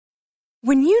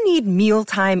When you need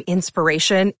mealtime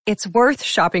inspiration, it's worth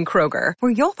shopping Kroger,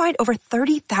 where you'll find over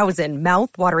 30,000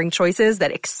 mouth-watering choices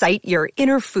that excite your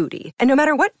inner foodie. And no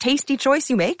matter what tasty choice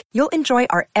you make, you'll enjoy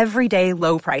our everyday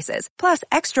low prices, plus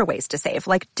extra ways to save,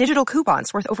 like digital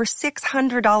coupons worth over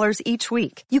 $600 each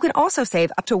week. You can also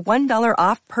save up to $1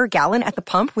 off per gallon at the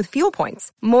pump with fuel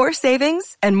points. More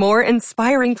savings and more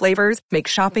inspiring flavors make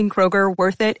shopping Kroger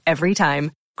worth it every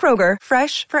time. Kroger,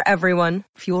 fresh for everyone.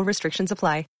 Fuel restrictions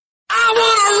apply. I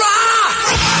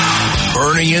wanna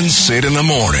rock! Bernie and Sid in the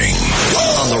morning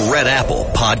on the Red Apple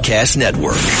Podcast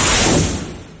Network.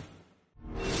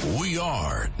 We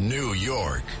are New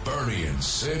York. Bernie and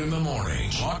Sid in the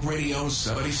morning. Talk Radio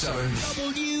 77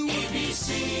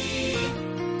 WABC.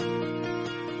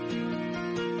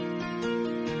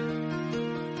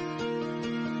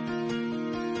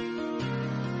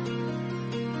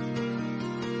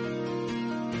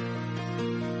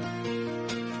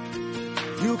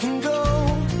 You can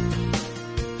go,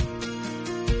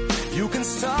 you can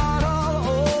start all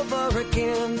over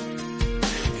again.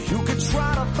 You could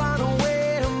try to find a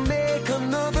way to make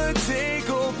another day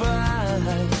go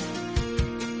by.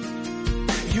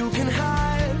 You can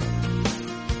hide,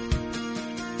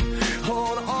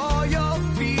 hold all your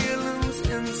feelings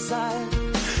inside.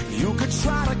 You could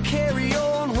try to carry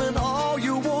on when all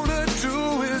you wanna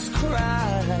do is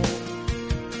cry.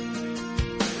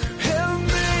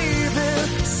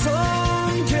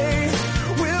 Someday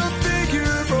we'll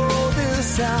figure all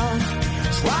this out.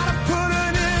 Try to put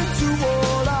an end to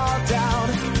all our doubt.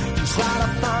 Try to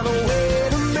find a way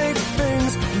to make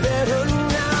things better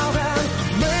now. And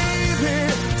maybe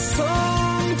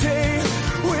someday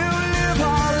we'll live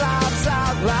our lives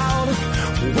out loud.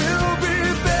 We'll be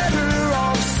better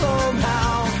off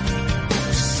somehow.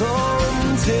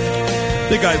 Someday. I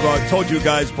think I've told you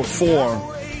guys before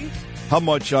how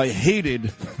much I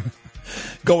hated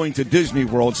going to Disney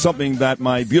World, something that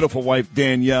my beautiful wife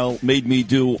Danielle made me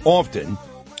do often,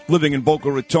 living in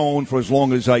Boca Raton for as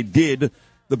long as I did,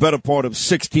 the better part of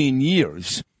 16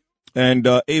 years. And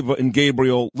Ava and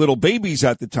Gabriel, little babies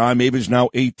at the time. Ava's now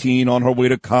 18, on her way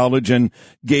to college, and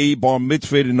Gabe, bar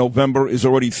mitzvah in November, is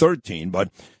already 13. But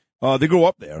they grew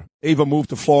up there. Ava moved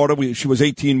to Florida. She was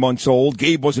 18 months old.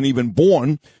 Gabe wasn't even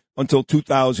born until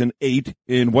 2008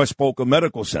 in West Boca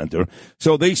Medical Center.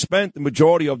 So they spent the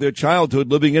majority of their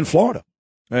childhood living in Florida.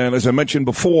 And as I mentioned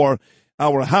before,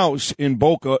 our house in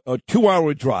Boca, a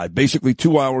 2-hour drive, basically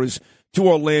 2 hours to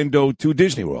Orlando to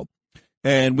Disney World.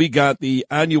 And we got the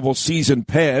annual season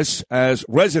pass as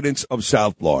residents of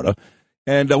South Florida.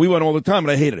 And we went all the time,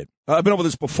 and I hated it. I've been over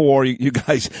this before. You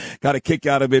guys got a kick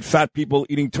out of it. Fat people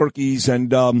eating turkeys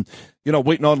and,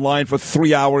 waiting online for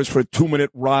 3 hours for a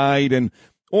 2-minute ride and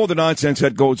all the nonsense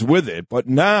that goes with it. But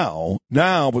now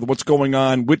with what's going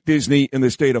on with Disney in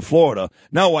the state of Florida,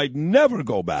 now I'd never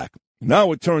go back.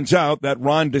 Now it turns out that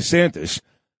Ron DeSantis,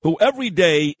 who every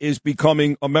day is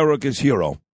becoming America's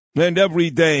hero, and every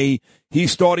day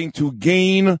he's starting to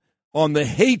gain on the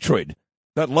hatred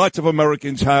that lots of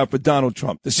Americans have for Donald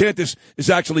Trump. DeSantis is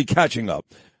actually catching up.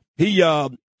 He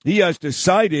has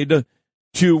decided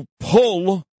to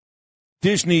pull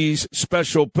Disney's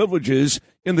special privileges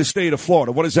in the state of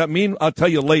Florida. What does that mean? I'll tell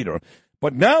you later.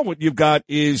 But now what you've got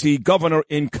is the governor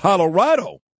in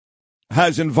Colorado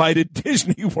has invited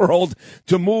Disney World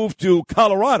to move to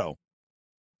Colorado.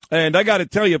 And I got to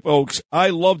tell you, folks, I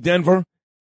love Denver.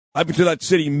 I've been to that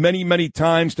city many, many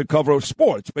times to cover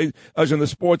sports. I was in the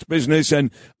sports business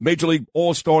and Major League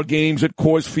All-Star games at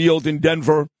Coors Field in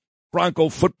Denver, Bronco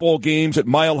football games at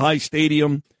Mile High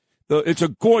Stadium. It's a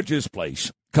gorgeous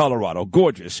place, Colorado,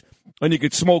 gorgeous. And you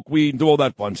could smoke weed and do all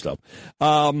that fun stuff.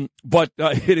 But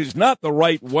it is not the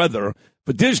right weather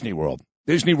for Disney World.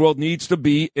 Disney World needs to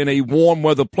be in a warm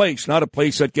weather place, not a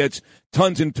place that gets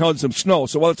tons and tons of snow.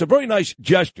 So while it's a very nice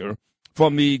gesture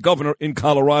from the governor in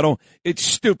Colorado, it's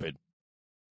stupid.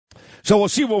 So we'll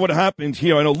see what happens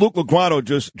here. I know Luke Legrado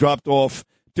just dropped off.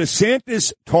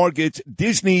 DeSantis targets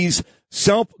Disney's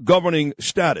self-governing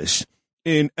status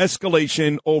in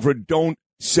escalation over Don't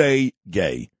Say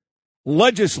Gay.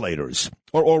 Legislators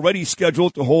are already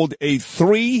scheduled to hold a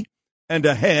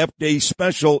 3.5-day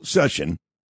special session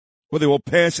where they will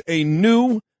pass a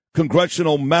new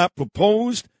congressional map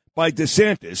proposed by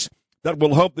DeSantis that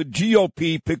will help the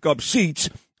GOP pick up seats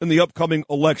in the upcoming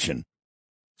election.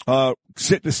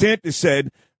 DeSantis said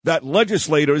that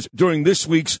legislators during this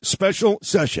week's special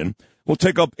session will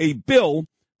take up a bill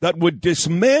that would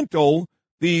dismantle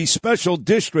the special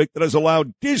district that has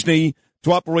allowed Disney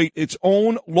to operate its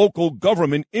own local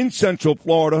government in Central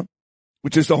Florida,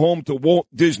 which is the home to Walt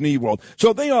Disney World.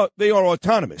 So they are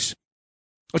autonomous.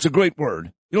 That's a great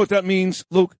word. You know what that means,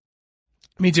 Luke?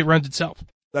 It means it runs itself.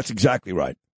 That's exactly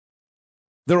right.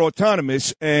 They're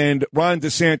autonomous, and Ron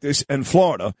DeSantis and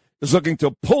Florida is looking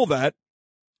to pull that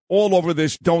all over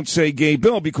this Don't Say Gay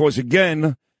bill because,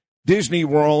 again, Disney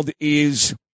World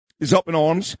is up in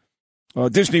arms.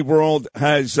 Disney World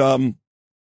has gone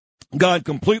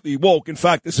completely woke. In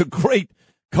fact, there's a great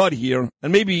cut here,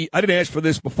 and maybe I didn't ask for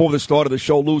this before the start of the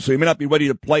show, Lou, so you may not be ready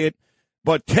to play it,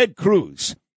 but Ted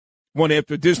Cruz went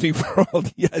after Disney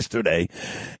World yesterday,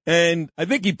 and I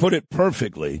think he put it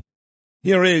perfectly.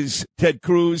 Here is Ted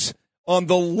Cruz on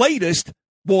the latest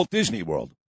Walt Disney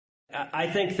World. I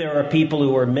think there are people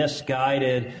who are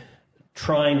misguided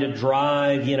trying to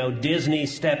drive, Disney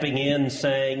stepping in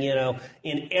saying,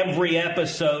 in every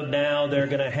episode now they're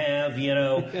going to have,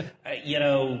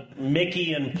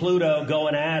 Mickey and Pluto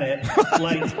going at it.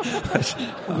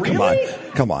 Like, really?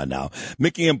 Come on now.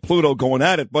 Mickey and Pluto going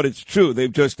at it, but it's true.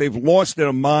 They've lost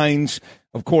their minds.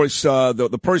 Of course,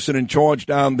 the person in charge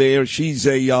down there, she's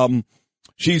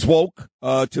woke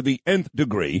to the nth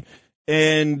degree.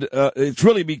 And it's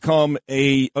really become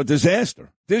a disaster.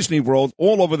 Disney World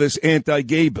all over this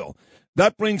anti-gay bill.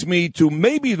 That brings me to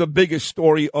maybe the biggest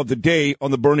story of the day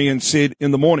on the Bernie and Sid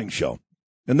in the Morning Show.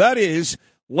 And that is,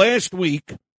 last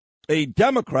week, a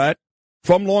Democrat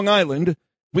from Long Island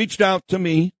reached out to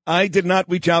me. I did not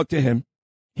reach out to him.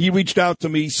 He reached out to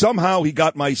me. Somehow he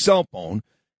got my cell phone.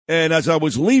 And as I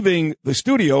was leaving the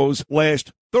studios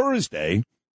last Thursday,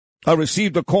 I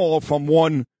received a call from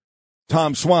one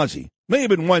Tom Suozzi. May have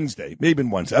been Wednesday.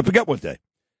 I forget what day.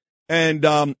 And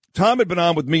Tom had been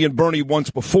on with me and Bernie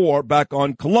once before, back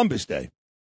on Columbus Day.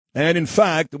 And, in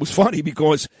fact, it was funny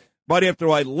because right after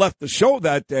I left the show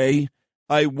that day,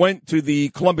 I went to the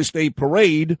Columbus Day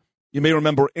parade. You may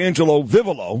remember Angelo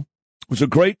Vivolo, who's a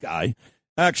great guy,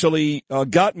 actually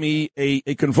got me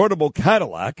a convertible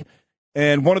Cadillac.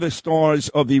 And one of the stars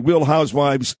of the Real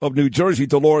Housewives of New Jersey,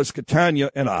 Dolores Catania,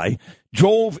 and I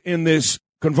drove in this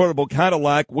convertible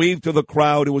Cadillac, waved to the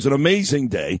crowd. It was an amazing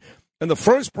day. And the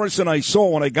first person I saw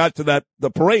when I got to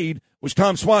the parade was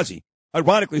Tom Suozzi,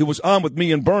 ironically, who was on with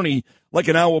me and Bernie like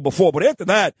an hour before. But after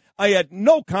that, I had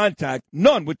no contact,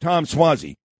 none, with Tom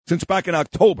Suozzi since back in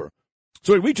October.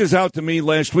 So he reaches out to me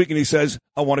last week and he says,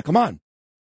 I want to come on.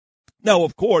 Now,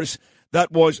 of course,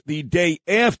 that was the day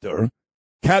after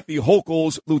Kathy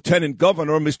Hochul's lieutenant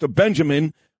governor, Mr.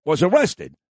 Benjamin, was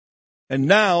arrested. And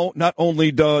now, not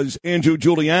only does Andrew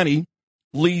Giuliani,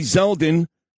 Lee Zeldin,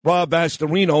 Rob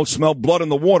Astorino smell blood in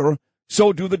the water,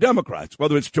 so do the Democrats,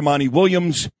 whether it's Jumaane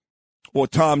Williams or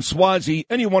Tom Suozzi,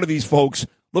 any one of these folks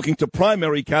looking to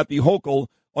primary Kathy Hochul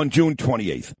on June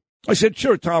 28th. I said,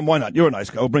 sure, Tom, why not? You're a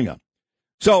nice guy. I'll bring up.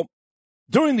 So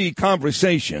during the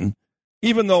conversation,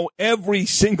 even though every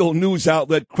single news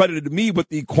outlet credited me with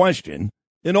the question,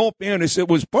 in all fairness, it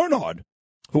was Bernard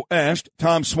who asked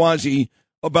Tom Suozzi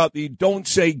about the Don't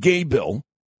Say Gay bill.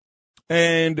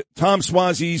 And Tom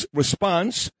Suozzi's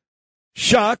response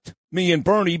shocked me and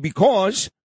Bernie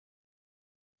because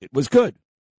it was good.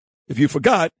 If you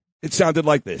forgot, it sounded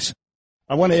like this.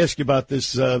 I want to ask you about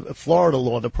this Florida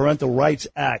law, the Parental Rights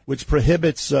Act, which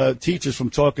prohibits teachers from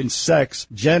talking sex,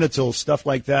 genitals, stuff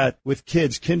like that, with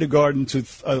kids, kindergarten to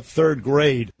third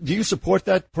grade. Do you support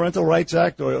that Parental Rights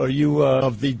Act, or are you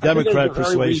of the Democrat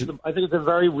persuasion? I think it's a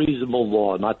very reasonable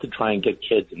law not to try and get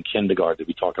kids in kindergarten to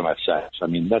be talking about sex. I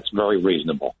mean, that's very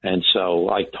reasonable. And so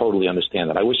I totally understand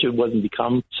that. I wish it wasn't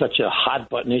become such a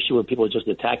hot-button issue where people are just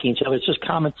attacking each other. It's just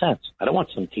common sense. I don't want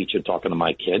some teacher talking to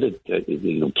my kid at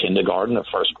kindergarten,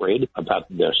 first grade, about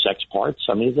their sex parts.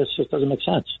 I mean, this just doesn't make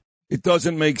sense. It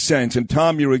doesn't make sense. And,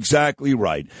 Tom, you're exactly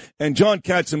right. And John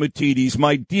Catsimatidis,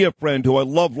 my dear friend, who I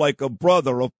love like a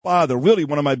brother, a father, really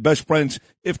one of my best friends,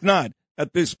 if not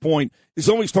at this point, is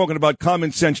always talking about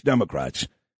common sense Democrats.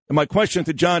 And my question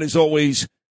to John is always,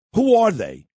 who are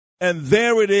they? And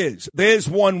there it is. There's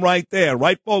one right there.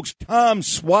 Right, folks? Tom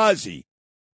Suozzi.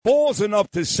 Balls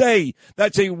enough to say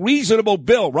that's a reasonable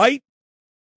bill, right?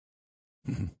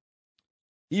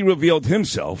 He revealed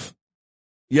himself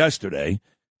yesterday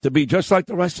to be just like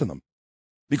the rest of them.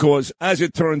 Because as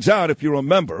it turns out, if you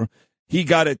remember, he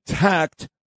got attacked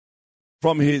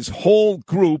from his whole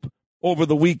group over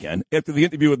the weekend after the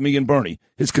interview with me and Bernie.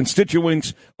 His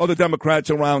constituents, other Democrats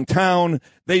around town,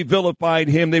 they vilified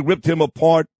him. They ripped him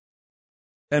apart.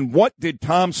 And what did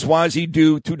Tom Suozzi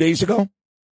do 2 days ago?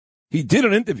 He did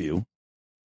an interview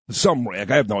with some rag.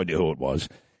 I have no idea who it was.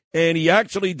 And he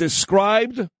actually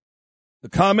described the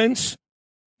comments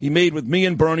he made with me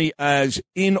and Bernie as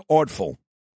inartful.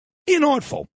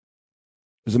 Inartful. It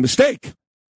was a mistake.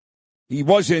 He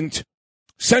wasn't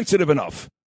sensitive enough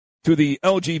to the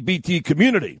LGBT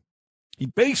community. He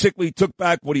basically took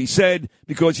back what he said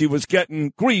because he was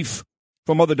getting grief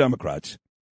from other Democrats.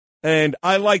 And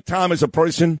I like Tom as a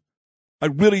person. I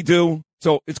really do.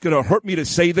 So it's going to hurt me to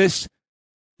say this.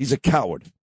 He's a coward.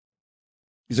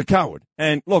 He's a coward.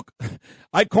 And look,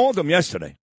 I called him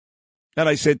yesterday. And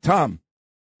I said, Tom,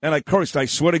 and I cursed. I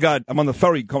swear to God, I'm on the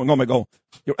ferry going home. I go,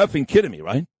 you're effing kidding me,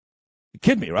 right? You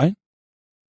kidding me, right?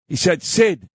 He said,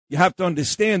 Sid, you have to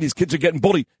understand these kids are getting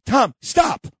bullied. Tom,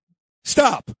 stop.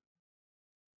 Stop.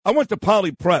 I went to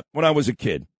Poly Prep when I was a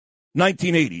kid,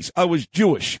 1980s. I was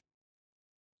Jewish.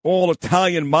 All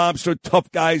Italian mobster, tough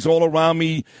guys all around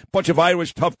me, bunch of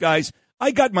Irish tough guys.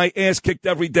 I got my ass kicked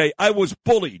every day. I was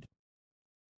bullied.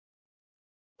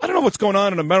 I don't know what's going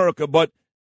on in America, but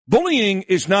bullying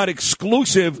is not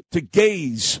exclusive to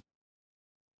gays.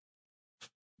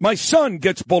 My son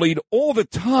gets bullied all the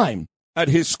time at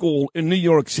his school in New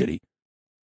York City.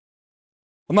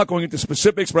 I'm not going into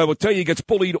specifics, but I will tell you he gets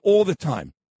bullied all the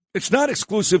time. It's not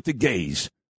exclusive to gays.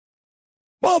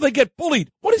 Well, they get bullied.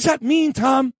 What does that mean,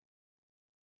 Tom?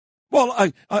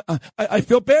 Well, I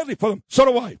feel badly for them. So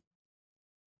do I.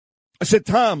 I said,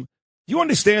 Tom, you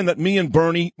understand that me and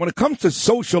Bernie, when it comes to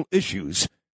social issues,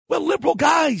 we're liberal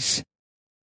guys.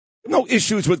 No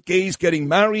issues with gays getting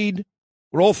married.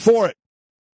 We're all for it.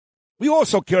 We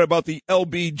also care about the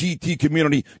LGBT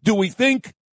community. Do we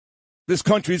think this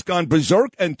country's gone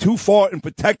berserk and too far in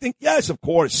protecting? Yes, of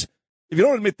course. If you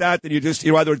don't admit that, then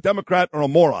you're either a Democrat or a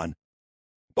moron.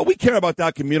 But we care about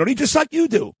that community just like you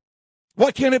do.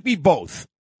 Why can't it be both?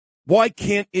 Why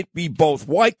can't it be both?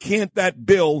 Why can't that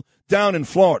bill down in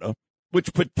Florida,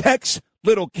 which protects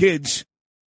little kids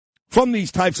from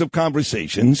these types of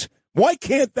conversations, why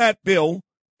can't that bill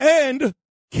and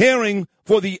caring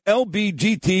for the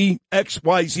LGBT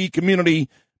XYZ community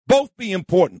both be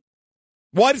important?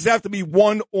 Why does it have to be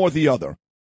one or the other?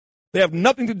 They have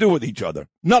nothing to do with each other.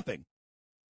 Nothing.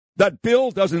 That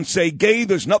bill doesn't say gay.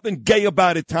 There's nothing gay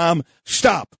about it, Tom.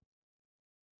 Stop.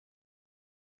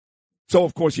 So,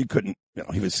 of course, he couldn't.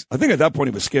 I think at that point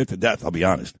he was scared to death, I'll be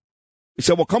honest. He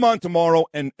said, well, come on tomorrow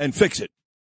and fix it.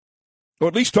 Or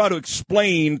at least try to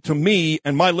explain to me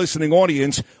and my listening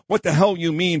audience what the hell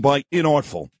you mean by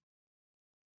inartful.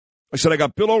 I said, I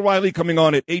got Bill O'Reilly coming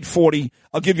on at 8:40.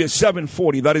 I'll give you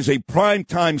 7:40. That is a prime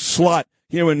time slot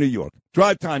here in New York.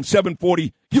 Drive time,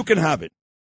 7:40. You can have it.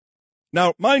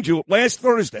 Now, mind you, last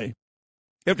Thursday,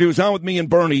 after he was on with me and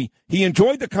Bernie, he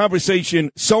enjoyed the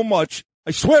conversation so much,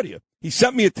 I swear to you, he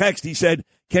sent me a text. He said,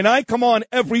 can I come on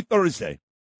every Thursday?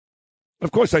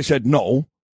 Of course, I said, no.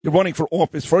 You're running for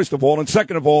office, first of all. And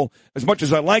second of all, as much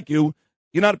as I like you,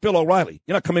 you're not Bill O'Reilly.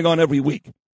 You're not coming on every week.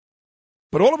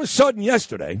 But all of a sudden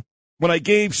yesterday, when I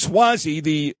gave Swazi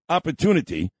the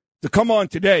opportunity to come on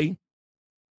today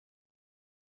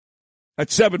at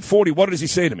 7:40, what does he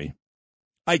say to me?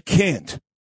 I can't.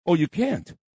 Oh, you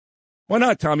can't? Why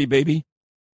not, Tommy, baby?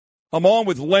 I'm on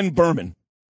with Len Berman.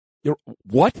 You're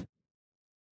what?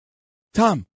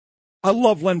 Tom, I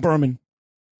love Len Berman.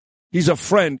 He's a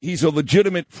friend. He's a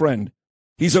legitimate friend.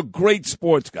 He's a great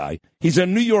sports guy. He's a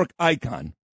New York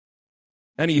icon.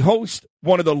 And he hosts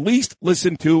one of the least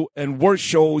listened to and worst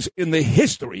shows in the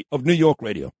history of New York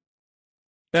radio.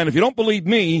 And if you don't believe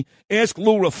me, ask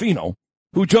Lou Ruffino,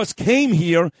 who just came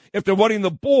here after running the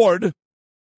board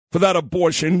for that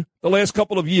abortion the last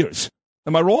couple of years.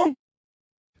 Am I wrong?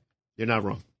 You're not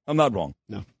wrong. I'm not wrong.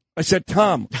 No. I said,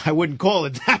 Tom. I wouldn't call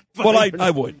it that. Well, I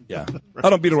would, yeah. I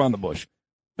don't beat around the bush.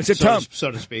 I said, Tom.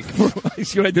 So to speak. You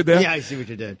see what I did there? Yeah, I see what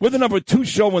you did. We're the number 2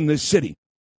 show in this city.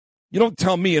 You don't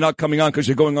tell me you're not coming on because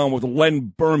you're going on with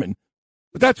Len Berman.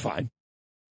 But that's fine.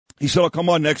 He said, I'll come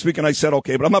on next week. And I said,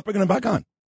 okay, but I'm not bringing him back on.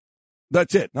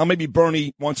 That's it. Now maybe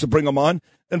Bernie wants to bring him on.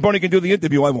 And Bernie can do the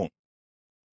interview. I won't.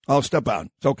 I'll step out.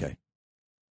 It's okay.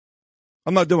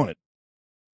 I'm not doing it.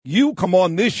 You come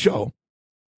on this show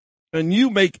and you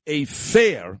make a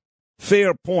fair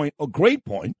point, a great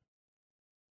point,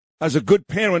 as a good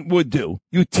parent would do.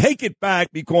 You take it back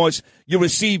because you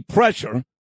receive pressure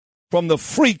from the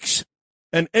freaks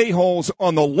and a-holes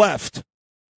on the left.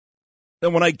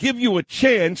 And when I give you a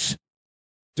chance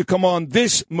to come on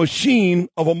this machine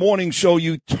of a morning show,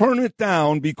 you turn it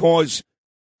down because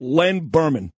Len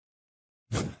Berman.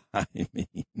 I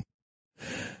mean,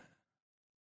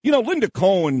 Linda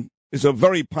Cohen is a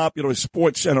very popular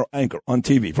Sports Center anchor on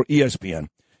TV for ESPN.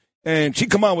 And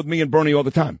she'd come on with me and Bernie all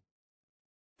the time.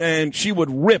 And she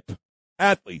would rip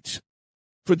athletes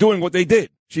for doing what they did.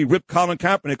 She ripped Colin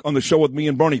Kaepernick on the show with me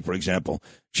and Bernie, for example.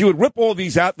 She would rip all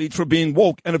these athletes for being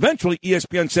woke. And eventually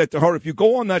ESPN said to her, if you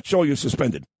go on that show, you're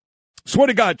suspended. Swear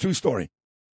to God, true story.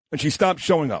 And she stopped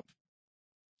showing up.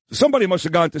 So somebody must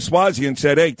have gone to Swazi and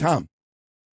said, hey, Tom,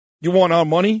 you want our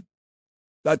money?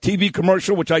 That TV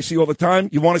commercial, which I see all the time,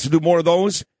 you want us to do more of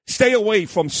those? Stay away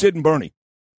from Sid and Bernie.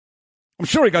 I'm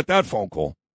sure he got that phone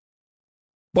call.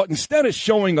 But instead of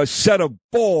showing a set of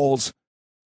balls,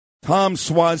 Tom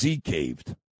Suozzi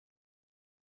caved.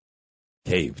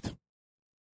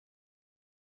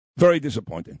 Very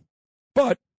disappointing.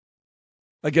 But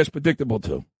I guess predictable,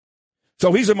 too.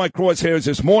 So he's in my crosshairs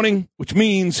this morning, which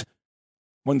means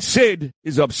when Sid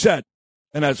is upset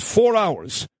and has 4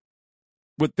 hours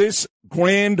with this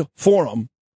grand forum,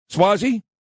 Suozzi,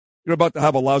 you're about to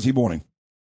have a lousy morning.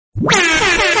 Bernie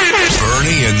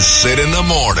and Sid in the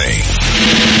morning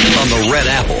on the Red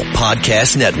Apple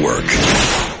Podcast Network.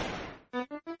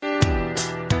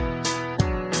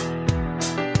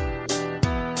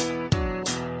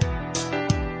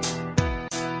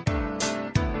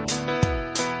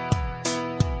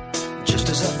 Just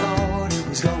as I thought it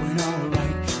was going all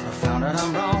right, I found out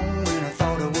I'm wrong when I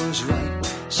thought I was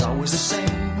right. It's always the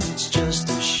same, it's just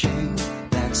a shame,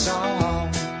 that's all.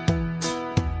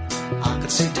 I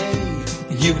could say day,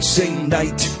 you'd say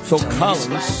night. Phil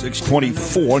Collins,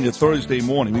 6:24 on your Thursday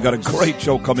morning. We got a great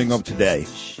show coming up today.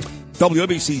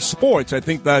 WABC Sports, I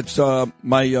think that's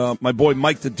my boy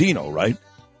Mike Dodino, right?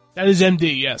 That is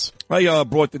MD, yes. I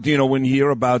brought Dodino in here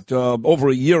about over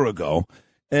a year ago.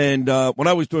 And when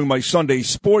I was doing my Sunday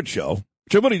sports show,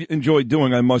 which I really enjoyed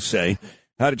doing, I must say,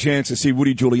 had a chance to see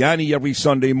Rudy Giuliani every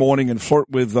Sunday morning and flirt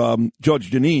with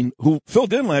Judge Jeanine, who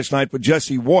filled in last night for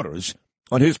Jesse Waters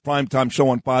on his primetime show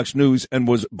on Fox News and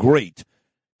was great.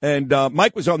 And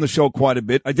Mike was on the show quite a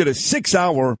bit. I did a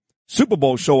 6-hour Super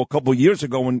Bowl show a couple of years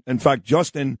ago. And in fact,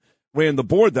 Justin ran the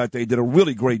board that day, did a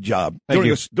really great job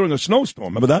during a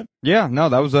snowstorm. Remember that? Yeah, no,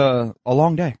 that was a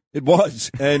long day. It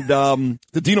was. And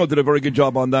Dodino did a very good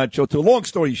job on that show, too. Long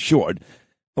story short,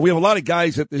 we have a lot of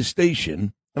guys at this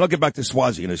station, and I'll get back to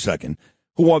Suozzi in a second,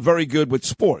 who are very good with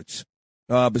sports.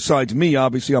 Besides me,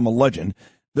 obviously, I'm a legend.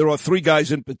 There are 3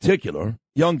 guys in particular,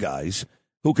 young guys,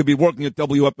 who could be working at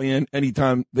WFAN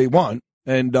anytime they want.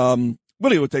 And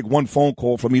really, it would take one phone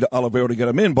call for me to Oliveira to get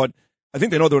them in. But I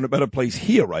think they know they're in a better place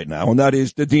here right now, and that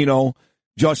is Dodino,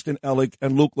 Justin Ellick,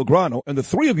 and Luke Lograno. And the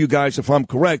 3 of you guys, if I'm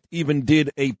correct, even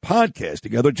did a podcast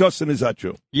together. Justin, is that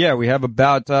true? Yeah, we have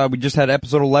about, we just had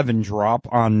episode 11 drop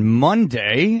on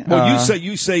Monday. Well,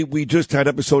 you say we just had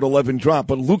episode 11 drop,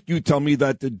 but Luke, you tell me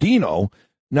that Dodino,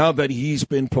 now that he's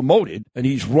been promoted and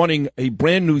he's running a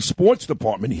brand new sports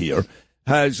department here,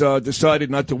 has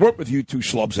decided not to work with you 2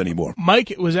 schlubs anymore.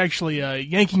 Mike was actually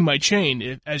yanking my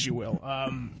chain, as you will.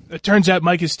 It turns out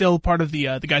Mike is still part of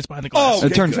the guys behind the glass. Oh, okay,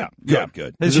 it turns out. Yeah,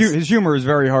 good. His humor is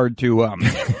very hard to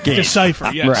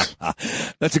decipher, yes.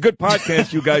 Right. That's a good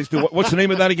podcast you guys do. What's the name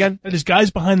of that again? That is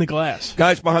Guys Behind the Glass.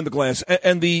 Guys Behind the Glass.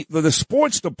 And the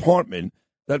sports department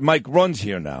that Mike runs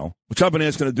here now, which I've been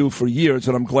asking to do for years,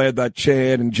 and I'm glad that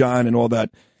Chad and John and all that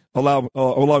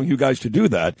allowing you guys to do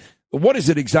that. What is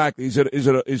it exactly? Is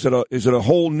it a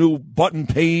whole new button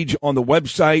page on the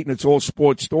website and it's all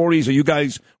sports stories? Are you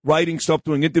guys writing stuff,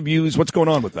 doing interviews? What's going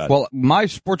on with that? Well, my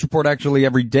sports report actually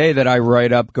every day that I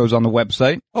write up goes on the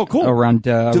website. Oh, cool. Around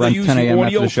Do they use 10 a.m. the after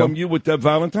audio the show. from you with Deb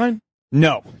Valentine?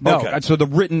 No. Okay.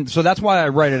 So that's why I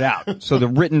write it out. So the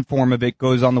written form of it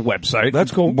goes on the website.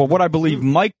 That's cool. But what I believe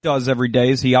Mike does every day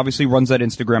is he obviously runs that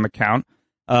Instagram account.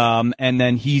 And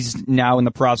then he's now in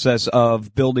the process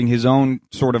of building his own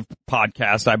sort of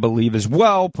podcast, I believe, as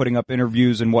well, putting up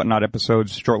interviews and whatnot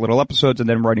episodes, short little episodes, and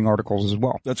then writing articles as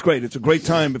well. That's great. It's a great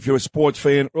time if you're a sports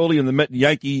fan. Early in the Met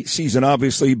Yankee season,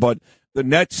 obviously, but the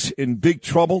Nets in big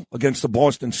trouble against the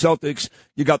Boston Celtics.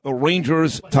 You got the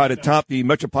Rangers tied atop the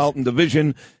Metropolitan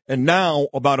Division, and now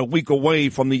about a week away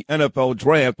from the NFL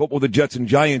draft. What will the Jets and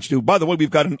Giants do? By the way,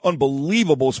 we've got an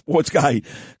unbelievable sports guy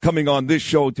coming on this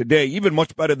show today, even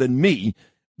much better than me.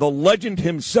 The legend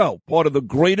himself, part of the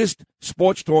greatest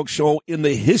sports talk show in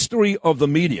the history of the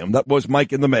medium. That was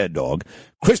Mike and the Mad Dog.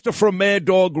 Christopher Mad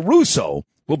Dog Russo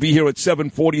will be here at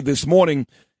 7:40 this morning.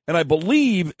 And I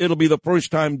believe it'll be the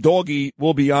first time Doggy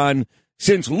will be on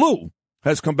since Lou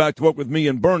has come back to work with me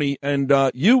and Bernie. And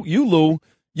you, Lou,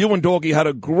 you and Doggy had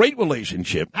a great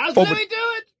relationship. How's Louie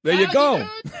doing? There you go.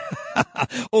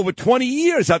 Over 20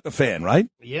 years at the Fan, right?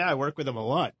 Yeah, I work with him a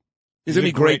lot. Isn't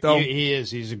he great, though? He is.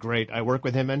 He's a great. I work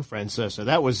with him and friends. So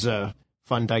that was a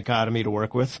fun dichotomy to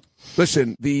work with.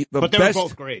 Listen, but they best, were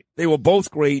both great. They were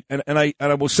both great, and I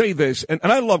will say this, and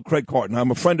I love Craig Carton.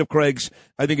 I'm a friend of Craig's.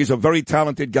 I think he's a very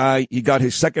talented guy. He got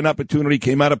his second opportunity,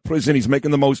 came out of prison. He's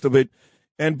making the most of it.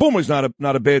 And Boomer's not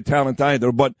a bad talent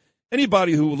either. But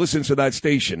anybody who listens to that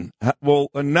station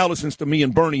now listens to me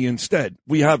and Bernie instead.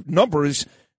 We have numbers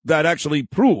that actually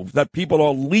prove that people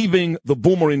are leaving the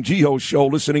Boomer and Gio show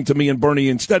listening to me and Bernie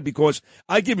instead, because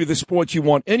I give you the sports you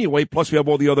want anyway, plus we have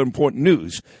all the other important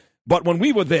news. But when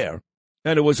we were there,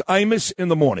 and it was Imus in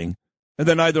the morning, and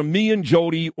then either me and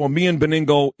Jody or me and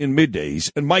Beningo in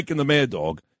middays, and Mike and the Mad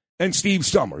Dog, and Steve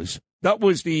Summers. That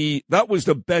was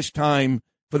the best time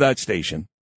for that station.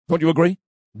 Don't you agree?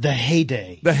 The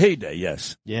heyday. The heyday,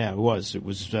 yes. Yeah, it was. It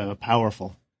was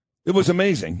powerful. It was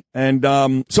amazing. And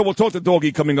so we'll talk to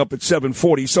Doggy coming up at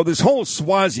 7:40. So this whole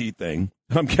Swazi thing,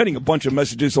 I'm getting a bunch of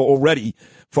messages already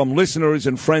from listeners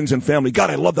and friends and family.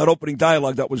 God, I love that opening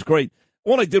dialogue. That was great.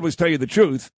 All I did was tell you the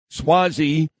truth.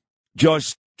 Swazi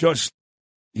just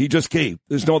gave.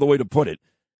 There's no other way to put it.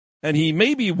 And he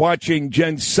may be watching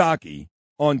Jen Psaki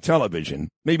on television.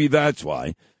 Maybe that's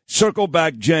why. Circle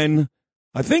back, Jen.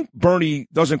 I think Bernie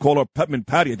doesn't call her Peppermint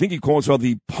Patty. I think he calls her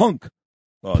the Punk.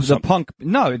 The Punk.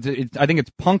 No, I think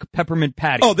it's Punk Peppermint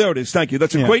Patty. Oh, there it is. Thank you.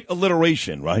 That's a great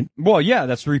alliteration, right? Well, yeah,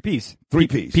 that's 3 Ps. 3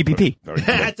 Ps. PPP.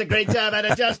 That's a great job out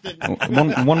of Justin.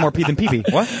 one more P than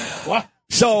PP. What?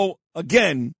 So,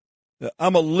 again,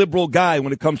 I'm a liberal guy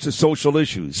when it comes to social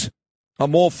issues.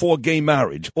 I'm all for gay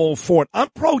marriage, all for it. I'm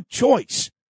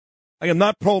pro-choice. I am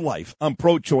not pro-life. I'm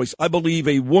pro-choice. I believe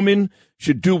a woman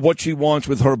should do what she wants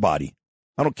with her body.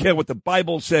 I don't care what the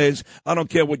Bible says. I don't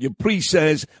care what your priest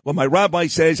says, what my rabbi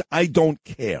says. I don't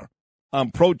care.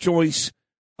 I'm pro-choice.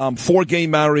 I'm for gay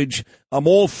marriage. I'm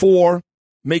all for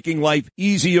making life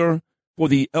easier for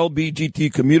the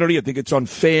LGBT community. I think it's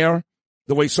unfair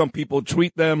the way some people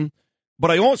treat them. But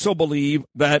I also believe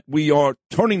that we are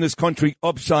turning this country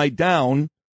upside down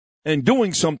and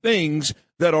doing some things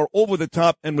that are over the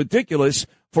top and ridiculous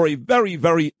for a very,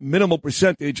 very minimal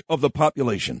percentage of the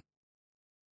population.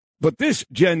 But this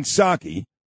Jen Psaki,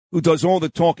 who does all the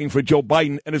talking for Joe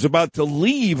Biden and is about to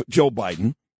leave Joe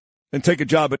Biden and take a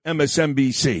job at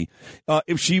MSNBC,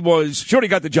 if she already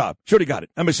got the job. She already got it,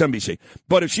 MSNBC.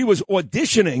 But if she was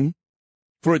auditioning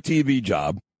for a TV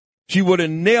job, she would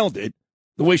have nailed it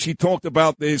the way she talked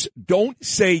about this Don't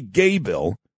Say Gay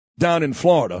bill down in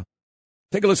Florida.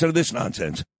 Take a listen to this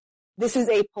nonsense. This is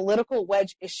a political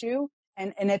wedge issue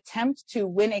and an attempt to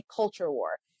win a culture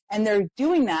war. And they're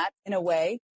doing that in a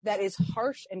way that is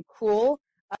harsh and cruel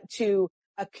to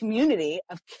a community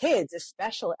of kids,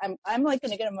 especially. I'm like going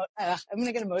to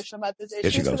get emotional about this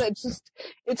issue because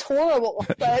it's horrible.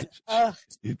 But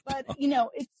you know,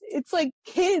 it's like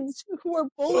kids who are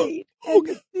bullied,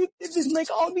 and it's like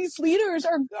all these leaders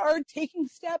are taking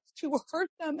steps to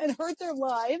hurt them and hurt their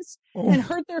lives and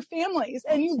hurt their families.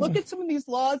 And you look at some of these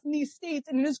laws in these states,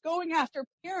 and it is going after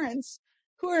parents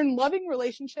who are in loving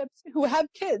relationships who have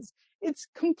kids. It's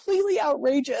completely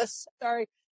outrageous. Sorry.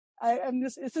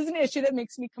 This is an issue that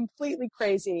makes me completely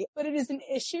crazy, but it is an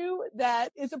issue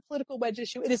that is a political wedge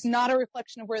issue. It is not a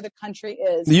reflection of where the country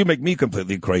is. You make me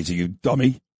completely crazy, you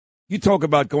dummy. You talk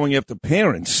about going after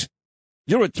parents.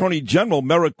 You're Attorney General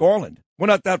Merrick Garland. We're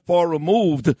not that far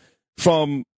removed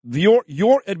from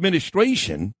your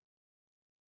administration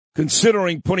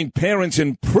considering putting parents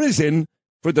in prison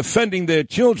for defending their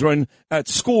children at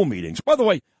school meetings. By the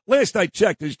way, last I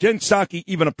checked, is Jen Psaki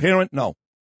even a parent? No.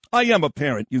 I am a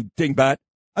parent, you dingbat.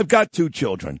 I've got 2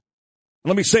 children.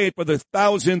 Let me say it for the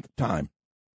 1,000th time.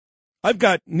 I've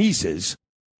got nieces,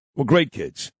 well, great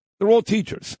kids. They're all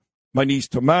teachers. My niece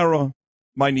Tamara,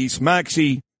 my niece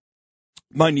Maxie,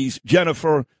 my niece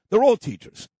Jennifer. They're all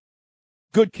teachers.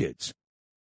 Good kids.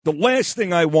 The last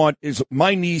thing I want is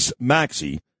my niece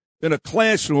Maxie in a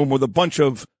classroom with a bunch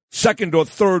of 2nd or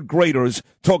 3rd graders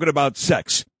talking about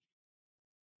sex.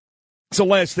 It's the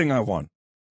last thing I want.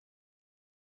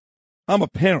 I'm a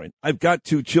parent. I've got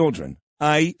 2 children.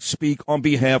 I speak on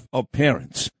behalf of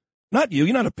parents. Not you.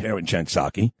 You're not a parent, Jen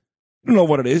Psaki. You don't know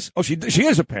what it is. Oh, she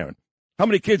is a parent. How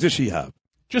many kids does she have?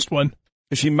 Just 1.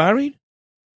 Is she married?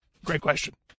 Great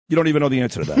question. You don't even know the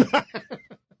answer to that.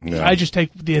 No. I just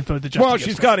take the info that Justin Well,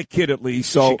 she's got a kid at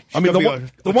least. So, I mean,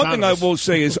 the one thing I will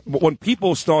say is when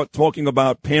people start talking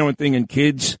about parenting and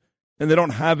kids and they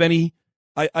don't have any,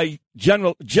 I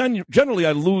generally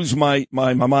I lose my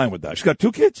mind with that. She's got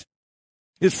 2 kids?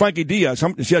 Here's Frankie Diaz.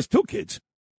 She has 2 kids.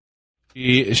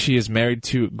 She is married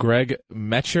to Greg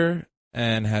Metcher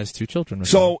and has 2 children.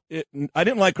 I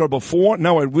didn't like her before.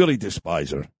 Now I really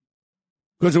despise her.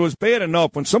 Because it was bad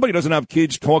enough when somebody doesn't have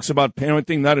kids talks about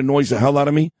parenting. That annoys the hell out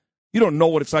of me. You don't know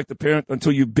what it's like to parent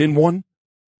until you've been one.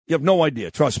 You have no idea.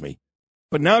 Trust me.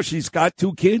 But now she's got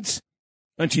 2 kids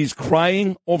and she's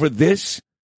crying over this.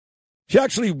 She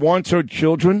actually wants her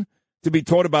children to be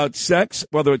taught about sex,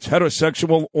 whether it's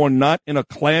heterosexual or not, in a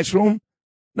classroom.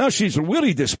 Now she's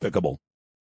really despicable.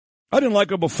 I didn't like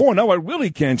her before. Now I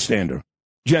really can't stand her.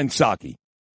 Jen Psaki.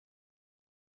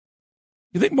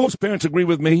 You think most parents agree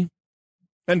with me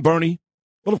and Bernie?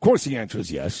 Well, of course the answer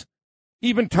is yes.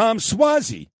 Even Tom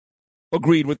Swazi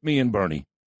agreed with me and Bernie.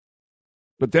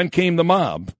 But then came the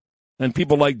mob and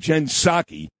people like Jen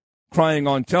Psaki crying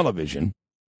on television.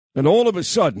 And all of a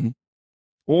sudden,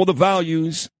 all the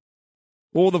values,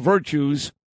 all the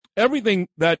virtues, everything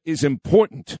that is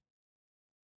important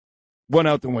went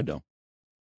out the window.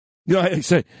 You know, I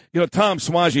say, Tom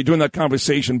Suozzi, during that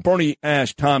conversation, Bernie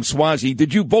asked Tom Suozzi,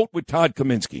 did you vote with Todd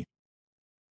Kaminsky?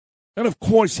 And of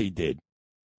course he did.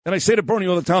 And I say to Bernie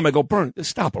all the time, I go, Bernie,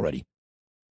 stop already.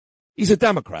 He's a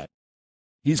Democrat.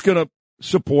 He's going to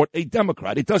support a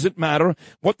Democrat. It doesn't matter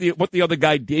what the other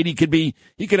guy did. He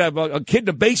could have a kid in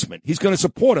the basement. He's going to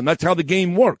support him. That's how the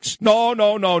game works. No.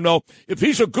 If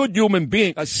he's a good human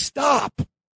being, stop.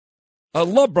 I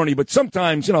love Bernie, but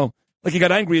sometimes, like he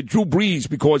got angry at Drew Brees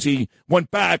because he went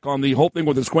back on the whole thing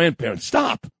with his grandparents.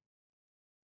 Stop.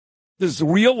 This is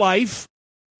real life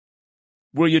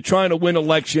where you're trying to win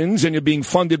elections and you're being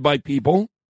funded by people,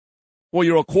 or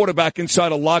you're a quarterback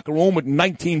inside a locker room with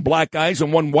 19 black guys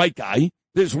and one white guy.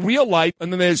 There's real life,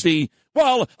 and then there's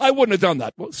I wouldn't have done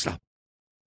that. Well, stop.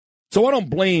 So I don't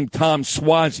blame Tom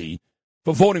Suozzi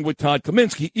for voting with Todd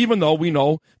Kaminsky, even though we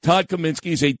know Todd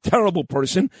Kaminsky is a terrible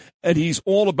person, and he's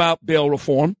all about bail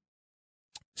reform.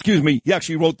 Excuse me, he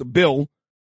actually wrote the bill.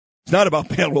 It's not about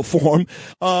bail reform.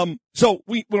 So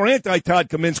we're anti-Todd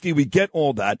Kaminsky. We get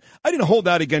all that. I didn't hold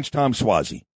that against Tom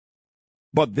Suozzi.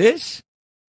 But this,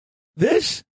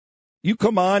 you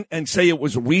come on and say it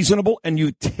was reasonable and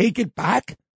you take it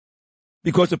back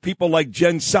because of people like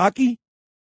Jen Psaki?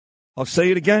 I'll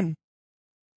say it again.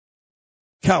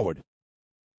 Coward.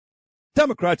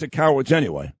 Democrats are cowards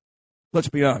anyway. Let's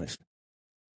be honest.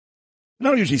 I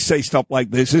don't usually say stuff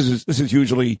like this. This is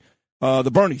usually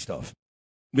the Bernie stuff,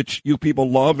 which you people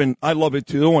love, and I love it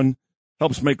too, and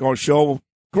helps make our show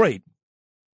great.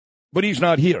 But he's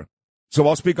not here, so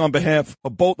I'll speak on behalf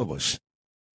of both of us.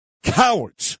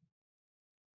 Cowards.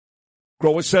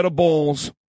 Grow a set of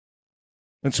balls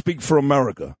and speak for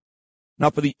America,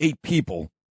 not for the 8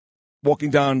 people walking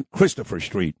down Christopher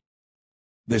Street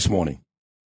this morning.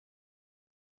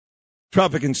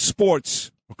 Traffic and sports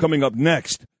are coming up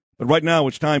next. But right now,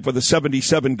 it's time for the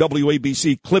 77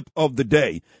 WABC clip of the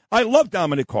day. I love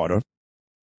Dominic Carter.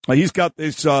 He's got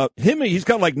this, he's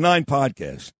got like 9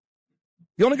 podcasts.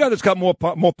 The only guy that's got more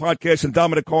podcasts than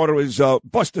Dominic Carter is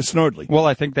Buster Snerdley. Well,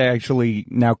 I think they actually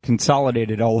now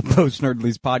consolidated all of Bo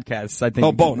Snerdley's podcasts. I think.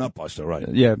 Oh, Bo, not Buster, right?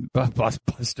 Yeah,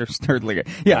 Buster Snerdley.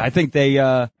 Yeah, I think they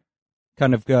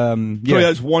kind of. So he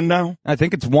has 1 now? I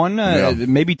think it's 1,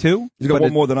 maybe 2. He's got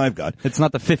 1 more than I've got. It's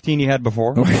not the 15 he had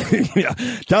before. Yeah,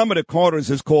 Dominic Carter's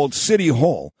is called City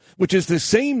Hall, which is the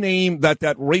same name that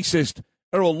racist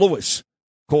Errol Lewis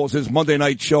calls his Monday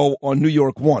night show on New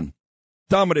York 1.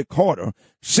 Dominic Carter,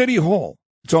 City Hall.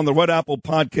 It's on the Red Apple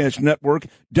Podcast Network.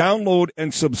 Download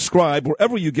and subscribe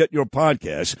wherever you get your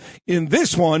podcasts. In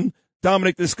this one,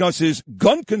 Dominic discusses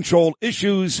gun control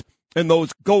issues and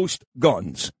those ghost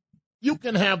guns. You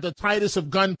can have the tightest of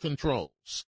gun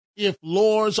controls. If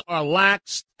laws are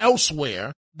laxed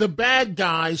elsewhere, the bad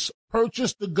guys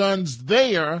purchase the guns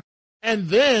there and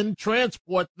then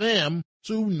transport them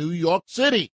to New York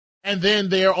City. And then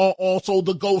there are also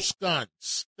the ghost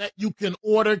guns that you can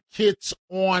order kits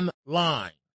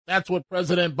online. That's what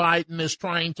President Biden is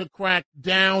trying to crack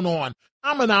down on.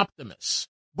 I'm an optimist,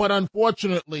 but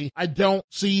unfortunately, I don't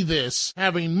see this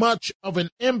having much of an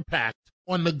impact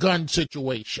on the gun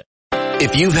situation.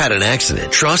 If you've had an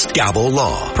accident, trust Gabo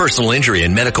Law. Personal injury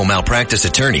and medical malpractice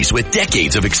attorneys with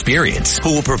decades of experience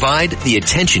who will provide the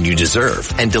attention you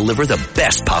deserve and deliver the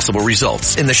best possible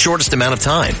results in the shortest amount of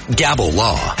time. Gabo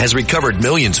Law has recovered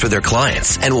millions for their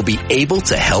clients and will be able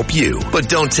to help you. But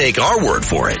don't take our word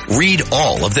for it. Read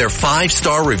all of their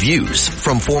 5-star reviews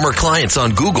from former clients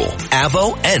on Google,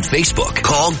 Avo, and Facebook.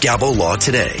 Call Gabo Law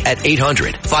today at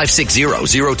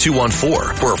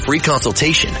 800-560-0214 for a free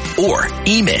consultation or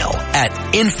email at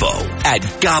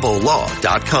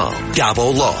info@gabolaw.com.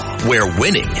 Gabo Law, where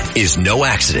winning is no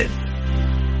accident.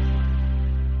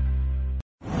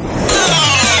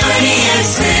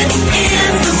 In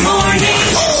the morning.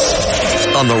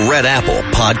 On the Red Apple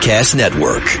Podcast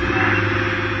Network.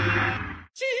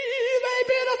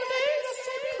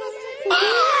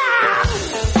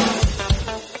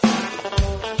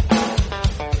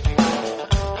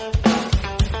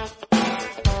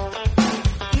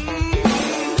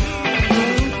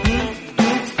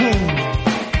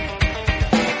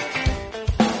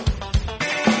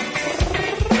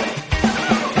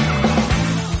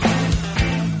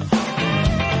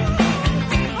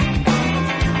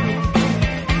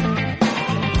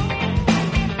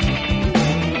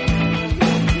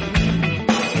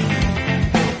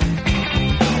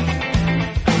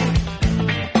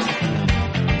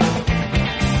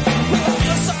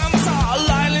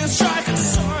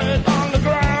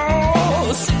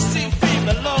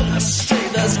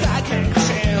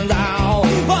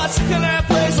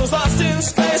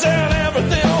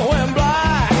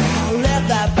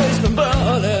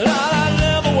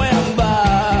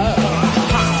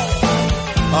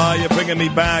 You're bringing me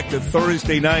back to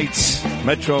Thursday nights,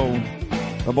 Metro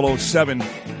 007.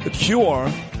 The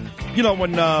Cure. You know,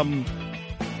 when, not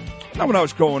when I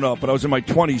was growing up, but I was in my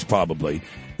 20s probably,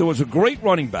 there was a great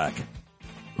running back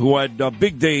who had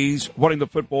big days running the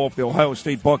football for the Ohio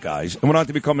State Buckeyes and went on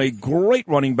to become a great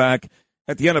running back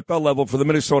at the NFL level for the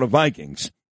Minnesota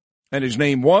Vikings. And his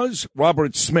name was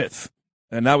Robert Smith.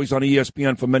 And now he's on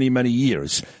ESPN for many, many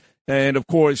years. And, of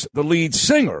course, the lead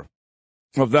singer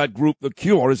of that group, The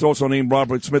Cure, is also named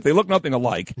Robert Smith. They look nothing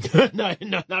alike. No,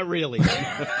 not really.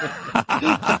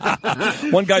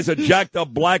 One guy's a jacked-up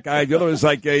black guy. The other is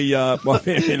like the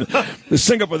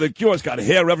singer for The Cure's got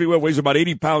hair everywhere, weighs about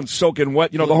 80 pounds, soaking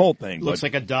wet, the whole thing. Looks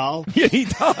like a doll. Yeah, he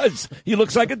does. He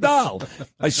looks like a doll.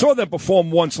 I saw them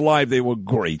perform once live. They were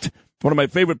great. One of my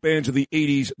favorite bands of the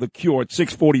 80s, The Cure, at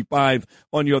 6:45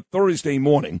 on your Thursday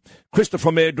morning.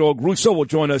 Christopher Mad Dog Russo will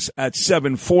join us at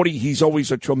 7:40. He's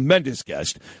always a tremendous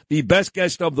guest. The best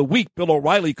guest of the week, Bill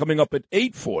O'Reilly, coming up at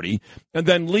 8:40. And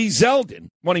then Lee Zeldin,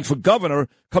 running for governor,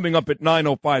 coming up at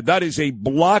 9:05. That is a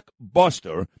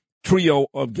blockbuster trio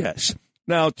of guests.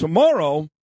 Now, tomorrow,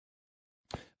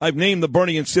 I've named the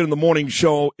Bernie and Sid in the Morning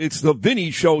show. It's the Vinny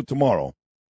show tomorrow.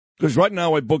 Because right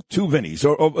now I booked two Vinnies,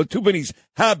 or two Vinnies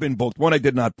have been booked. One I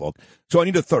did not book. So I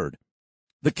need a third.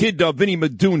 The kid, Vinny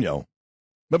Meduno.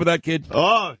 Remember that kid?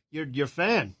 Oh, your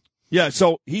fan. Yeah,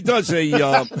 so he does a...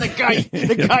 the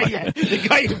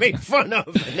guy you make fun of,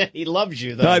 and then he loves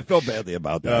you, though. I feel badly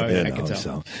about that. I can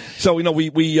tell. So, we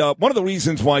one of the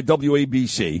reasons why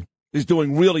WABC is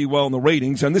doing really well in the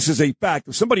ratings, and this is a fact,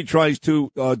 if somebody tries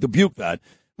to rebuke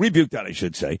that, I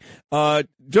should say.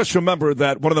 Just remember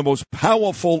that one of the most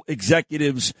powerful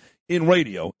executives in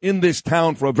radio in this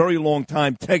town for a very long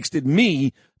time texted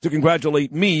me to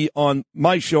congratulate me on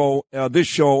my show, this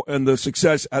show, and the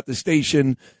success at the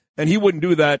station. And he wouldn't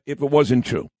do that if it wasn't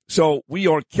true. So we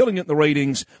are killing it in the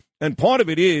ratings. And part of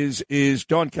it is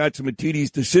John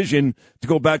Catsimatidis' decision to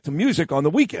go back to music on the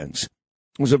weekends.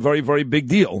 It was a very, very big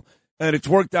deal. And it's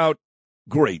worked out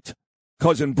great.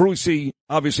 Cousin Brucey,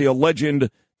 obviously a legend.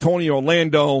 Tony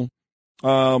Orlando.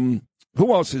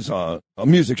 Who else is a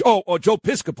music? Oh, Joe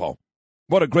Piscopo.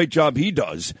 What a great job he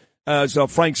does as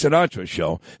Frank Sinatra's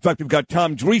show. In fact, we've got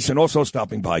Tom Dreesen also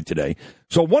stopping by today.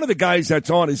 So one of the guys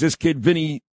that's on is this kid,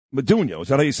 Vinny Meduno. Is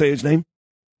that how you say his name?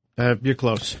 You're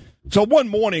close. So one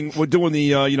morning we're doing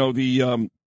the,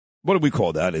 what do we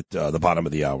call that at the bottom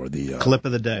of the hour? The clip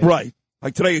of the day. Right.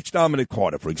 Like today it's Dominic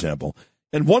Carter, for example.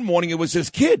 And one morning it was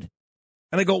this kid.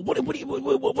 And I go, what are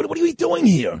you doing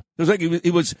here? It was like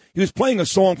he was playing a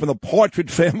song from the Partridge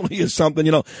Family or something,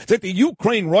 It's like the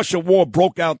Ukraine-Russia war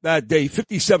broke out that day,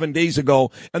 57 days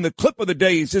ago, and the clip of the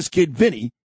day is this kid,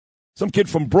 Vinny, some kid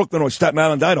from Brooklyn or Staten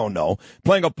Island, I don't know,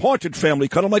 playing a Partridge Family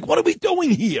cut. I'm like, what are we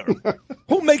doing here?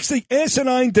 Who makes the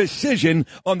asinine decision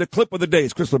on the clip of the day?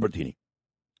 It's Chris Libertini.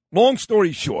 Long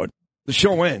story short, the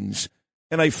show ends,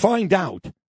 and I find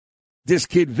out this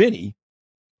kid, Vinny,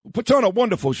 puts on a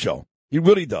wonderful show. He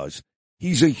really does.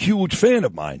 He's a huge fan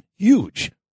of mine.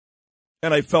 Huge.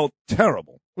 And I felt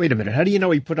terrible. Wait a minute. How do you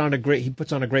know he puts on a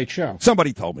great show?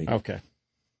 Somebody told me. Okay.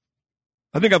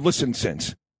 I think I've listened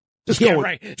since. Just go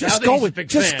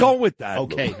with that.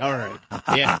 Okay. All right.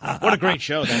 Yeah. What a great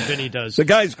show that Vinny does. The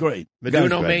guy's great.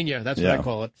 Meduno Mania. That's what I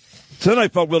call it. So then I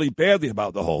felt really badly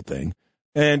about the whole thing.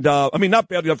 And, not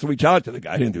badly enough to reach out to the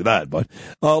guy. I didn't do that. But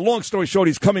long story short,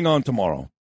 he's coming on tomorrow.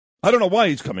 I don't know why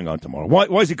he's coming on tomorrow.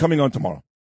 Why is he coming on tomorrow?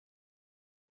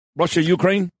 Russia,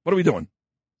 Ukraine? What are we doing?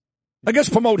 I guess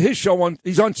promote his show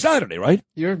he's on Saturday, right?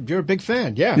 You're a big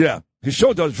fan, yeah. Yeah. His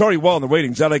show does very well in the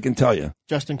ratings, that I can tell you.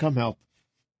 Justin, come help.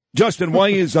 Justin, why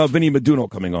is Vinny Meduno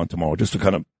coming on tomorrow? Just to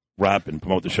kind of rap and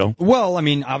promote the show? Well,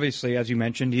 obviously, as you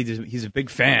mentioned, he's a big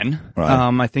fan. Right.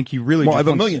 I think he really. Well, I have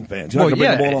a million fans. You're not going to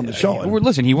bring them all on the show.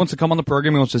 Listen, he wants to come on the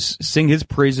program. He wants to sing his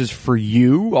praises for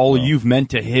you. All you've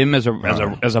meant to him as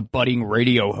a budding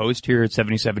radio host here at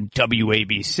 77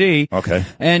 WABC. Okay.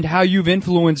 And how you've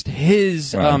influenced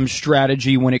his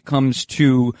strategy when it comes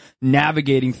to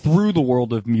navigating through the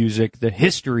world of music, the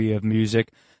history of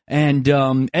music, and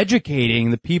educating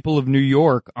the people of New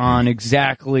York on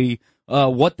exactly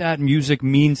what that music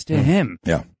means to him.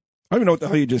 Yeah. I don't even know what the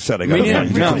hell you just said. I got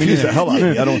the hell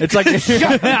out of me. It's like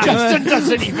Justin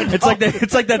doesn't even.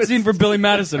 It's like that scene from Billy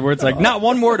Madison where it's like not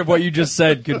one word of what you just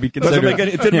said could be considered.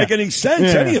 It didn't make any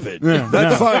sense. Any of it. Yeah.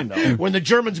 That's fine. Though. When the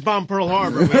Germans bombed Pearl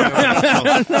Harbor.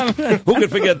 Who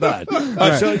could forget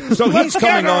that? So he's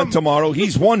coming on tomorrow.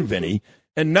 He's one Vinny,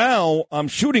 and now I'm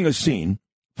shooting a scene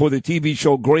for the TV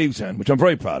show Gravesend, which I'm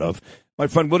very proud of. My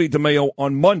friend Willie DeMeo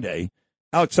on Monday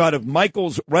outside of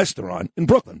Michael's Restaurant in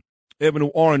Brooklyn.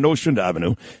 Avenue R and Nostrand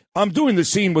Avenue. I'm doing the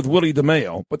scene with Willie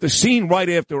DeMeo, but the scene right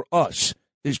after us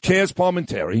is Chaz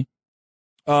Palminteri,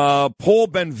 Paul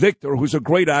Ben-Victor, who's a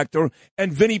great actor,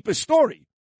 and Vinny Pistori,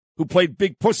 who played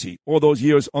Big Pussy all those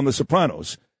years on The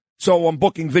Sopranos. So I'm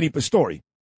booking Vinny Pistori.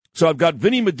 So I've got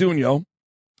Vinny Medugno.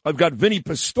 I've got Vinny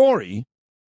Pistori.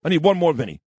 I need one more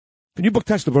Vinny. Can you book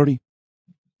Testaverde?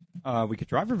 We could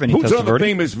drive for Vinny Who's Testaverde. another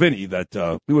famous Vinny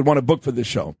that we would want to book for this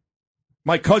show?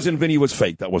 My cousin Vinny was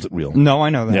fake. That wasn't real. No, I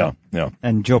know that. Yeah, yeah.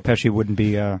 And Joe Pesci wouldn't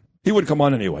be... He would come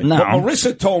on anyway. No. But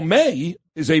Marissa Tomei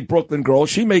is a Brooklyn girl.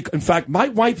 In fact, my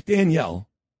wife Danielle,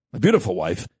 my beautiful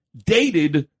wife,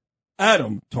 dated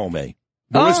Adam Tomei,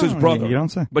 Marissa's brother. You don't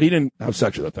say. But he didn't have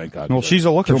sex with her, thank God. Well, she's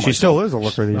a looker. She still is a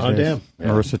looker these days. Damn. Yeah.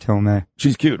 Marissa Tomei.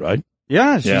 She's cute, right?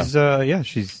 Yeah,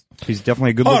 she's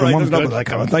definitely a good looking All right, woman. there's enough of that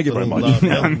comment. Thank you very much.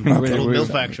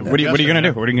 MILF action. What are you going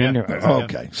to do? What are you going to do?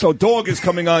 Okay. So Dog is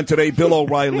coming on today. Bill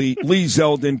O'Reilly, Lee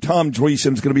Zeldin, Tom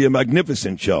Dreesen's going to be a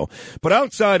magnificent show. But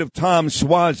outside of Tom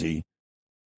Swazi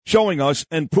showing us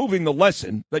and proving the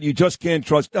lesson that you just can't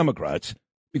trust Democrats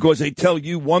because they tell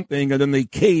you one thing and then they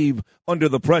cave under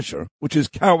the pressure, which is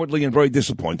cowardly and very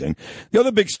disappointing. The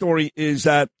other big story is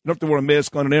that you don't have to wear a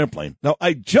mask on an airplane. Now,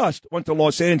 I just went to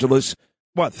Los Angeles,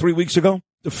 3 weeks ago,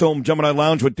 to film Gemini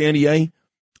Lounge with Danny A.,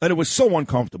 and it was so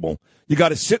uncomfortable. You got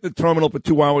to sit in the terminal for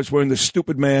 2 hours wearing the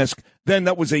stupid mask. Then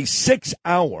that was a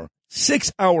 6-hour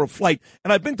flight.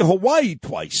 And I've been to Hawaii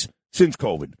twice since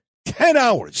COVID. 10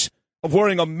 hours of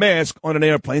wearing a mask on an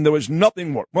airplane. There was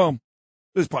nothing worse. Well,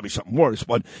 there's probably something worse,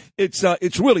 but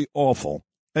it's really awful.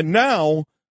 And now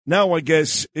I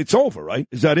guess it's over, right?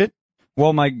 Is that it?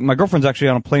 Well, my girlfriend's actually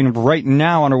on a plane right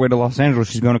now on her way to Los Angeles.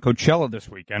 She's going to Coachella this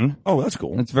weekend. Oh, that's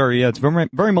cool. It's very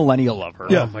millennial of her.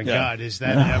 Yeah. Oh my God, is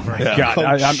that ever?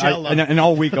 God, and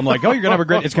all week I'm like, oh, you're going to have a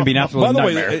great. It's going to be an absolute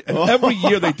nightmare. By the way, every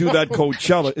year they do that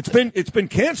Coachella. It's been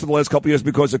canceled the last couple of years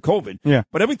because of COVID. Yeah.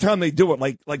 But every time they do it,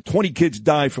 like 20 kids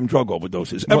die from drug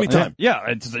overdoses. Every time. Yeah,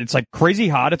 it's like crazy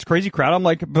hot. It's crazy crowd. I'm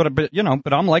like, but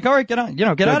I'm like, all right, get out of here.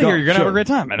 You're going to have a great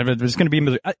time. And it's going to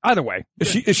be either way.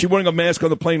 Is she wearing a mask on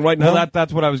the plane right now? Well,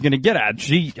 that's what I was going to get at.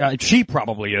 She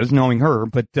probably is, knowing her,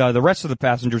 but the rest of the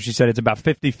passengers, she said it's about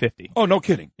 50-50. Oh, no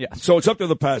kidding. Yeah. So it's up to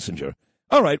the passenger.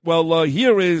 All right. Well,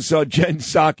 here is Jen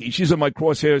Psaki. She's in my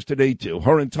crosshairs today, too.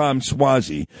 Her and Tom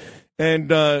Swazi.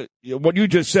 And what you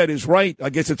just said is right.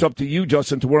 I guess it's up to you,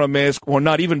 Justin, to wear a mask or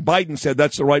not. Even Biden said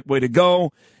that's the right way to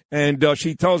go. And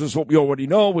she tells us what we already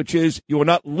know, which is you are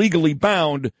not legally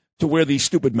bound to wear these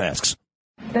stupid masks.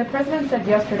 The president said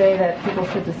yesterday that people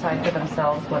should decide for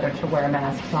themselves whether to wear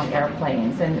masks on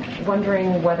airplanes, and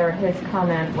wondering whether his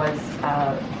comment was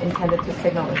intended to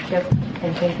signal a shift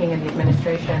in thinking in the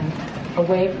administration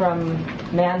away from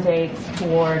mandates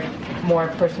toward more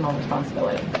personal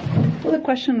responsibility. Well, the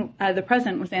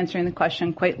president was answering the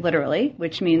question quite literally,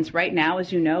 which means right now,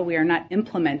 as you know, we are not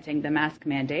implementing the mask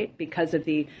mandate because of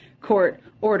the court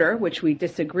order, which we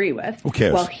disagree with. Who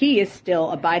cares? Well, he is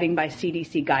still abiding by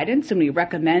CDC guidance, and we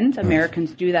recommend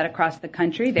Americans do that across the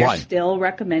country. They're still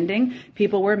recommending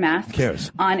people wear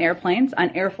masks on airplanes.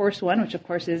 On Air Force One, which of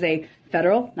course is a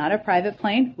federal, not a private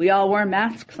plane, we all wore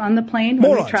masks on the plane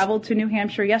when we traveled to New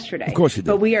Hampshire yesterday. Of course you did.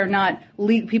 But we are not,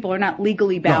 people are not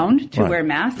legally bound to wear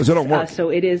masks. Because they don't work. So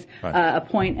it is a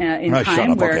point in Shut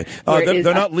time up. where,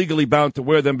 they're not legally bound to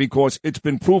wear them because it's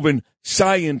been proven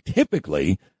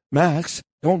scientifically masks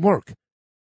don't work.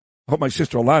 I hope my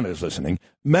sister Alana is listening.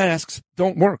 Masks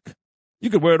don't work. You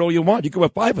could wear it all you want. You could wear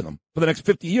 5 of them for the next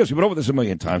 50 years. We've been over this a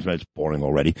million times, man. It's boring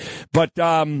already. But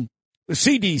the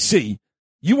CDC,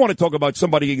 you want to talk about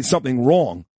somebody getting something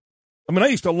wrong. I mean, I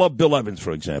used to love Bill Evans,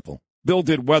 for example. Bill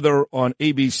did weather on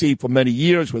ABC for many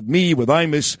years with me, with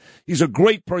Imus. He's a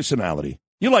great personality.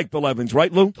 You like Bill Evans,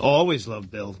 right, Lou? Always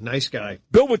loved Bill. Nice guy.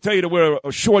 Bill would tell you to wear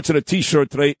shorts and a T-shirt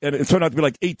today, and it turned out to be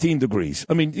like 18 degrees.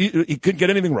 I mean, he couldn't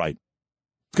get anything right.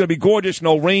 It's going to be gorgeous,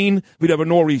 no rain. We'd have a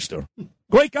nor'easter.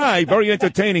 Great guy, very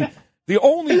entertaining. The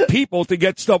only people to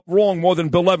get stuff wrong more than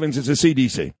Bill Evans is the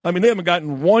CDC. I mean, they haven't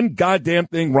gotten one goddamn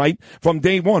thing right from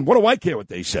day one. What do I care what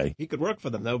they say? He could work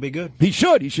for them. That would be good. He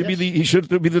should. He should be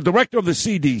the director of the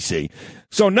CDC.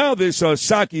 So now this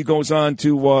Psaki goes on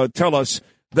to tell us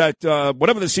that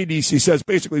whatever the CDC says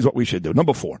basically is what we should do.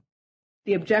 Number 4.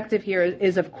 The objective here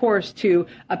is, of course, to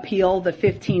appeal the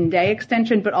 15-day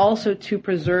extension, but also to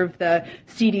preserve the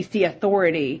CDC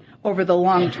authority over the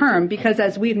long term, because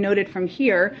as we've noted from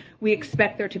here, we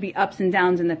expect there to be ups and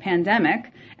downs in the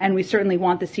pandemic, and we certainly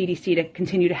want the CDC to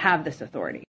continue to have this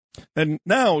authority. And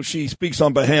now she speaks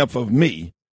on behalf of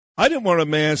me. I didn't wear a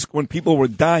mask when people were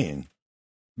dying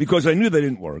because I knew they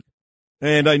didn't work.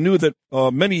 And I knew that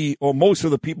many or most of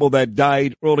the people that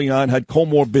died early on had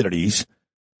comorbidities.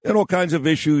 and all kinds of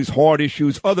issues, heart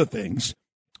issues, other things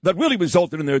that really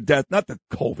resulted in their death, not the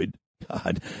COVID.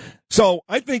 God. So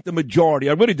I think the majority,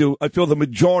 I really do, I feel the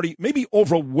majority, maybe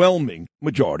overwhelming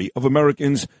majority of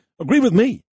Americans agree with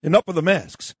me. Enough of the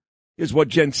masks is what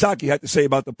Jen Psaki had to say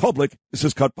about the public. This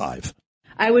is Cut 5.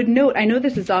 I would note, I know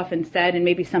this is often said, and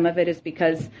maybe some of it is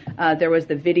because there was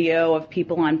the video of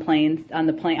people on planes,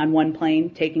 on one plane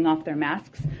taking off their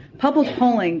masks. Public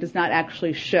polling does not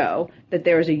actually show that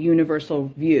there is a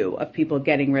universal view of people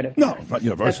getting rid of masks. No, not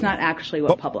universal. That's not actually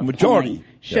what public majority polling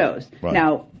shows. Yeah, right.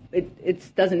 Now,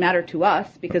 it doesn't matter to us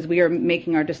because we are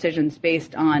making our decisions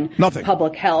based on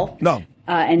public health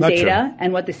and data true.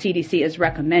 and what the CDC is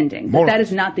recommending. But that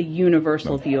is not the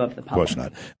universal view of the public. Of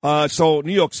course not. So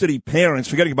New York City parents,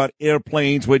 forgetting about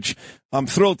airplanes, which I'm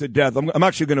thrilled to death. I'm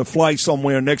actually going to fly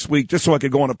somewhere next week just so I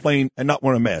could go on a plane and not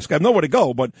wear a mask. I have nowhere to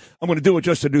go, but I'm going to do it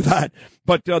just to do that.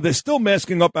 But they're still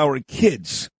masking up our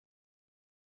kids,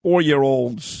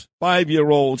 4-year-olds,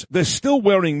 5-year-olds. They're still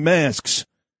wearing masks.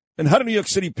 And how do New York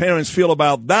City parents feel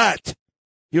about that?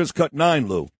 Here's Cut 9,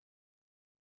 Lou.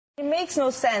 It makes no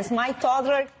sense. My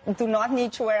toddler do not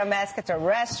need to wear a mask at a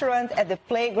restaurant, at the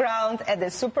playground, at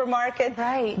the supermarket.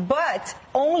 Right. But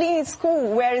only in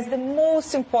school, where it's the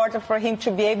most important for him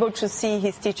to be able to see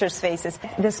his teachers' faces.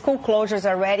 The school closures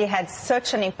already had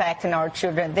such an impact on our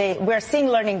children. We're seeing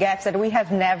learning gaps that we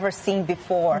have never seen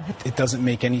before. It doesn't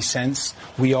make any sense.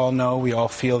 We all know, we all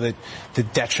feel that the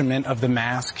detriment of the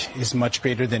mask is much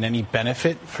greater than any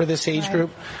benefit for this age group.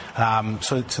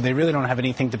 So they really don't have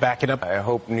anything to back it up. I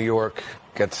hope New York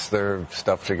gets their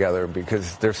stuff together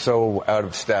because they're so out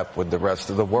of step with the rest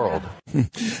of the world.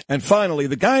 And finally,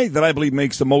 the guy that I believe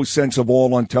makes the most sense of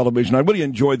all on television, I really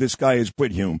enjoy this guy, is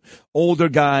Brit Hume. Older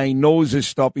guy, knows his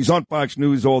stuff. He's on Fox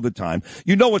News all the time.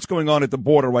 You know what's going on at the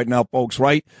border right now, folks,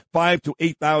 right? 5,000 to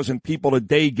 8,000 people a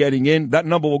day getting in. That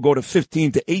number will go to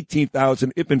 15,000 to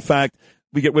 18,000 if, in fact,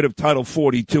 we get rid of Title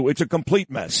 42. It's a complete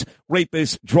mess.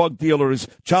 Rapists, drug dealers,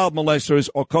 child molesters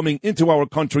are coming into our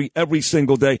country every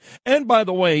single day. And by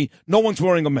the way, no one's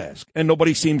wearing a mask, and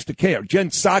nobody seems to care.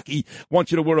 Jen Psaki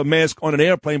wants you to wear a mask on an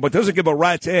airplane, but doesn't give a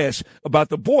rat's ass about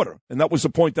the border. And that was the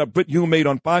point that Brit Hume made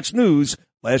on Fox News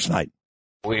last night.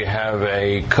 We have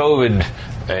a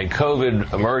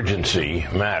COVID emergency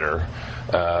matter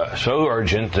so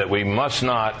urgent that we must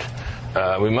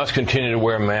continue to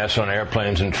wear masks on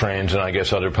airplanes and trains and I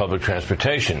guess other public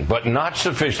transportation, but not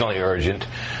sufficiently urgent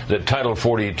that Title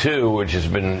 42, which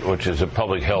is a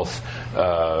public health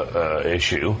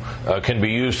issue, can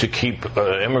be used to keep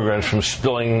immigrants from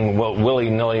spilling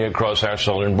willy-nilly across our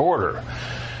southern border.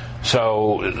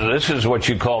 So this is what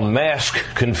you call mask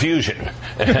confusion,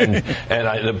 and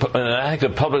I think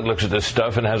the public looks at this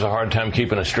stuff and has a hard time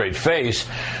keeping a straight face.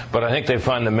 But I think they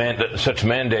find such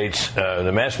mandates,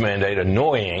 the mask mandate,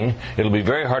 annoying. It'll be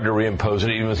very hard to reimpose it,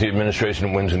 even if the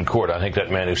administration wins in court. I think that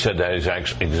man who said that is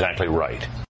exactly right.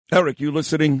 Eric, you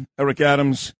listening? Eric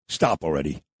Adams, stop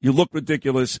already. You look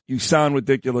ridiculous. You sound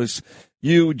ridiculous.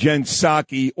 You, Jen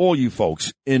Psaki, all you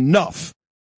folks, enough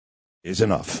is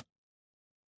enough.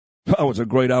 That was a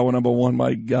great hour number one,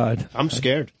 my God. I'm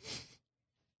scared.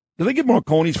 Do they give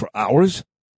Marconi's for hours?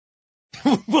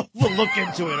 We'll look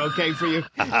into it, okay, for you.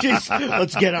 Just,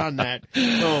 let's get on that.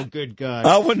 Oh, good God.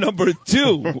 Hour number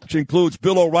 2, which includes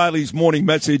Bill O'Reilly's morning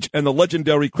message and the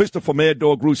legendary Christopher Mad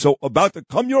Dog Russo, about to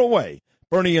come your way.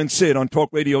 Bernie and Sid on Talk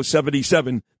Radio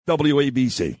 77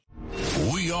 WABC.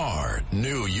 We are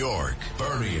New York.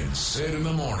 Bernie and Sid in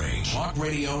the morning. Talk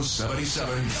Radio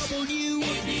 77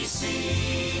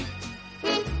 WABC.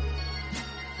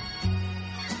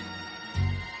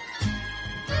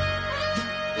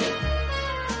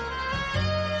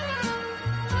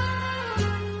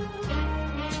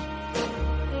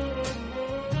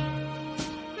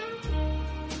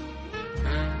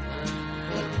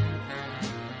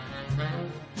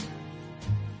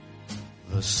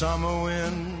 The summer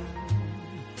wind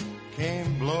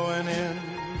came blowing in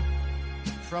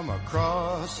from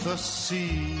across the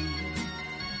sea.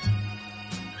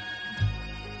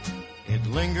 It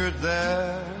lingered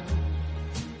there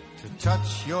to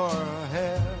touch your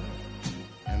hair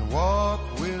and walk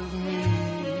with me.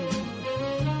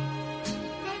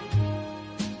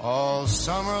 All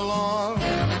summer long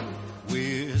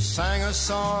we sang a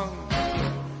song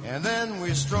and then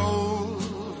we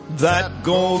strolled that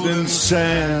golden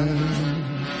sand.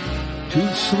 Two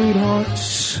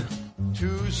sweethearts.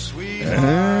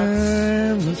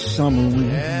 And the summer wind.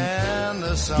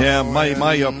 Yeah, my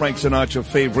Frank Sinatra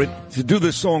favorite. To do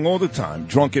this song all the time.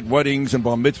 Drunk at weddings and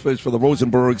bar mitzvahs for the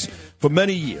Rosenbergs for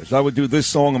many years. I would do this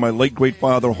song, and my late great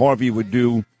father Harvey would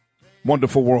do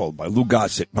Wonderful World by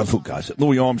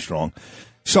Louis Armstrong.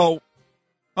 So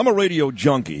I'm a radio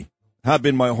junkie, have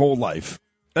been my whole life,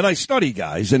 and I study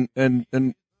guys, and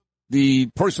the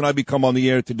person I become on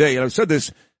the air today, and I've said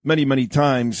this many, many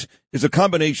times, is a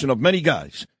combination of many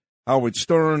guys. Howard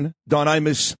Stern, Don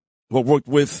Imus, who I worked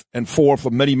with and for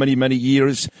many, many, many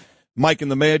years. Mike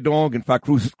and the Mad Dog. In fact,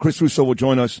 Chris Russo will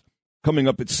join us coming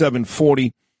up at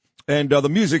 7:40. And the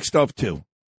music stuff, too.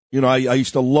 You know, I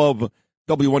used to love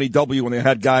WNEW when they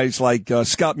had guys like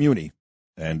Scott Muni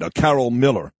and Carol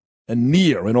Miller and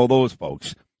Near and all those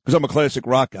folks, because I'm a classic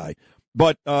rock guy.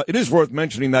 But it is worth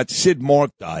mentioning that Sid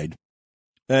Mark died.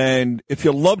 And if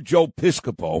you love Joe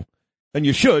Piscopo, and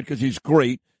you should because he's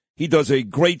great, he does a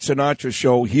great Sinatra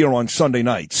show here on Sunday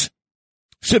nights.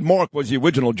 Sid Mark was the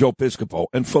original Joe Piscopo,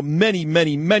 and for many,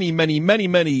 many, many, many, many,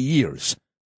 many years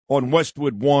on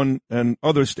Westwood One and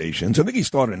other stations, I think he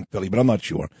started in Philly, but I'm not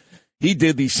sure, he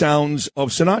did the sounds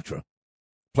of Sinatra,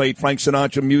 played Frank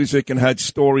Sinatra music and had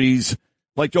stories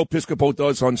like Joe Piscopo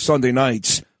does on Sunday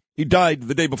nights. He died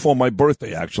the day before my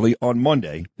birthday, actually, on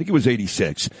Monday. I think he was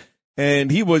 86, and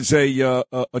he was a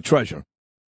treasure.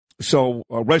 So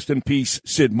rest in peace,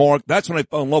 Sid Mark. That's when I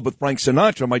fell in love with Frank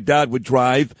Sinatra. My dad would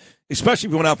drive, especially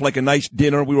if we went out for like a nice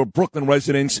dinner. We were Brooklyn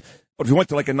residents, but if we went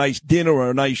to like a nice dinner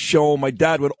or a nice show, my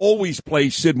dad would always play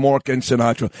Sid Mark and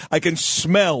Sinatra. I can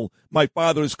smell my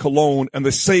father's cologne and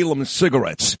the Salem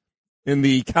cigarettes in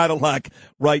the Cadillac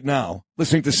right now,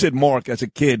 listening to Sid Mark as a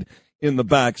kid in the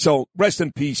back. So rest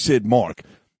in peace, Sid Mark.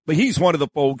 But he's one of the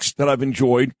folks that I've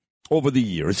enjoyed over the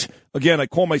years. Again, I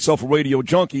call myself a radio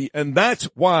junkie, and that's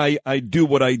why I do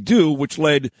what I do, which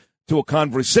led to a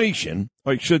conversation,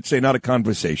 or I should say not a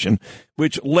conversation,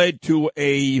 which led to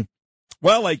what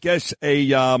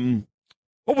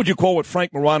would you call what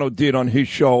Frank Morano did on his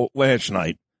show last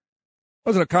night? It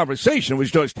wasn't a conversation, it was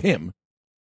just him.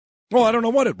 Well, I don't know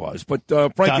what it was, but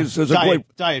Frank is a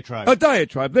great... Diatribe. A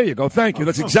diatribe, there you go, thank you.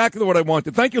 That's exactly what I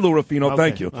wanted. Thank you, Lou Ruffino, Okay.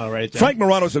 Thank you. All right, Frank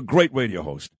Morano's a great radio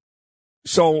host.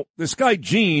 So this guy,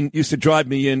 Gene, used to drive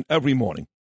me in every morning,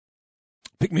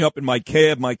 pick me up in my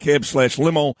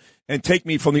cab/limo, and take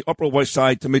me from the Upper West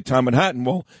Side to Midtown Manhattan.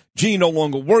 Well, Gene no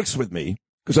longer works with me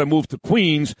because I moved to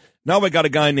Queens. Now I got a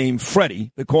guy named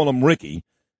Freddie. They call him Ricky,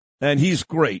 and he's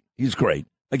great. He's great.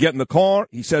 I get in the car.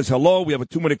 He says hello. We have a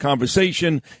 2-minute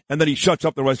conversation, and then he shuts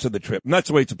up the rest of the trip. And that's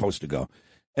the way it's supposed to go.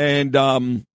 And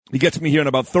he gets me here in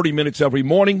about 30 minutes every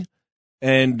morning,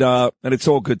 and it's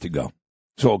all good to go.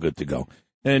 It's all good to go.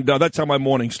 And that's how my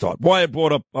mornings start. Why I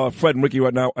brought up Fred and Ricky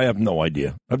right now, I have no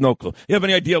idea. I have no clue. You have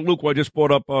any idea, Luke, why I just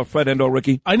brought up Fred and or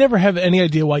Ricky? I never have any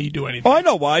idea why you do anything. Oh, I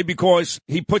know why. Because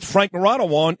he puts Frank Morano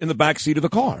on in the back seat of the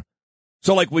car.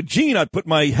 So like with Gene, I'd put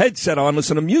my headset on,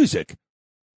 listen to music.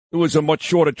 It was a much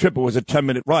shorter trip. It was a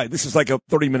 10-minute ride. This is like a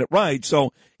 30-minute ride.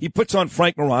 So he puts on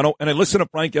Frank Morano, and I listen to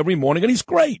Frank every morning, and he's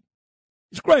great.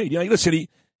 He's great. You know, listen,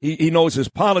 he knows his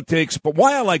politics. But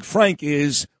why I like Frank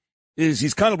is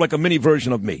he's kind of like a mini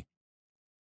version of me,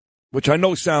 which I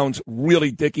know sounds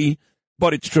really dicky,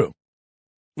 but it's true.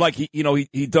 Like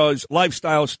he does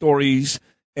lifestyle stories,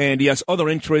 and he has other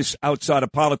interests outside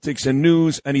of politics and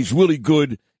news, and he's really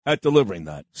good at delivering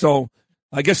that. So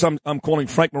I guess I'm calling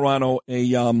Frank Morano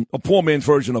a poor man's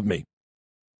version of me.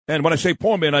 And when I say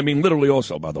poor man, I mean literally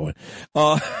also, by the way.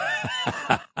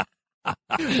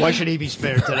 Why should he be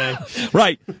spared today?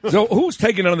 Right. So who's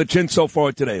taking it on the chin so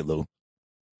far today, Lou?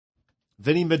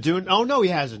 Vinny Medun? Oh, no, he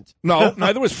hasn't. No,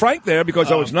 neither was Frank there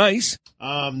because I was nice.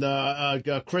 Bill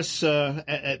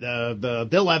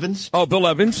Evans. Oh, Bill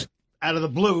Evans. Out of the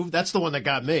blue. That's the one that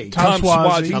got me. Tom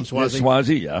Swazi. Tom Swazi. Yeah,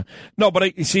 Swazi, yeah. No,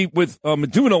 but you see, with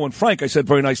Meduno and Frank, I said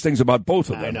very nice things about both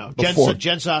of them. I know. Before.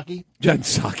 Jen Psaki. Jen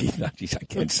Psaki. Jeez, I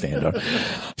can't stand her.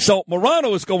 So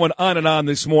Morano is going on and on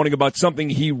this morning about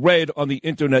something he read on the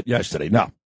Internet yesterday.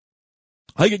 Now,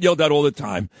 I get yelled at all the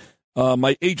time.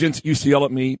 My agents used to yell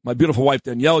at me. My beautiful wife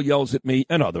Danielle yells at me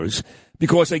and others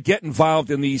because they get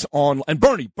involved in these online. And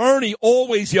Bernie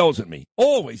always yells at me.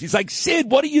 Always. He's like,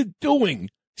 Sid, what are you doing?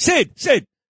 Sid,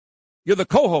 you're the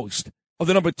co-host of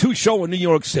the #2 show in New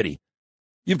York City.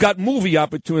 You've got movie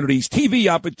opportunities, TV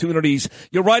opportunities.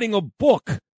 You're writing a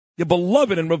book. You're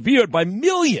beloved and revered by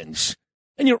millions.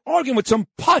 And you're arguing with some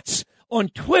putz on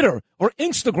Twitter or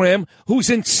Instagram who's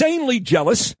insanely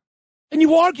jealous. And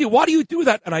you argue. Why do you do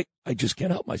that? And I just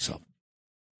can't help myself.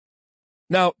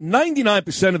 Now,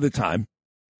 99% of the time,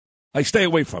 I stay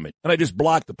away from it. And I just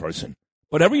block the person.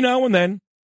 But every now and then,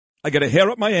 I get a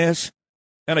hair up my ass.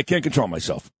 And I can't control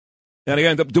myself. And I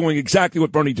end up doing exactly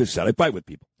what Bernie just said. I fight with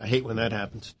people. I hate when that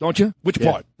happens. Don't you? Which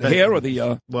part? The hair or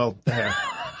the... Well, the hair.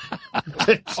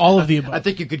 All of the above. I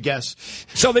think you could guess.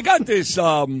 So they got this... it's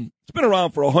been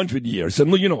around for 100 years.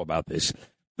 And you know about this.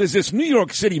 There's this New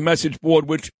York City message board,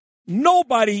 which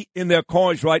nobody in their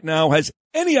cars right now has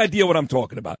any idea what I'm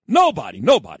talking about. Nobody.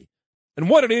 And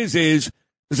what it is there's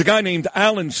a guy named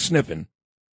Alan Sniffen,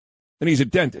 and he's a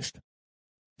dentist.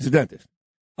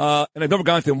 And I've never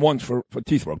gone to him once for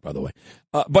teeth work, by the way.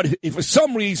 But if for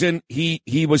some reason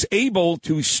he was able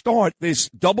to start this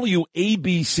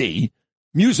WABC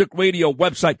music radio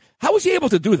website. How was he able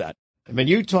to do that? I mean,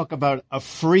 you talk about a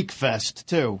freak fest,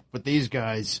 too, with these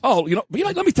guys. Oh, let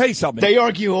me tell you something. They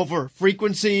argue over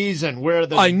frequencies and where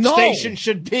the station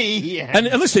should be. And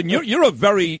listen, you're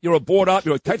a board op,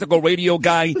 you're a technical radio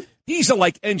guy. These are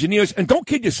like engineers, and don't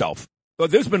kid yourself.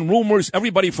 There's been rumors,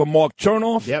 everybody from Mark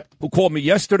Chernoff, who called me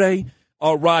yesterday,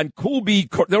 Ron Kuby,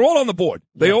 they're all on the board.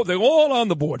 They're all on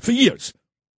the board for years.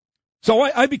 So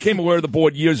I became aware of the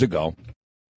board years ago,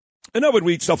 and I would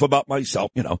read stuff about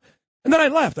myself, And then I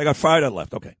left. I got fired. I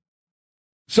left. Okay.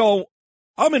 So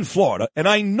I'm in Florida, and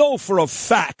I know for a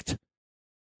fact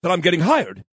that I'm getting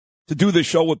hired to do this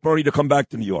show with Bernie to come back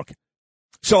to New York.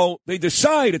 So they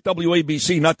decide at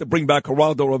WABC not to bring back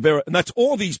Geraldo Rivera, and that's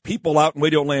all these people out in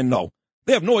Radio Land know.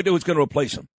 They have no idea who's going to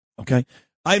replace him. Okay.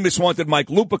 I miswanted Mike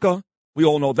Lupica. We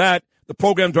all know that. The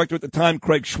program director at the time,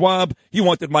 Craig Schwab, he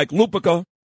wanted Mike Lupica.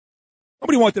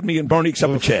 Nobody wanted me and Bernie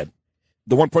except for Chad,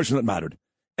 the one person that mattered.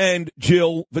 And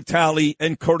Jill Vitale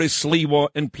and Curtis Sliwa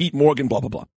and Pete Morgan, blah, blah,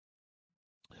 blah.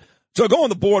 So I go on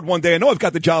the board one day. I know I've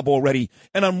got the job already,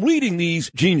 and I'm reading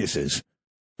these geniuses.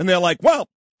 And they're like, well,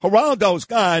 Geraldo's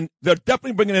gone. They're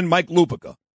definitely bringing in Mike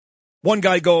Lupica. One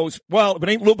guy goes, well, if it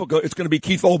ain't Lupica, it's going to be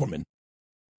Keith Olbermann.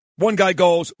 One guy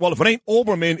goes, well, if it ain't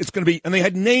Olbermann, it's going to be, and they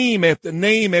had name after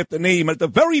name after name. At the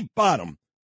very bottom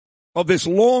of this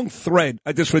long thread,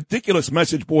 at this ridiculous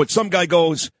message board, some guy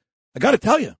goes, I got to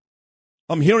tell you,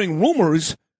 I'm hearing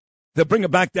rumors they're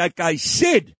bringing back that guy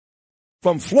Sid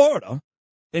from Florida,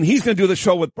 and he's going to do the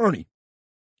show with Bernie.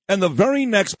 And the very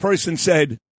next person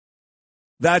said,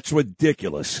 that's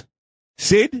ridiculous.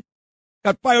 Sid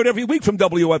got fired every week from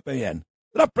WFAN. They're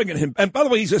not bringing him. And by the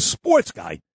way, he's a sports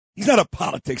guy. He's not a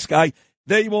politics guy.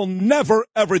 They will never,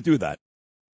 ever do that.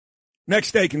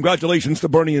 Next day, congratulations to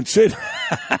Bernie and Sid.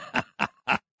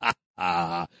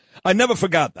 I never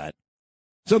forgot that.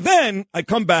 So then I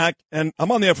come back, and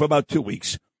I'm on there for about 2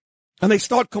 weeks, and they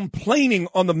start complaining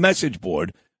on the message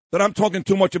board that I'm talking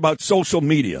too much about social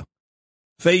media,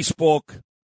 Facebook,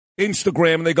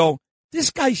 Instagram, and they go,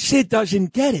 this guy Sid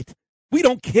doesn't get it. We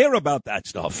don't care about that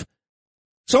stuff.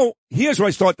 So here's where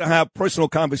I start to have personal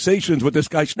conversations with this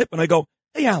guy Schnipp, and I go,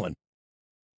 hey, Alan,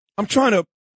 I'm trying to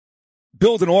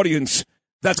build an audience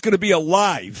that's going to be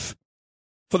alive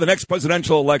for the next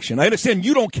presidential election. I understand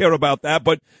you don't care about that,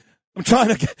 but I'm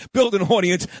trying to build an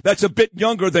audience that's a bit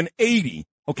younger than 80,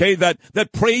 okay, that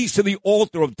prays to the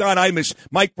altar of Don Imus,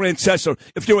 Mike Francesa.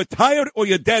 If you're retired or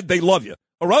you're dead, they love you,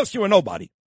 or else you're a nobody.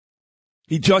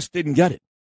 He just didn't get it.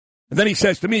 And then he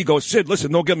says to me, he goes, Sid,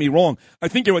 listen, don't get me wrong. I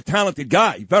think you're a talented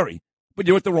guy, very, but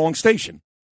you're at the wrong station.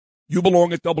 You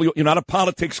belong at you're not a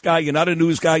politics guy, you're not a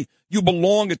news guy. You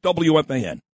belong at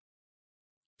WFAN.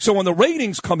 So when the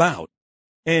ratings come out,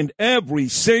 and every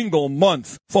single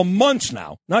month, for months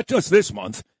now, not just this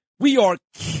month, we are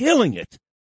killing it.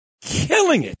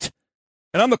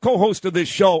 And I'm the co-host of this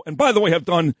show. And by the way, have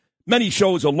done many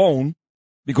shows alone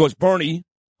because Bernie,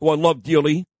 who I love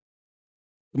dearly,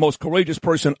 the most courageous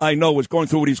person I know, is going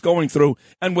through what he's going through.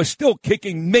 And we're still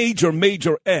kicking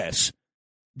major Ass.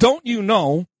 Don't you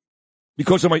know,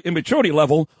 because of my immaturity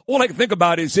level, all I can think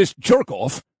about is this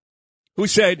jerk-off who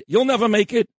said, you'll never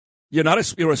make it.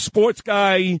 You're a sports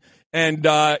guy, and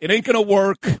it ain't going to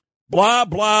work, blah,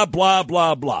 blah, blah,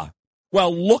 blah, blah.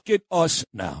 Well, look at us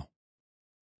now.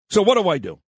 So what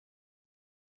do?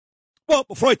 Well,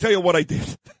 before I tell you what I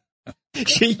did.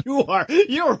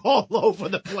 You're all over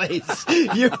the place.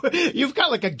 You've got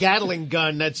like a Gatling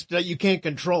gun that you can't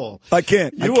control. I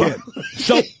can't.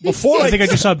 So before I think I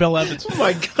just saw Bill Evans. Oh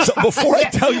my God! So before I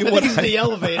tell you what he's in the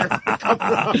elevator.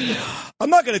 I'm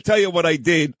not going to tell you what I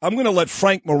did. I'm going to let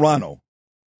Frank Morano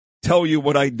tell you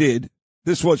what I did.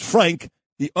 This was Frank,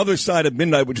 The Other Side of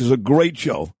Midnight, which is a great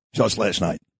show just last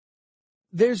night.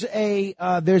 There's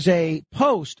a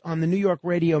post on the New York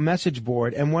radio message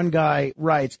board, and one guy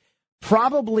writes,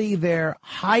 probably their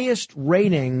highest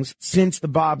ratings since the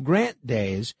Bob Grant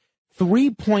days,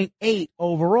 3.8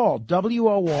 overall.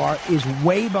 WOR is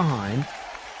way behind.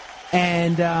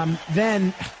 And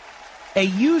then a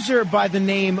user by the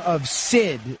name of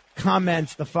Sid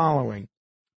comments the following.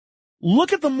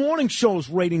 Look at the morning show's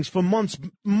ratings for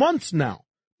months now.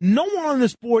 No one on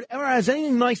this board ever has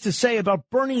anything nice to say about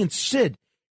Bernie and Sid.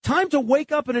 Time to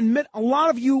wake up and admit a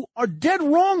lot of you are dead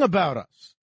wrong about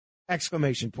us.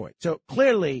 Exclamation point. So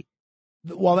clearly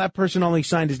while that person only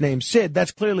signed his name Sid,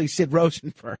 that's clearly Sid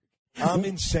Rosenberg. I'm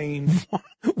insane.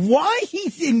 Why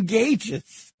he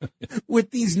engages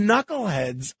with these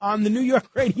knuckleheads on the New York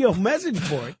radio message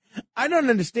board, I don't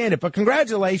understand it. But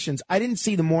congratulations. I didn't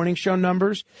see the morning show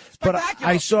numbers, but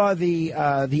I saw the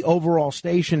overall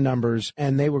station numbers,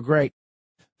 and they were great.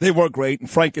 They were great, and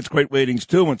Frank gets great ratings,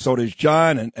 too, and so does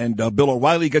John, and Bill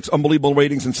O'Reilly gets unbelievable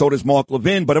ratings, and so does Mark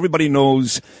Levin. But everybody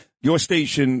knows your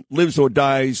station lives or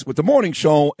dies with the morning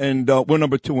show, and we're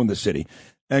number 2 in the city.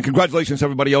 And congratulations to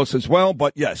everybody else as well.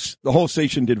 But, yes, the whole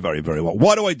station did very, very well.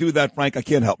 Why do I do that, Frank? I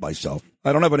can't help myself.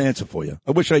 I don't have an answer for you.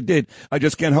 I wish I did. I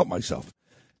just can't help myself.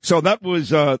 So that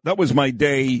was my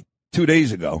day 2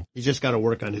 days ago. He's just got to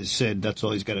work on his Sid. That's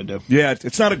all he's got to do. Yeah,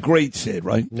 it's not a great Sid,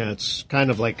 right? No, it's kind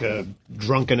of like a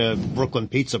drunk in a Brooklyn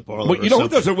pizza parlor. Well, you know who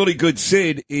does a really good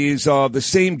Sid is the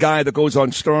same guy that goes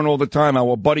on Stern all the time.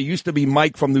 Our buddy used to be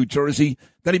Mike from New Jersey.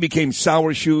 Then he became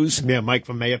Sour Shoes. Yeah, Mike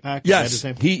from Mayapack. Yes,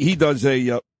 he does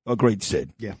a great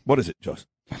Sid. Yeah. What is it, Justin?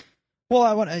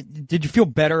 Well, did you feel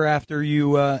better after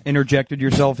you interjected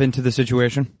yourself into the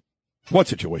situation? What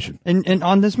situation? And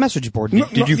on this message board,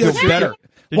 did you feel better?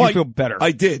 Did you feel better?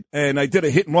 I did, and I did a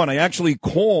hit and run. I actually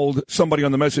called somebody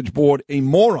on the message board a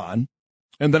moron,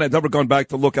 and then I've never gone back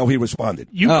to look how he responded.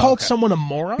 You called someone a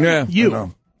moron? Yeah, you. I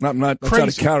know. That's out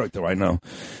of character, I know.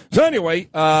 So anyway,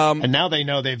 and now they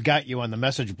know they've got you on the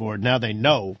message board. Now they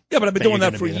know. Yeah, but I've been doing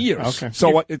that for years. Okay.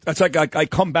 So it's like I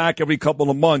come back every couple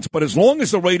of months. But as long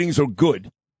as the ratings are good,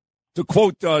 to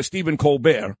quote Stephen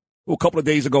Colbert, who a couple of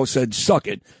days ago said, "Suck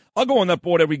it," I'll go on that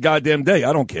board every goddamn day.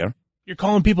 I don't care. You're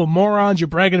calling people morons. You're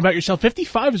bragging about yourself.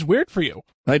 55 is weird for you.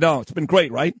 I know. It's been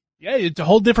great, right? Yeah, it's a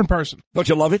whole different person. Don't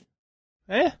you love it?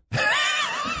 Eh.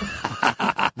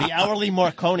 The hourly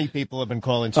Marconi people have been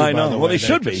calling too. I know. By the Well, way. they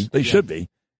should be. They should be.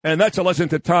 And that's a lesson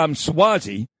to Tom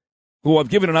Swazi, who I've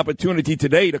given an opportunity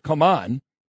today to come on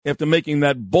after making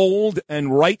that bold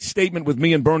and right statement with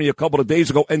me and Bernie a couple of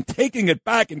days ago and taking it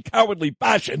back in cowardly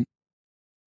fashion.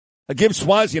 I give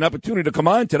Swazi an opportunity to come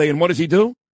on today, and what does he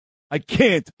do? I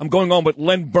can't. I'm going on with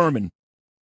Len Berman.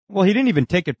 Well, he didn't even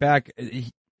take it back.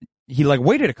 He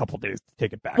waited a couple days to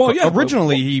take it back. Well, yeah.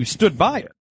 Originally, he stood by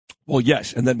it. Well,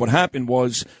 yes. And then what happened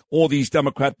was all these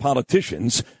Democrat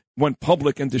politicians went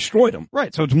public and destroyed him.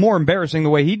 Right. So it's more embarrassing the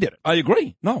way he did it. I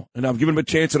agree. No. And I've given him a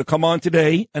chance to come on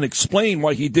today and explain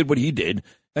why he did what he did,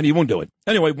 and he won't do it.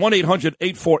 Anyway,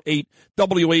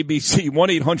 1-800-848-WABC,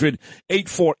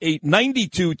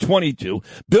 1-800-848-9222.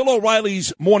 Bill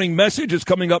O'Reilly's morning message is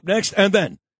coming up next, and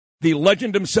then the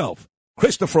legend himself,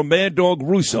 Christopher Mad Dog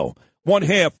Russo, one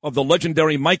half of the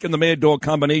legendary Mike and the Mad Dog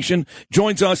combination,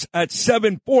 joins us at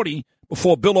 7:40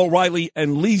 before Bill O'Reilly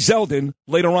and Lee Zeldin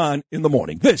later on in the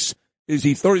morning. This is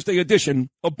the Thursday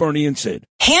edition of Bernie and Sid.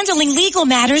 Handling legal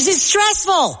matters is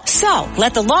stressful. So,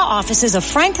 let the law offices of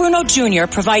Frank Bruno Jr.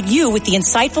 provide you with the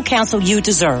insightful counsel you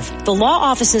deserve. The law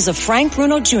offices of Frank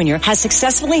Bruno Jr. has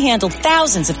successfully handled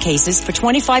thousands of cases for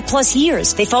 25 plus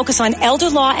years. They focus on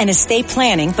elder law and estate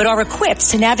planning, but are equipped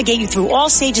to navigate you through all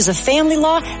stages of family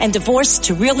law and divorce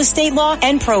to real estate law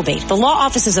and probate. The law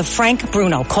offices of Frank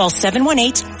Bruno. Call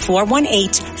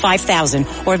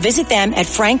 718-418-5000 or visit them at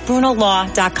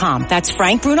frankbrunolaw.com. That's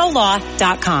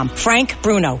frankbrunolaw.com. Frank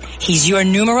Bruno. He's your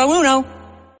numero uno.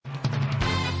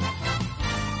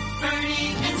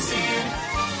 Bernie and Sid,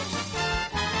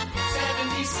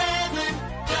 77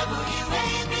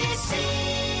 WABC.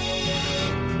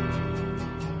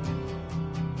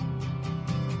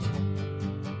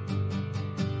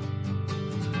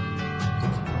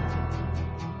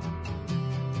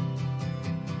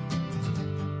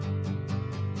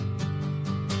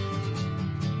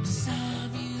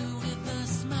 Serve you with a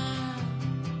smile,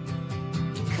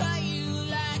 cut you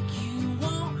like you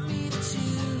want me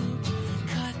to,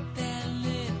 cut that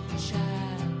little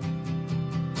child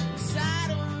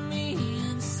inside of me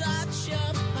and such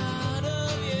a part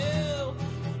of you.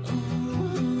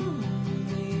 Ooh,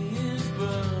 is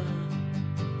burn.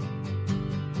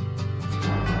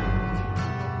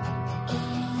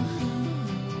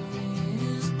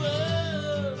 Is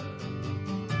burn.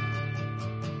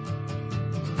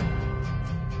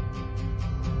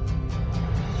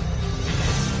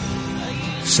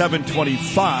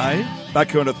 7:25.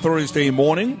 Back here on a Thursday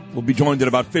morning. We'll be joined in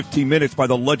about 15 minutes by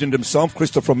the legend himself,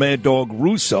 Christopher Mad Dog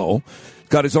Russo.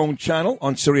 Got his own channel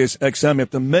on Sirius XM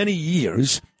after many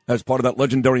years as part of that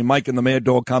legendary Mike and the Mad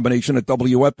Dog combination at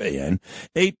WFAN.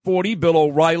 8:40, Bill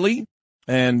O'Reilly.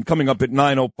 And coming up at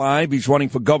 9:05, he's running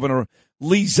for Governor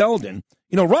Lee Zeldin.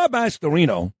 You know, Rob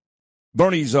Astorino,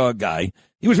 Bernie's guy,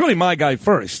 he was really my guy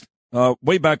first.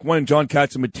 Way back when John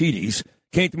Catsimatidis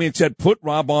came to me and said, put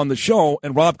Rob on the show,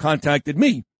 and Rob contacted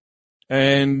me.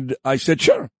 And I said,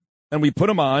 sure. And we put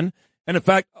him on. And in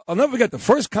fact, I'll never forget the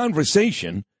first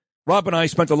conversation. Rob and I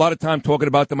spent a lot of time talking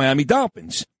about the Miami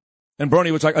Dolphins. And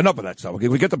Bernie was like, enough of that stuff. Okay,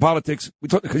 we get the politics. We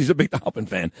talk because he's a big Dolphin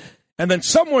fan. And then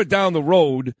somewhere down the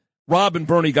road, Rob and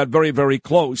Bernie got very, very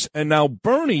close. And now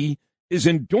Bernie is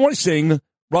endorsing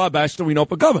Rob Astorino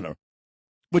for governor,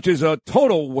 which is a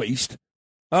total waste.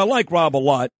 I like Rob a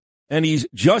lot, and he's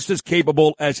just as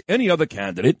capable as any other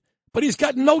candidate, but he's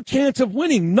got no chance of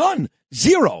winning. None.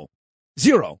 Zero.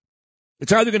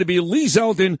 It's either going to be Lee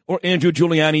Zeldin or Andrew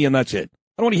Giuliani, and that's it.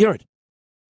 I don't want to hear it.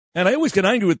 And I always get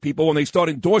angry with people when they start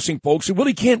endorsing folks who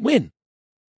really can't win.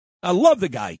 I love the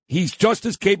guy. He's just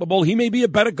as capable. He may be a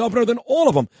better governor than all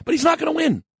of them, but he's not going to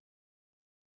win.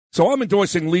 So I'm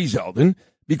endorsing Lee Zeldin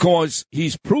because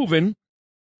he's proven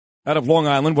out of Long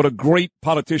Island what a great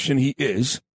politician he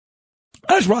is,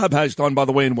 as Rob has done, by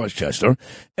the way, in Westchester,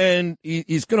 and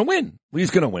he's going to win.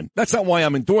 He's going to win. That's not why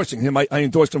I'm endorsing him. I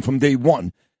endorsed him from day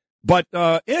one. But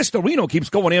Astorino keeps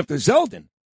going after Zeldin.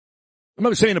 I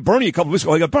remember saying to Bernie a couple of weeks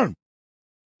ago, I got Bern,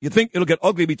 you think it'll get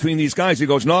ugly between these guys? He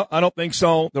goes, no, I don't think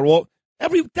so. They're all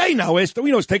every day now.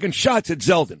 Astorino's taking shots at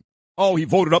Zeldin. Oh, he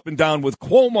voted up and down with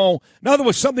Cuomo. Now there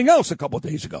was something else a couple of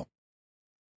days ago.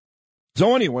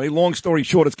 So anyway, long story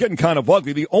short, it's getting kind of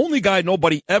ugly. The only guy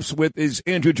nobody F's with is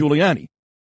Andrew Giuliani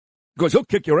because he'll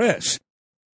kick your ass.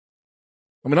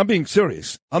 I mean, I'm being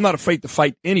serious. I'm not afraid to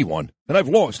fight anyone. And I've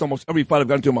lost almost every fight I've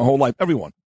gotten into my whole life.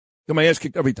 Everyone. Got my ass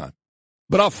kicked every time.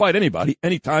 But I'll fight anybody,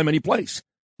 anytime, any place,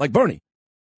 like Bernie.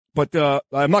 But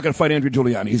I'm not going to fight Andrew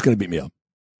Giuliani. He's going to beat me up.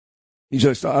 He's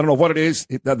just, I don't know what it is.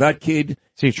 That kid. Is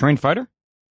he a trained fighter?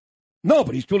 No,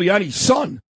 but he's Giuliani's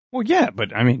son. Well, yeah,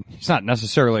 but, I mean, he's not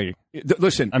necessarily...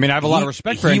 Listen, I mean, I have a lot of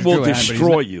respect for him. He will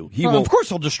destroy you. Of course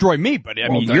he'll destroy me, but, I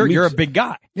mean, you're a big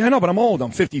guy. Yeah, I know, but I'm old.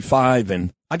 I'm 55,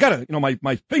 and I got to,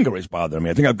 my finger is bothering me.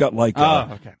 I think I've got,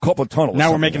 carpal tunnel.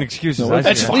 Now we're making excuses. No,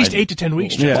 that's at least 8 to 10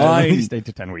 weeks. Yeah, at least 8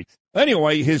 to 10 weeks.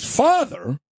 Anyway, his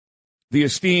father, the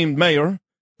esteemed mayor,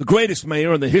 the greatest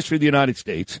mayor in the history of the United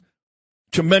States,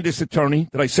 tremendous attorney,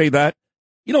 did I say that?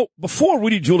 Before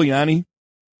Rudy Giuliani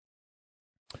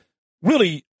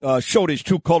really showed his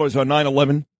true colors on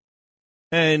 9/11,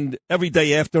 and every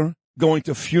day after, going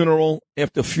to funeral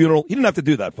after funeral. He didn't have to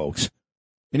do that, folks.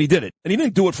 And he did it. And he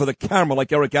didn't do it for the camera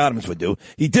like Eric Adams would do.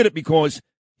 He did it because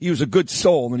he was a good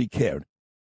soul and he cared.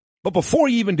 But before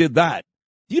he even did that,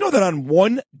 do you know that on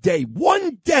one day,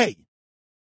 Rudy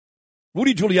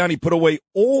Giuliani put away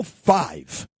all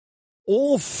five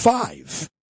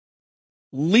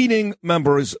leading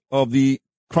members of the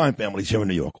crime families here in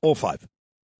New York, all five.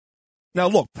 Now,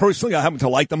 look, personally, I happen to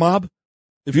like the mob.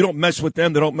 If you don't mess with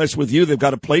them, they don't mess with you. They've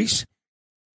got a place.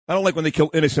 I don't like when they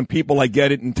kill innocent people. I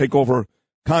get it, and take over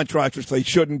contractors. They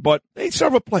shouldn't, but they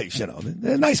serve a place,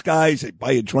 They're nice guys. They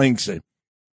buy you drinks. They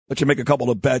let you make a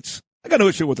couple of bets. I got no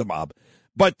issue with the mob.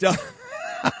 But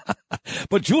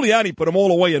but Giuliani put them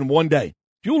all away in one day.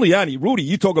 Giuliani, Rudy,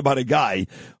 you talk about a guy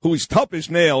who's tough as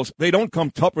nails. They don't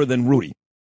come tougher than Rudy.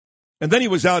 And then he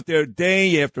was out there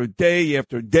day after day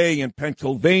after day in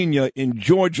Pennsylvania, in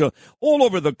Georgia, all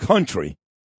over the country,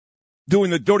 doing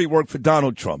the dirty work for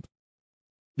Donald Trump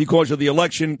because of the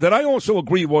election that I also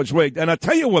agree was rigged. And I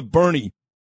tell you what, Bernie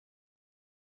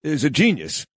is a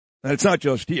genius. And it's not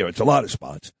just here. It's a lot of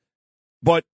spots.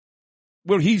 But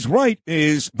where he's right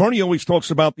is Bernie always talks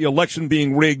about the election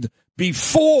being rigged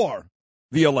before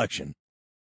the election.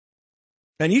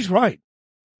 And he's right.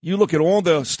 You look at all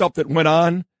the stuff that went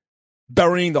on,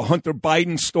 burying the Hunter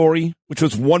Biden story, which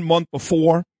was 1 month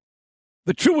before.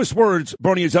 The truest words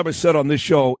Bernie has ever said on this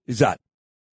show is that.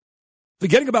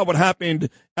 Forgetting about what happened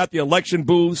at the election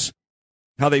booths,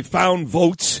 how they found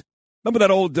votes. Remember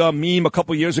that old meme a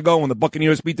couple years ago when the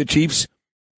Buccaneers beat the Chiefs?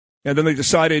 And then they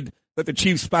decided that the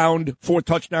Chiefs found 4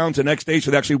 touchdowns the next day, so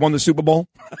they actually won the Super Bowl?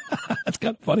 That's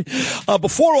kind of funny.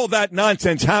 Before all that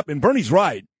nonsense happened, Bernie's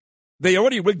right. They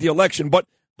already rigged the election, but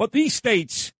these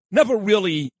states never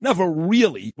really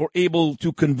were able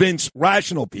to convince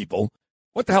rational people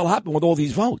what the hell happened with all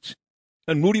these votes.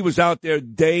 And Rudy was out there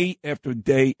day after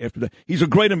day after day. He's a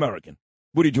great American,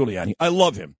 Rudy Giuliani. I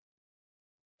love him.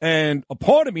 And a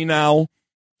part of me now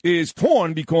is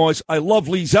torn because I love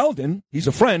Lee Zeldin. He's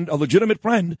a friend, a legitimate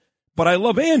friend, but I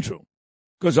love Andrew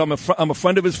because I'm a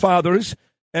friend of his father's.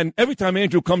 And every time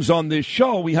Andrew comes on this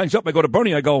show, he hangs up. I go to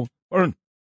Bernie. I go, Bern,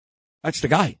 that's the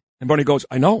guy. And Bernie goes,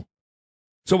 I know.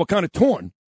 So we're kind of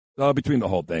torn between the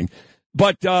whole thing.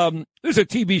 But there's a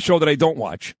TV show that I don't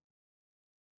watch.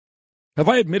 Have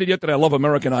I admitted yet that I love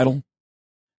American Idol?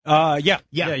 Yeah,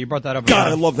 you brought that up. God,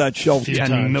 I love that show.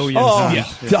 10 million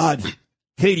times. Yeah. God.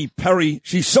 Katy Perry,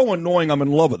 she's so annoying, I'm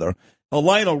in love with her.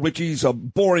 Lionel Richie's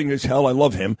boring as hell. I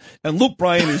love him. And Luke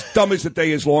Bryan is dumb as the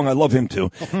day is long. I love him,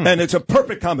 too. And it's a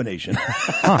perfect combination.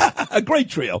 A great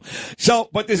trio. So,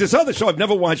 but there's this other show I've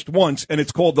never watched once, and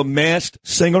it's called The Masked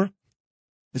Singer.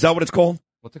 Is that what it's called?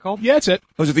 What's it called? Yeah, it's it.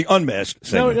 Or is it The Unmasked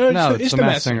Singer? No, it's The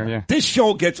Masked Singer, yeah. This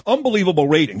show gets unbelievable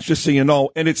ratings, just so you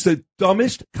know, and it's the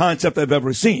dumbest concept I've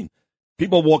ever seen.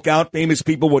 People walk out, famous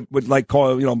people with like,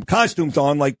 costumes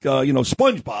on, like,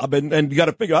 SpongeBob, and you got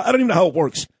to figure out, I don't even know how it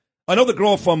works. I know the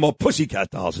girl from Pussycat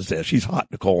Dolls is there. She's hot,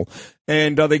 Nicole.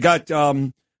 And they got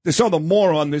this other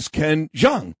moron, this Ken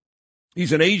Jeong.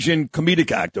 He's an Asian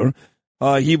comedic actor.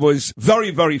 He was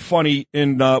very, very funny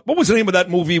in, what was the name of that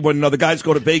movie when the guys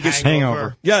go to Vegas?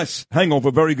 Hangover. Yes, Hangover.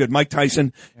 Very good. Mike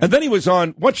Tyson. And then he was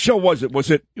on, what show was it?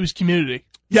 It was Community.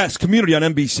 Yes, Community on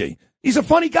NBC. He's a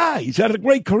funny guy. He's had a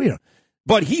great career.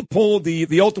 But he pulled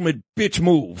the ultimate bitch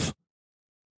move.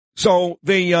 So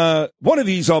one of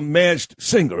these masked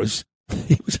singers,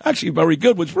 he was actually very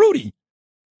good, was Rudy.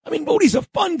 I mean, Rudy's a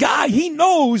fun guy. He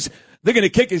knows they're going to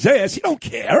kick his ass. He don't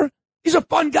care. He's a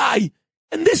fun guy.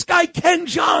 And this guy, Ken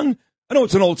Jeong, I know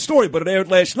it's an old story, but it aired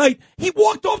last night. He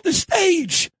walked off the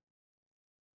stage.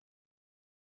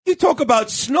 You talk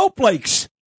about snowflakes.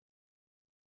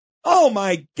 Oh,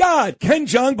 my God. Ken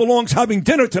Jeong belongs having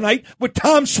dinner tonight with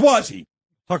Tom Swazi.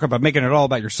 Talk about making it all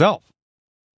about yourself.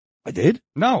 I did?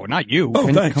 No, not you.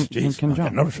 Oh, thanks. Ken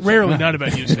Jeong. Rarely not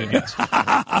about you, Sid, yes.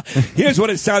 Here's what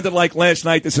it sounded like last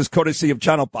night. This is courtesy of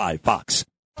Channel 5, Fox.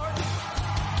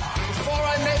 Before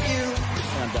I met you,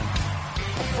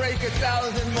 I'll break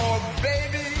 1,000 more,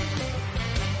 baby,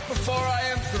 before I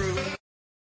am through.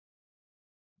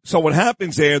 So what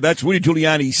happens there, that's Rudy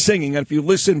Giuliani singing, and if you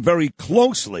listen very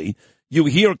closely, you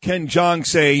hear Ken Jeong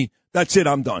say, that's it,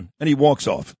 I'm done. And he walks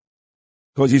off.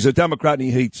 Because he's a Democrat and he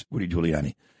hates Rudy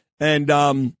Giuliani. And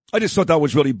I just thought that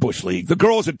was really Bush League. The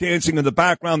girls are dancing in the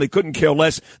background. They couldn't care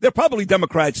less. They're probably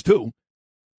Democrats, too.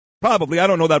 Probably. I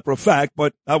don't know that for a fact,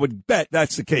 but I would bet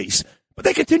that's the case. But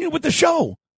they continue with the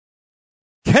show.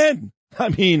 Ken, I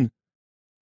mean,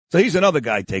 so he's another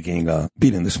guy taking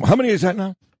beating this one. How many is that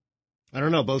now? I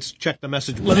don't know. Both check the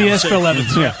message. Let me ask for 11.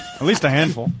 Yeah, at least a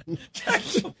handful.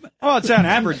 Oh, it's on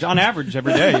average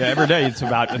every day. Yeah, every day it's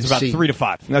about 3 to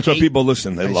 5. That's why people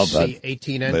listen. They love that. I see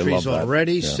 18 entries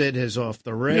already. Yeah. Sid is off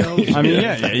the rails. I mean,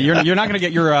 yeah, you're not going to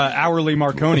get your hourly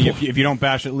Marconi if you don't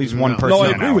bash at least one person. No, I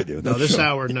agree with you. No, this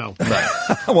hour, no.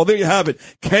 Well, there you have it.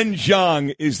 Ken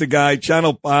Jeong is the guy,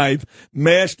 Channel 5,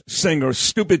 masked singer,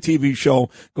 stupid TV show,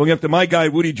 going after my guy,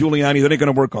 Rudy Giuliani. That ain't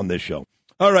going to work on this show.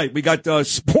 All right, we got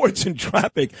sports and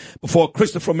traffic before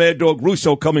Christopher Mad Dog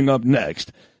Russo coming up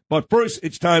next. But first,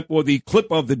 it's time for the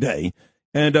clip of the day.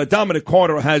 And Dominic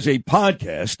Carter has a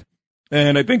podcast,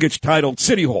 and I think it's titled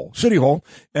City Hall. City Hall,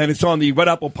 and it's on the Red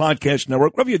Apple Podcast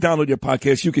Network. Wherever you download your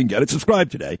podcast, you can get it. Subscribe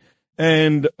today.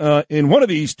 And in one of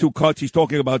these two cuts, he's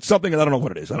talking about something, and I don't know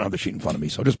what it is. I don't have the sheet in front of me,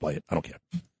 so just play it. I don't care.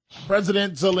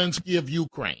 President Zelensky of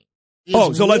Ukraine is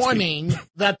Zelensky. warning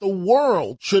that the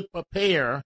world should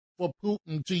prepare for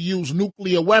Putin to use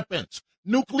nuclear weapons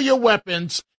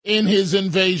in his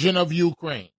invasion of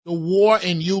Ukraine. The war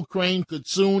in Ukraine could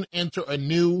soon enter a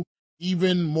new,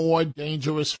 even more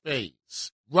dangerous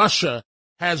phase. Russia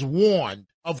has warned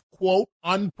of, quote,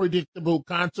 unpredictable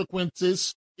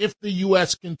consequences if the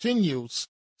U.S. continues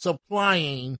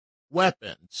supplying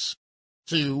weapons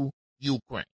to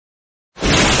Ukraine.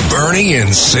 Bernie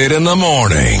and Sid in the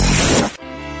morning.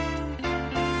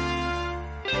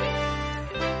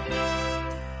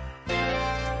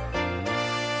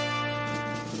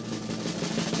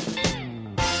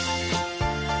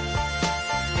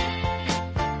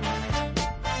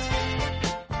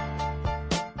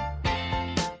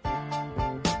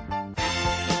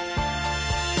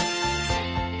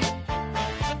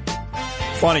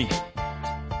 Funny.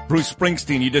 Bruce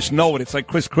Springsteen, you just know it. It's like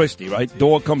Chris Christie, right?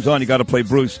 Door comes on, you got to play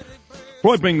Bruce.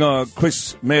 Before I bring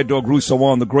Chris Mad Dog Russo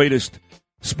on, the greatest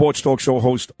sports talk show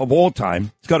host of all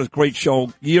time. He's got his great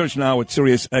show years now at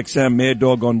Sirius XM, Mad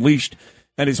Dog Unleashed.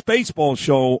 And his baseball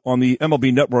show on the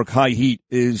MLB Network, High Heat,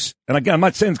 is, and again, I'm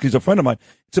not saying this because he's a friend of mine,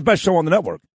 it's the best show on the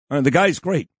network. And the guy's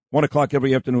great. 1 o'clock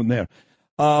every afternoon there.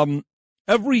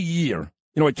 Every year,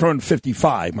 you know, I turned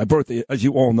 55. My birthday, as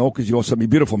you all know, because you all sent me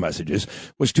beautiful messages,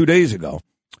 was 2 days ago.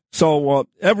 So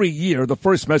every year, the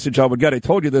first message I would get, I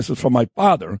told you this, was from my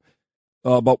father,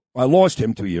 but I lost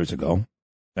him 2 years ago,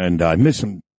 and I miss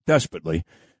him desperately.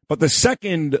 But the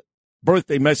second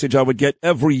birthday message I would get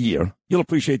every year, you'll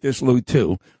appreciate this, Lou,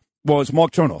 too, was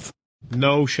Mark Chernoff.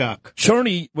 No shock.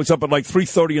 Cherny was up at like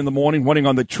 3:30 in the morning, running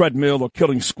on the treadmill or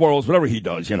killing squirrels, whatever he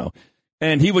does, you know.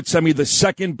 And he would send me the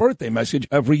second birthday message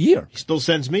every year. He still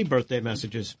sends me birthday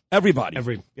messages. Everybody.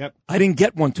 Yep. I didn't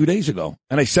get one 2 days ago.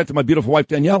 And I said to my beautiful wife,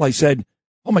 Danielle, I said,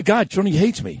 oh, my God, Johnny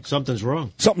hates me. Something's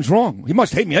wrong. Something's wrong. He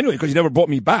must hate me anyway because he never brought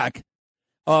me back.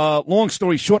 Long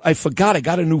story short, I forgot I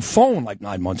got a new phone like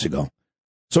 9 months ago.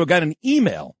 So I got an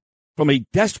email from a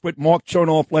desperate Mark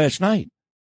Chernoff last night.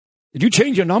 Did you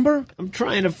change your number? I'm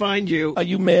trying to find you. Are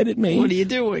you mad at me? What are you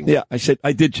doing? Yeah, I said,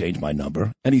 I did change my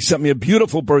number. And he sent me a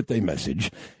beautiful birthday message.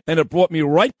 And it brought me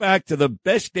right back to the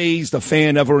best days the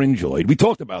fan ever enjoyed. We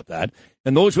talked about that.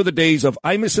 And those were the days of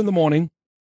Imus in the morning,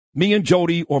 me and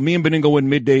Jody, or me and Beningo in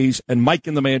middays, and Mike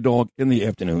and the Mad Dog in the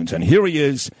afternoons. And here he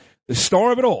is, the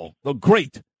star of it all, the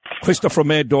great Christopher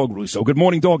Mad Dog Russo. Good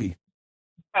morning, doggy.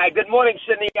 Hi, good morning,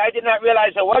 Sydney. I did not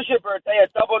realize it was your birthday.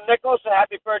 A double nickel, so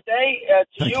happy birthday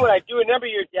to you. And I do remember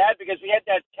your dad because we had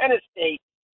that tennis date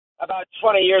about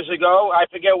 20 years ago. I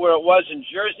forget where it was in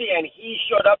Jersey, and he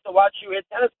showed up to watch you hit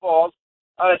tennis balls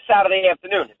on a Saturday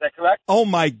afternoon. Is that correct? Oh,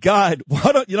 my God.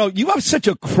 You have such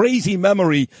a crazy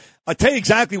memory. I'll tell you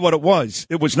exactly what it was.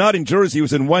 It was not in Jersey. It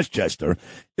was in Westchester.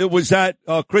 It was at,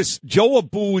 Joe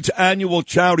Aboud's annual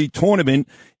charity tournament,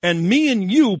 and me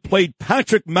and you played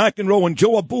Patrick McEnroe and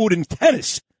Joe Aboud in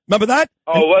tennis. Remember that?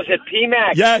 Oh, was it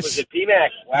PMAC? Yes. Was it PMAC?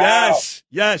 Wow.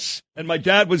 Yes. And my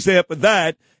dad was there for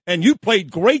that, and you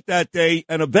played great that day,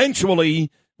 and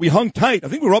eventually we hung tight. I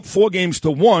think we were up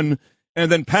 4-1,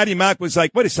 and then Patty Mack was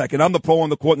like, wait a second, I'm the pro on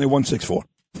the court, and they won 6-4.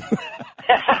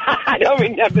 I don't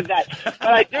remember that. But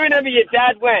I do remember your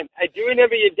dad went.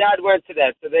 To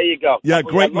that. So there you go. Yeah,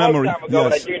 great memory. Time ago,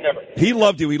 yes. but I do remember. He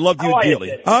loved you. He loved you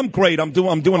dearly. I'm great. I'm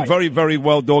doing very, very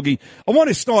well, doggy. I want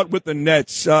to start with the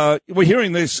Nets. We're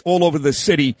hearing this all over the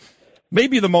city.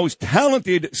 Maybe the most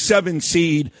talented 7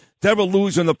 seed to ever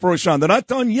lose in the first round. They're not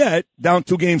done yet. Down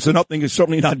 2-0 is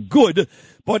certainly not good.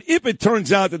 But if it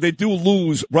turns out that they do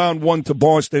lose round 1 to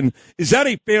Boston, is that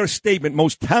a fair statement?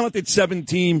 Most talented 7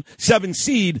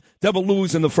 seed to ever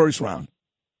lose in the first round?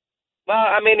 Well,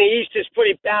 I mean, the East is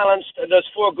pretty balanced. There's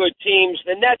 4 good teams.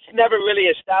 The Nets never really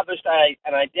established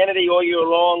an identity all year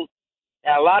long.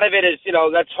 A lot of it is,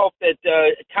 let's hope that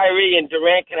Kyrie and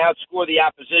Durant can outscore the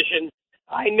opposition.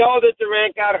 I know that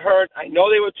Durant got hurt. I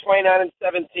know they were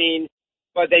 29-17,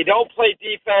 but they don't play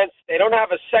defense. They don't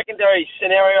have a secondary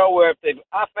scenario where if the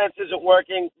offense isn't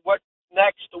working, what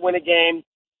next to win a game?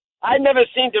 I've never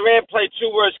seen Durant play 2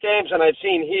 worse games than I've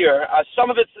seen here. Some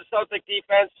of it's the Celtic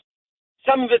defense.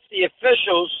 Some of it's the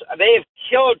officials. They have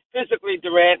killed physically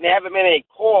Durant, and they haven't made any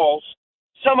calls.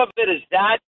 Some of it is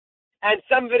that. And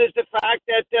some of it is the fact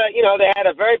that, they had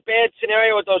a very bad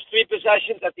scenario with those 3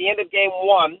 possessions at the end of game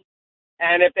 1.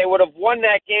 And if they would have won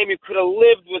that game, you could have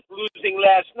lived with losing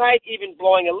last night, even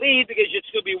blowing a lead, because you'd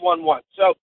still be 1-1.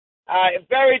 So,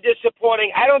 very disappointing.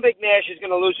 I don't think Nash is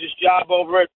going to lose his job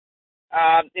over it.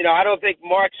 I don't think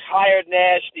Mark's hired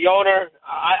Nash, the owner.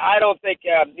 I don't think,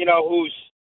 who's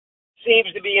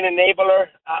seems to be an enabler.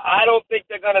 I don't think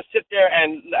they're going to sit there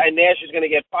and Nash is going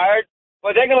to get fired.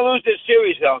 But they're going to lose this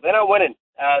series, though. They're not winning.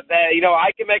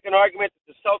 I can make an argument that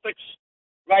the Celtics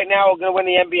right now are going to win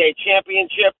the NBA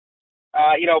championship.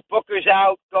 Booker's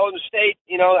out. Golden State,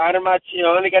 I'm not,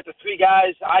 only got the 3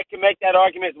 guys. I can make that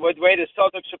argument with the way the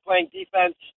Celtics are playing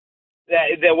defense,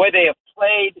 the way they have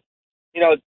played.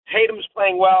 Tatum's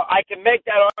playing well. I can make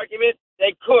that argument.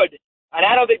 They could. And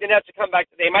I don't think the Nets will come back.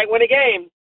 They might win a game,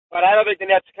 but I don't think the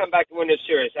Nets will come back to win this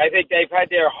series. I think they've had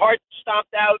their heart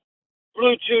stomped out,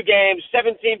 blew 2 games,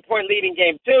 17-point lead in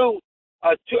game 2,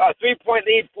 a 3-point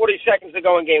lead 40 seconds to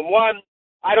go in game 1.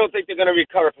 I don't think they're going to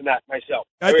recover from that myself.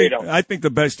 I think the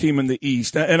best team in the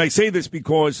East, and I say this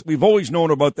because we've always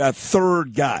known about that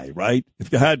third guy, right?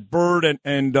 If you had Bird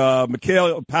and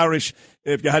Mikhail Parrish,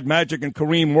 if you had Magic and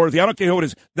Kareem Worthy, I don't care who it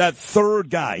is, that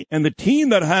third guy. And the team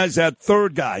that has that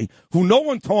third guy, who no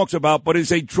one talks about but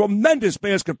is a tremendous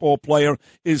basketball player,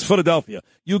 is Philadelphia.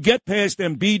 You get past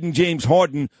Embiid and James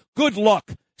Harden, good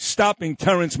luck stopping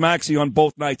Terrence Maxey on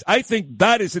both nights. I think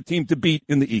that is the team to beat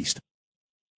in the East.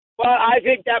 Well, I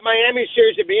think that Miami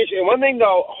series would be interesting. One thing,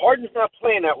 though, Harden's not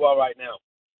playing that well right now.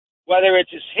 Whether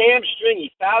it's his hamstring, he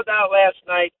fouled out last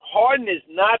night. Harden is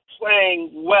not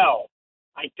playing well.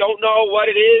 I don't know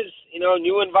what it is,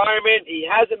 new environment. He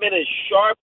hasn't been as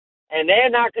sharp, and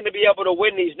they're not going to be able to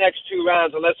win these next 2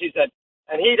 rounds unless he's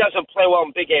and he doesn't play well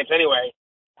in big games anyway,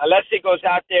 unless he goes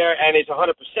out there and he's 100%.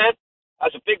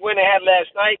 That's a big win they had last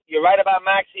night. You're right about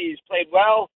Maxey. He's played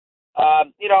well.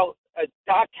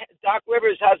 Doc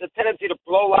Rivers has a tendency to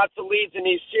blow lots of leads in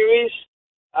these series.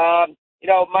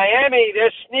 Miami,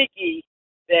 they're sneaky.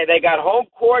 They got home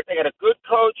court. They got a good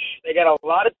coach. They got a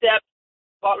lot of depth.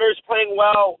 Butler's playing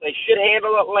well. They should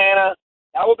handle Atlanta.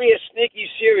 That will be a sneaky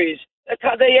series.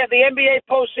 the NBA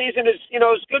postseason is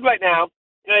good right now.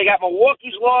 You got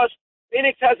Milwaukee's lost,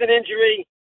 Phoenix has an injury,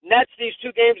 Nets. These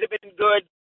 2 games have been good.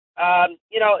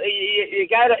 You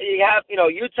have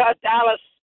Utah, Dallas.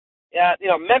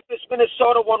 Memphis,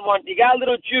 Minnesota 1-1. You got a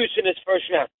little juice in this first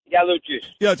round. You got a little juice.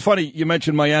 Yeah, it's funny. You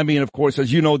mentioned Miami, and of course,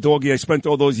 as you know, Doggy, I spent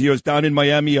all those years down in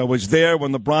Miami. I was there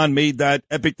when LeBron made that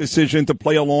epic decision to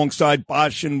play alongside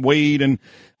Bosh and Wade, and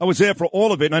I was there for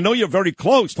all of it. And I know you're very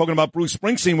close, talking about Bruce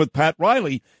Springsteen with Pat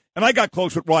Riley, and I got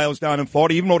close with Riles down in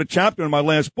Florida, even wrote a chapter in my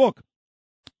last book.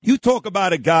 You talk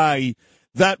about a guy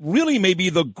that really may be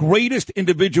the greatest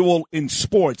individual in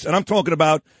sports, and I'm talking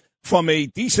about from a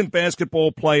decent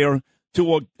basketball player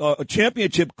to a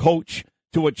championship coach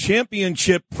to a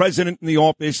championship president in the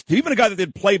office to even a guy that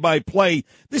did play-by-play.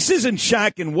 This isn't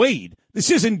Shaq and Wade. This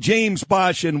isn't James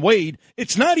Bosh and Wade.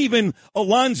 It's not even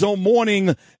Alonzo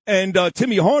Mourning and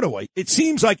Timmy Hardaway. It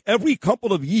seems like every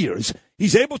couple of years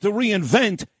he's able to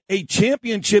reinvent a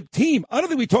championship team. I don't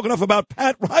think we talk enough about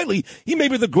Pat Riley. He may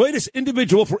be the greatest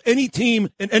individual for any team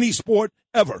in any sport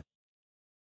ever.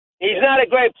 He's not a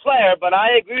great player, but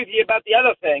I agree with you about the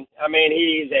other thing. I mean,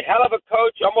 he's a hell of a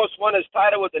coach, almost won his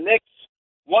title with the Knicks,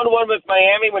 1-1 with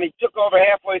Miami when he took over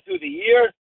halfway through the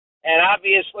year. And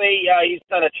obviously, he's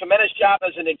done a tremendous job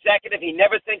as an executive. He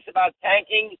never thinks about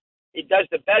tanking. He does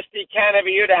the best he can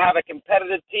every year to have a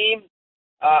competitive team,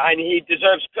 and he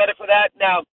deserves credit for that.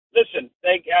 Now, listen,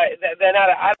 they're not.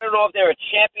 I don't know if they're a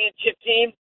championship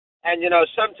team. And, they're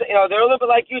a little bit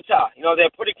like Utah.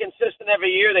 They're pretty consistent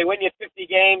every year. They win you 50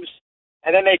 games,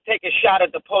 and then they take a shot at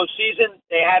the postseason.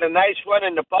 They had a nice run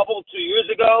in the bubble 2 years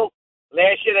ago.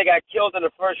 Last year they got killed in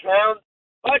the first round.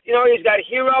 But, he's got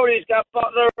Hero, and he's got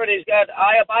Butler, and he's got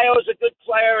Adebayo's a good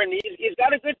player, and he's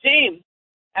got a good team.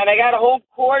 And they got a home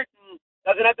court and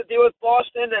doesn't have to deal with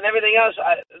Boston and everything else.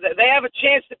 They have a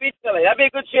chance to beat Philly. That'd be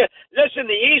a good chance. Listen,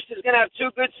 the East is going to have 2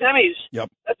 good semis. Yep.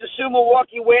 Let's assume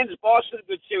Milwaukee wins. Boston,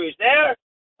 good series there.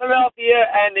 Philadelphia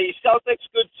and the Celtics,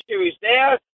 good series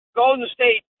there. Golden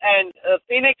State and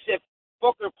Phoenix, if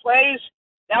Booker plays,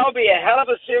 that would be a hell of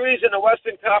a series in the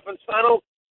Western Conference Final.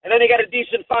 And then they got a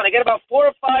decent final. They got about 4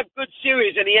 or 5 good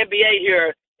series in the NBA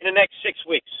here in the next 6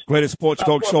 weeks. Greatest sports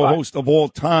talk show host of all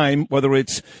time, whether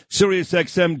it's Sirius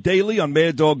XM Daily on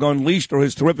Mad Dog Unleashed or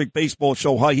his terrific baseball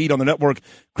show High Heat on the network,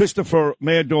 Christopher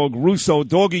Mad Dog Russo.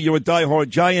 Doggy, you're a diehard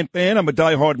Giant fan. I'm a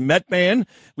diehard Met fan.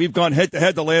 We've gone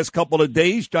head-to-head the last couple of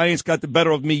days. Giants got the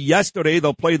better of me yesterday.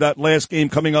 They'll play that last game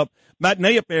coming up.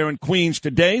 Matinee affair in Queens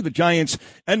today. The Giants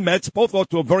and Mets both off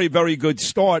to a very, very good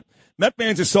start. Met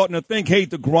fans are starting to think, hey,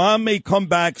 DeGrom may come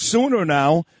back sooner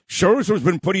now. Scherzer's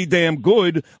been pretty damn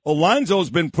good.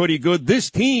 Alonzo's been pretty good. This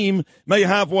team may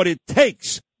have what it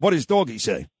takes. What does Doggy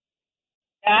say?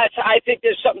 I think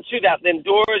there's something to that.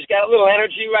 Lindor's got a little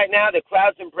energy right now. The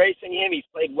crowd's embracing him. He's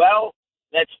played well.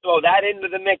 Let's throw that into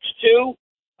the mix, too.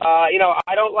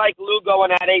 I don't like Lou going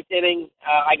that 8th inning.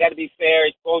 I got to be fair.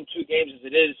 He's thrown 2 games as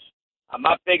it is. I'm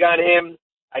not big on him.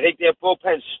 I think their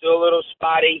bullpen's still a little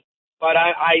spotty. But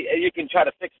you can try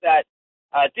to fix that.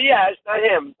 Diaz, not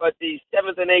him, but the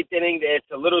 7th and 8th inning, it's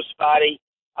a little spotty.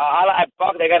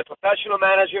 They got a professional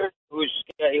manager who's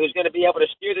going to be able to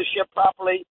steer the ship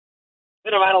properly.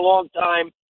 Been around a long time.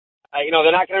 They're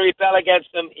not going to rebel against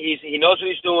him. He knows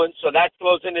what he's doing, so that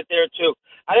flows in it there too.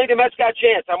 I think the Mets got a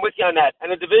chance. I'm with you on that.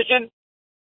 And the division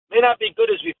may not be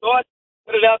good as we thought.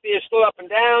 Philadelphia is still up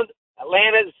and down.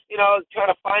 Atlanta's,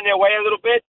 trying to find their way a little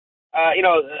bit.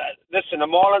 Listen, the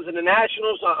Marlins and the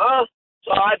Nationals,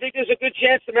 So I think there's a good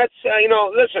chance the Mets,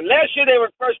 listen, last year they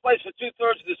were in first place for 2/3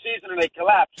 of the season and they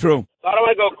collapsed. True. So I don't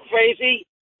want to go crazy.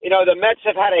 The Mets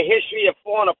have had a history of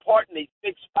falling apart in these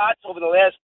big spots over the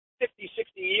last 50,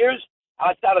 60 years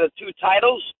outside of the 2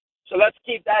 titles. So let's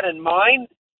keep that in mind.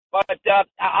 But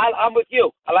I'm with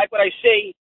you. I like what I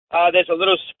see. There's a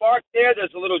little spark there.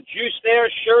 There's a little juice there.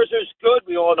 Scherzer's good.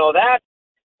 We all know that.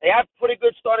 They have pretty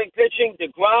good starting pitching.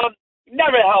 DeGrom,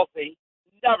 never healthy.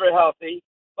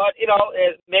 But,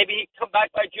 maybe he come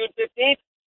back by June 15th.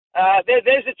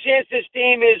 There's a chance this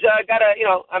team is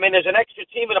there's an extra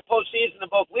team in the postseason in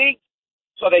both leagues.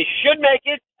 So they should make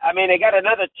it. They got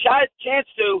another chance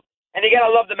to. And you got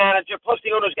to love the manager. Plus,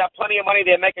 the owner's got plenty of money.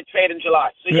 They'll make a trade in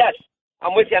July. So, yes.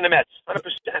 I'm with you on the Mets,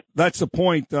 100%. That's the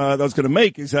point that I was going to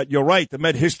make, is that you're right. The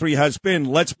Met history has been,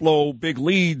 let's blow big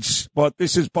leads, but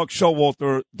this is Buck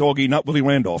Showalter, Doggy, not Willie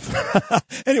Randolph.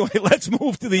 Anyway, let's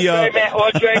move to the...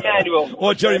 or Jerry Manuel.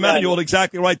 Or Jerry Manuel,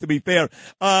 exactly right, to be fair.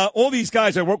 All these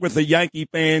guys, I work with the Yankee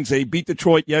fans. They beat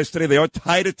Detroit yesterday. They are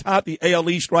tied atop the AL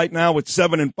East right now with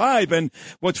 7-5. And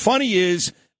what's funny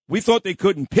is we thought they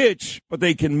couldn't pitch, but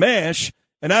they can mash.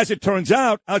 And as it turns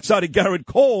out, outside of Garrett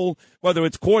Cole, whether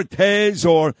it's Cortez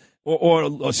or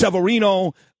or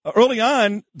Severino, early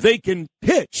on, they can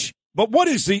pitch. But what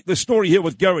is the story here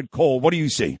with Gerrit Cole? What do you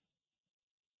see?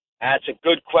 That's a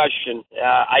good question.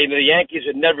 The Yankees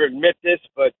would never admit this,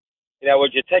 but,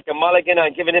 would you take a mulligan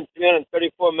on giving him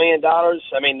 $334 million?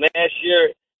 I mean, last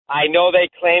year, I know they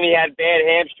claim he had bad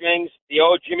hamstrings. The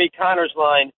old Jimmy Connors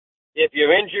line, if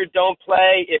you're injured, don't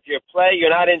play. If you play, you're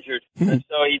not injured. And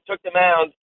so he took the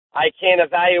mound. I can't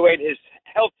evaluate his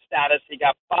health status. He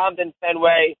got bombed in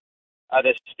Fenway.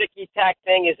 The sticky tack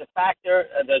thing is a factor.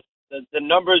 The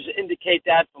numbers indicate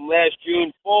that from last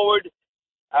June forward.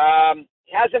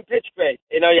 He hasn't pitched great.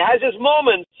 He has his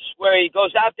moments where he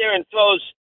goes out there and throws,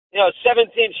 17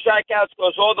 strikeouts,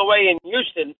 goes all the way in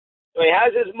Houston. So he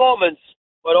has his moments.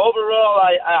 But overall,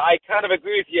 I kind of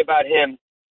agree with you about him.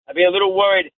 I'd be a little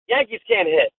worried. Yankees can't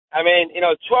hit. I mean,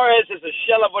 Torres is a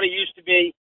shell of what he used to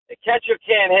be. The catcher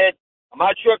can't hit. I'm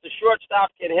not sure if the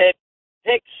shortstop can hit.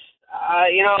 Hicks,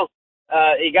 you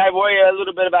got to worry a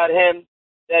little bit about him.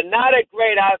 They're not a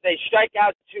great out. They strike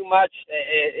out too much.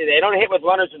 They don't hit with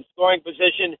runners in scoring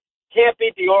position. Can't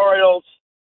beat the Orioles.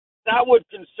 That would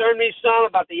concern me some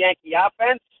about the Yankee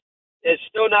offense. There's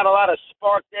still not a lot of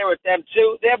spark there with them,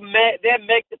 too. They'll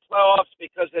make the playoffs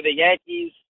because of the Yankees,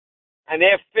 and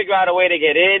they'll figure out a way to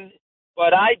get in.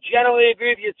 But I generally agree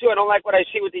with you, too. I don't like what I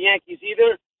see with the Yankees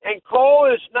either. And Cole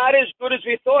is not as good as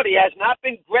we thought. He has not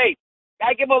been great. Got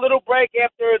to give him a little break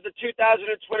after the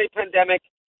 2020 pandemic.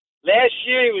 Last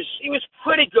year he was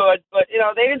pretty good, but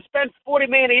they didn't spend $40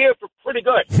 million a year for pretty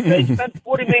good. They spent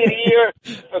 $40 million a year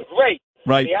for great.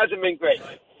 Right. He hasn't been great.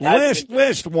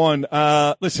 Last one.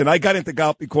 Listen, I got into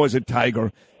golf because of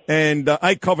Tiger, and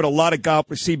I covered a lot of golf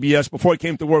for CBS before I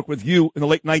came to work with you in the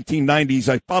late 1990s.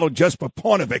 I followed Jesper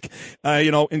Parnevik,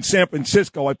 in San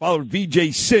Francisco. I followed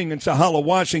Vijay Singh in Sahala,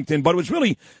 Washington. But it was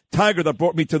really Tiger that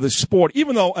brought me to the sport.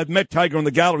 Even though I've met Tiger in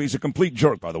the gallery, he's a complete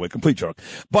jerk, by the way, complete jerk.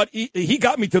 But he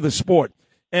got me to the sport,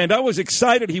 and I was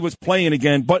excited he was playing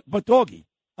again. But Doggy,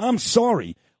 I'm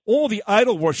sorry. All the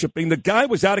idol worshiping, the guy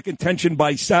was out of contention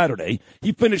by Saturday.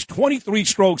 He finished 23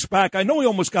 strokes back. I know he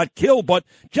almost got killed, but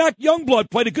Jack Youngblood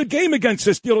played a good game against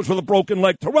the Steelers with a broken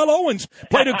leg. Terrell Owens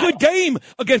played a good game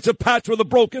against the Pats with a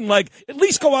broken leg. At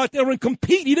least go out there and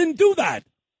compete. He didn't do that.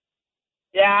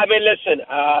 Yeah, I mean, listen,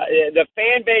 the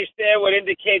fan base there would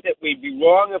indicate that we'd be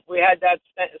wrong if we had that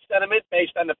sentiment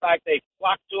based on the fact they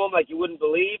flocked to him like you wouldn't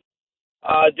believe.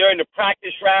 During the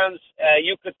practice rounds,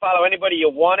 you could follow anybody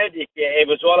you wanted. It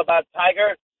was all about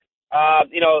Tiger.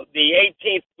 The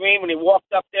 18th green when he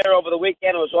walked up there over the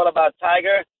weekend, it was all about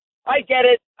Tiger. I get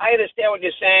it. I understand what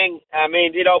you're saying. I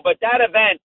mean, but that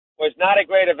event was not a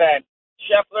great event.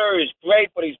 Scheffler is great,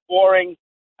 but he's boring.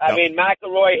 I mean,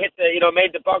 McIlroy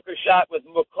made the bunker shot with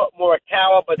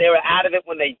Morikawa, but they were out of it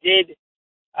when they did.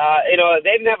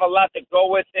 They didn't have a lot to go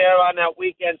with there on that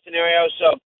weekend scenario,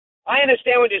 so I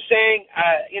understand what you're saying.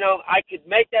 I could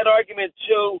make that argument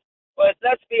too, but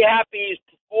let's be happy he's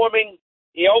performing.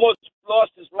 He almost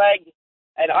lost his leg,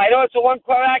 and I know it's a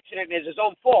one-car accident and it's his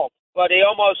own fault, but he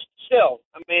almost still.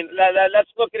 I mean, let's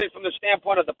look at it from the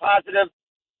standpoint of the positive,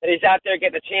 that he's out there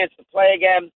getting a chance to play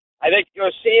again. I think you'll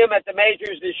see him at the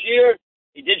majors this year.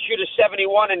 He did shoot a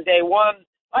 71 in day one.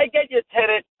 I get your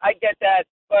tenant. I get that,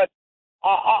 but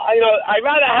I'd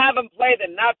rather have him play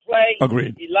than not play.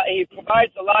 Agreed. He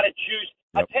provides a lot of juice.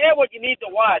 I'll tell you what you need to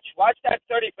watch. Watch that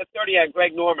 30 for 30 on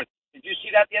Greg Norman. Did you see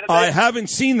that the other day? I haven't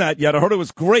seen that yet. I heard it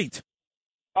was great.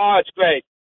 Oh, it's great.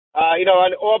 And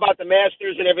all about the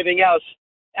Masters and everything else.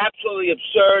 Absolutely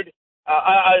absurd.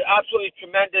 Absolutely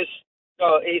tremendous.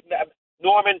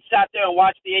 Norman sat there and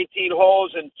watched the 18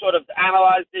 holes and sort of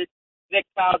analyzed it. Nick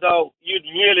Faldo, you'd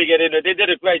really get into it. They did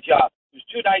a great job. It was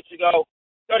 2 nights ago.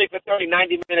 30 for 30,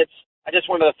 90 minutes. I just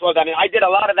wanted to throw that in. I did a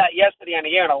lot of that yesterday on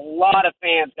the air, and a lot of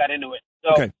fans got into it.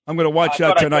 So, okay, I'm going to watch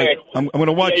that tonight. I'm going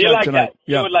to watch that tonight.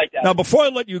 That. You would like that. Now, before I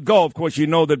let you go, of course, you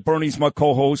know that Bernie's my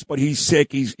co-host, but he's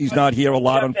sick. He's not here a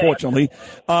lot, unfortunately.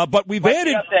 But we've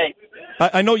added.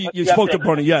 I know you spoke to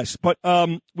Bernie, yes, but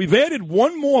we've added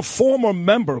one more former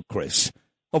member, Chris,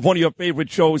 of one of your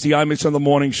favorite shows, the Imus in the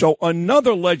Morning Show.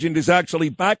 Another legend is actually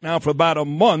back now for about a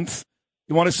month.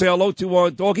 You want to say hello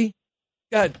to Doggy?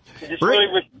 Good.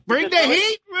 Bring the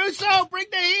heat, Russo. Bring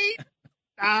the heat.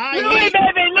 Louie,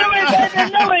 baby.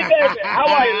 How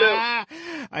are you, Lou?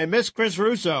 I miss Chris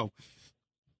Russo.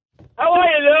 How are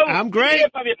you, Lou? I'm great.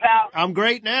 Good from you, pal. I'm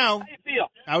great now. How do you feel?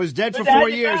 I was dead for 4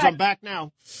 years. I'm back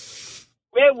now.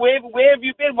 Where have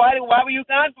you been? Why were you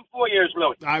gone for 4 years,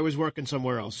 Louie? I was working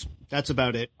somewhere else. That's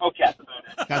about it. Okay.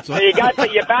 That's all. So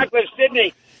you're back with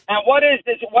Sydney. And is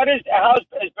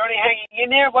Bernie hanging in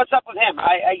there? What's up with him?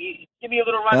 Give me a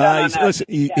little rundown on that. Listen,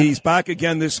 he's back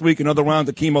again this week, another round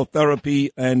of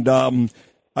chemotherapy, and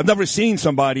I've never seen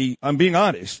somebody, I'm being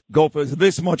honest, go for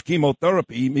this much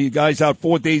chemotherapy. You guys out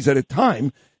 4 days at a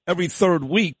time, every third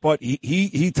week, but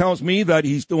he tells me that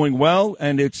he's doing well,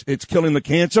 and it's killing the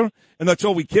cancer, and that's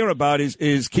all we care about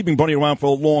is keeping Bernie around for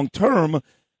a long term.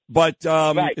 But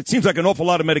It seems like an awful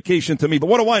lot of medication to me. But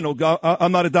what do I know?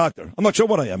 I'm not a doctor. I'm not sure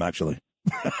what I am, actually.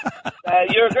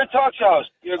 You're a good talk show host.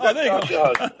 You're a good talk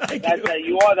show host.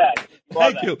 You are that.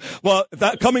 Thank you. Well,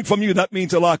 coming from you, that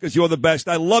means a lot because you're the best.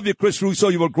 I love you, Chris Russo.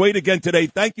 You were great again today.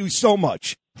 Thank you so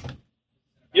much.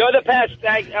 You're the best.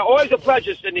 Always a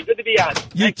pleasure, Sidney. Good to be on.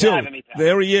 You too.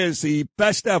 There he is, the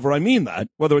best ever. I mean that.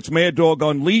 Whether it's Mad Dog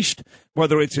Unleashed,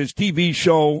 whether it's his TV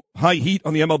show, High Heat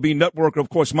on the MLB Network, and of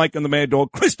course, Mike and the Mad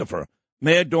Dog, Christopher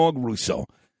Mad Dog Russo.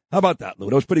 How about that, Lou?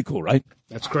 That was pretty cool, right?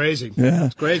 That's crazy. Yeah.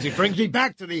 That's crazy. Brings me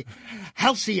back to the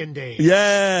halcyon days.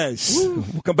 Yes. Woo.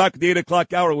 We'll come back to the 8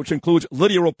 o'clock hour, which includes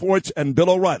Lydia Reports and Bill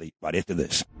O'Reilly right after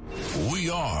this. We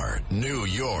are New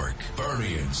York.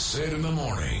 Bernie and Sid in the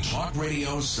morning. Talk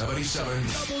Radio 77.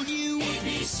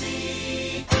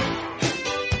 WABC.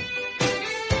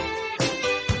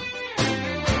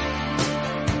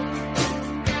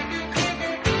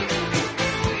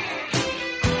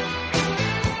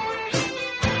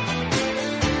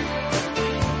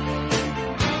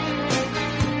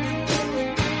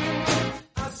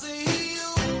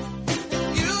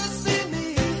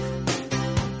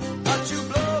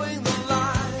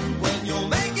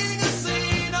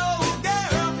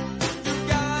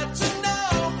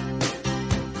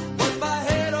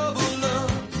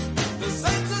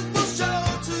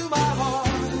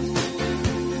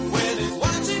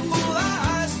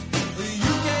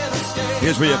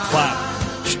 Here's where you clap.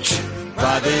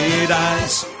 Private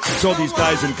eyes. Saw these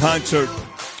guys in concert,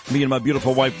 me and my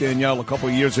beautiful wife Danielle, a couple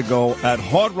of years ago at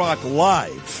Hard Rock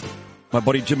Live. My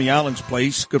buddy Jimmy Allen's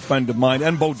place, good friend of mine,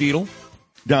 and Bo Dietl,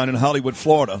 down in Hollywood,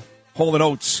 Florida. Hall &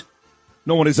 Oates.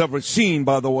 No one has ever seen,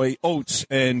 by the way, Oates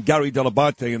and Gary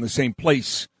Dell'Abate in the same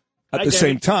place at the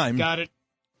same time. Got it.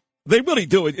 They really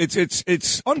do.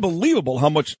 It's unbelievable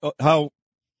how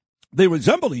they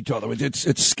resemble each other.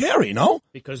 It's scary, no?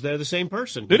 Because they're the same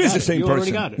person. It is the same you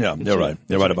person. Got it. Yeah, you're right.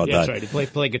 You're right about that. That's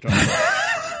right. Play guitar.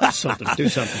 Do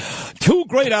something. 2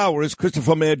 great hours.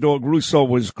 Christopher Mad Dog Russo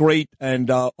was great, and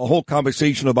a whole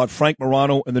conversation about Frank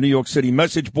Morano and the New York City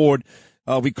Message Board.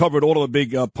 We covered all of the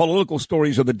big political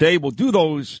stories of the day. We'll do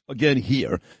those again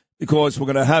here because we're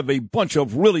going to have a bunch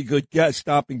of really good guests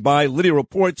stopping by. Lydia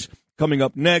Reports coming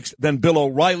up next. Then Bill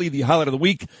O'Reilly, the highlight of the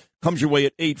week, comes your way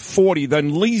at 8:40.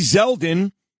 Then Lee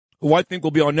Zeldin, who I think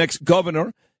will be our next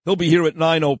governor. He'll be here at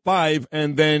 9:05.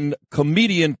 And then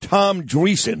comedian Tom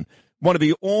Dreesen, one of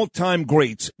the all-time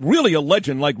greats, really a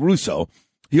legend like Russo.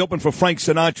 He opened for Frank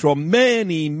Sinatra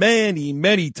many, many,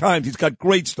 many times. He's got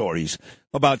great stories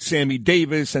about Sammy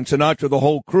Davis and Sinatra, the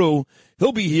whole crew.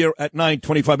 He'll be here at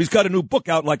 9:25. He's got a new book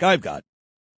out like I've got.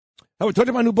 Have we talked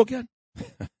about my new book yet?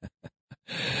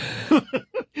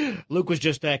 Luke was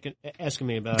just asking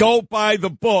me about Go buy the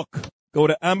book. Go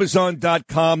to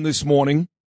Amazon.com this morning.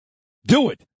 Do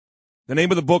it. The name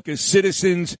of the book is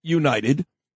Citizens United.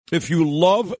 If you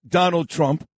love Donald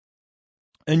Trump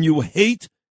and you hate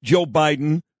Joe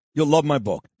Biden, you'll love my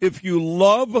book. If you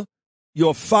love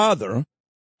your father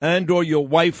and or your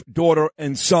wife, daughter,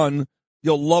 and son,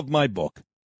 you'll love my book.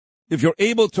 If you're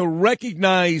able to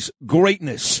recognize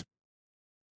greatness,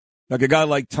 like a guy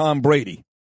like Tom Brady,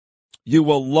 you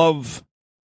will love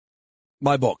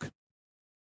my book.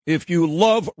 If you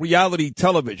love reality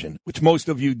television, which most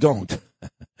of you don't,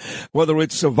 whether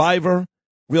it's Survivor,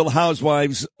 Real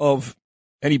Housewives of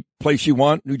any place you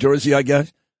want, New Jersey, I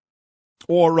guess,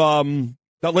 or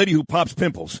that lady who pops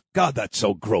pimples. God, that's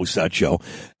so gross, that show.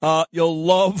 You'll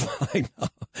love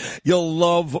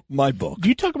my book. Do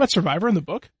you talk about Survivor in the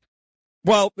book?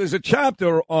 Well, there's a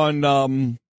chapter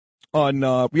on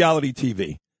reality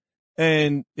TV,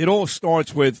 and it all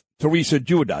starts with Teresa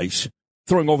Giudice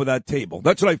throwing over that table.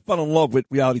 That's what I fell in love with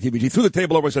reality TV. She threw the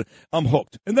table over and said, I'm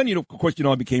hooked. And then, of course,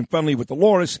 I became friendly with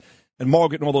Dolores and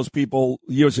Margaret and all those people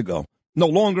years ago. No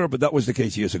longer, but that was the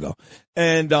case years ago.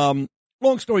 And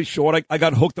long story short, I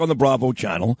got hooked on the Bravo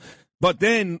channel. But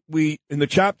then in the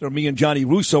chapter, me and Johnny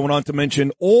Russo went on to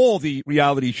mention all the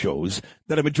reality shows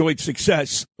that have enjoyed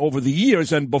success over the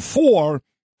years. And before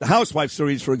the Housewives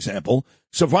series, for example,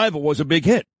 Survivor was a big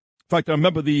hit. In fact, I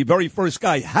remember the very first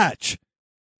guy, Hatch.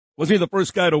 Wasn't he the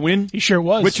first guy to win? He sure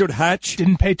was. Richard Hatch.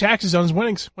 Didn't pay taxes on his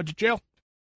winnings. Went to jail.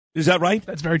 Is that right?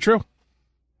 That's very true.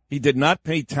 He did not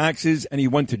pay taxes, and he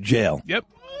went to jail. Yep.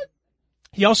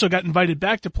 He also got invited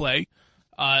back to play,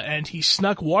 and he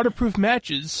snuck waterproof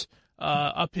matches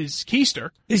up his keister.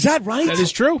 Is that right? That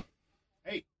is true.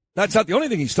 That's not the only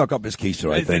thing he stuck up his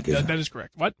keister, I think. That is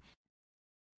correct. What?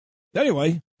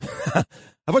 Anyway, have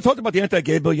I talked about the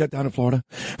anti-gay bill yet down in Florida?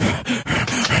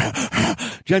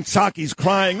 Jen Psaki's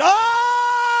crying. No!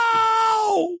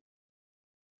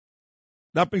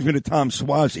 That brings me to Tom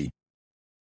Suozzi.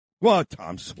 Well,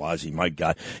 Tom Suozzi, my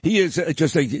God. He is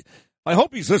just I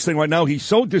hope he's listening right now. He's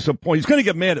so disappointed. He's going to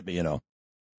get mad at me,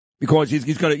 because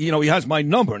he's going to, he has my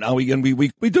number now. We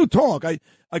do talk.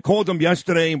 I called him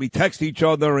yesterday and we text each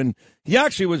other, and he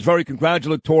actually was very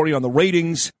congratulatory on the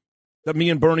ratings that me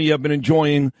and Bernie have been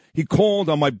enjoying. He called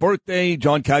on my birthday,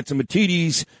 John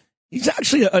Catsimatidis. He's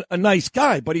actually a nice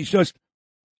guy, but he just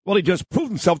proved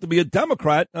himself to be a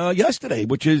Democrat yesterday,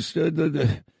 which is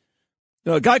the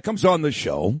guy comes on the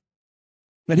show,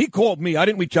 and he called me. I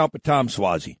didn't reach out to Tom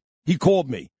Suozzi. He called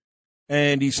me,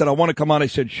 and he said, I want to come on. I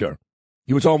said, sure.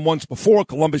 He was on once before,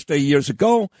 Columbus Day years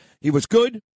ago. He was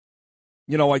good.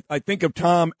 I think of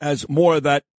Tom as more of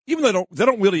that, even though they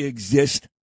don't really exist.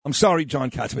 I'm sorry,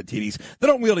 John Catsimatidis. They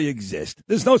don't really exist.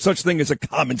 There's no such thing as a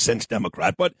common sense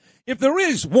Democrat. But if there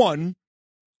is one,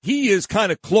 he is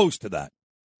kind of close to that.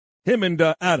 Him and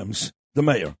Adams, the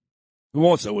mayor, who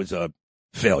also is a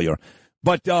failure.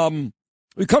 But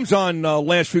he comes on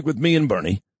last week with me and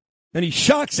Bernie, and he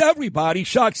shocks everybody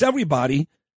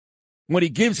when he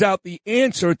gives out the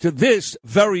answer to this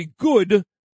very good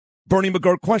Bernie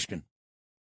McGirt question.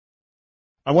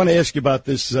 I want to ask you about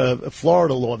this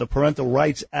Florida law, the Parental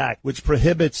Rights Act, which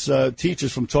prohibits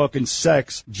teachers from talking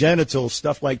sex, genitals,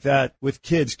 stuff like that with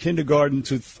kids, kindergarten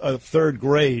to third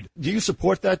grade. Do you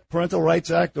support that Parental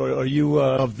Rights Act, or are you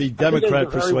of the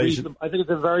Democrat persuasion? I think it's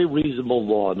a very reasonable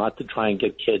law not to try and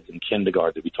get kids in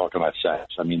kindergarten to be talking about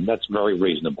sex. I mean, that's very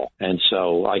reasonable. And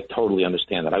so I totally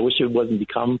understand that. I wish it wasn't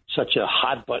become such a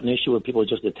hot button issue where people are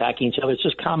just attacking each other. It's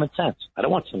just common sense. I don't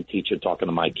want some teacher talking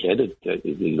to my kid at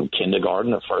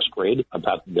kindergarten or first grade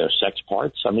about their sex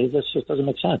parts. I mean, this just doesn't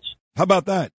make sense. How about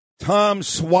that? Tom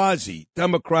Suozzi,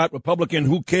 Democrat, Republican,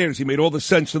 who cares? He made all the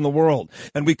sense in the world.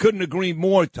 And we couldn't agree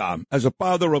more, Tom. As a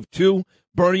father of two,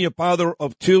 Bernie, a father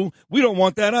of two, we don't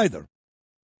want that either.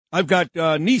 I've got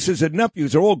nieces and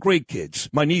nephews. They're all great kids.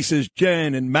 My nieces,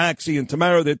 Jen and Maxie and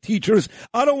Tamara, they're teachers.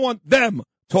 I don't want them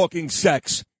talking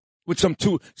sex with some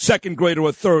second grader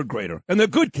or third grader. And they're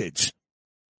good kids.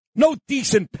 No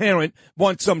decent parent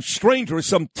wants some stranger,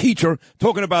 some teacher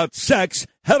talking about sex,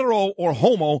 hetero or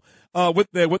homo, with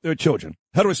their children,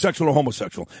 heterosexual or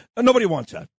homosexual. And nobody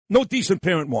wants that. No decent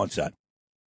parent wants that.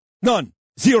 None.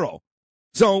 Zero.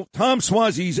 So Tom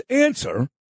Suozzi's answer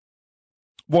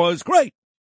was great.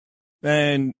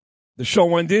 And the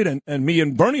show ended, and me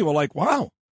and Bernie were like, wow,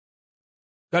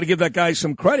 got to give that guy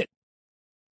some credit.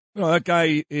 That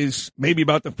guy is maybe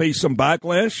about to face some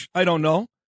backlash. I don't know.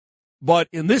 But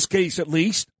in this case, at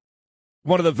least,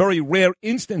 one of the very rare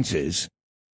instances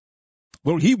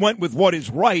where he went with what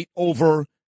is right over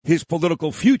his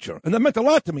political future. And that meant a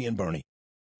lot to me and Bernie.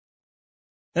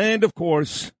 And, of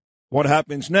course, what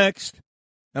happens next,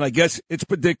 and I guess it's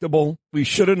predictable, we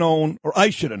should have known, or I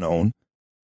should have known,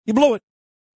 he blew it.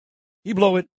 He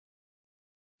blew it.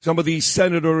 Some of these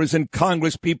senators and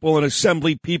Congress people and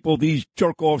assembly people, these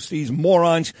jerk-offs, these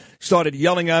morons, started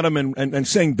yelling at him and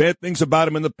saying bad things about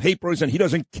him in the papers, and he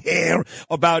doesn't care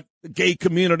about the gay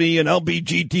community and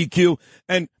LGBTQ.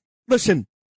 And listen,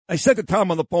 I said to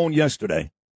Tom on the phone yesterday,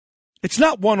 it's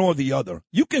not one or the other.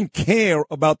 You can care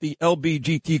about the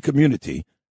LGBT community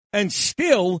and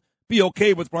still be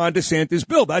okay with Ron DeSantis'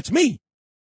 bill. That's me.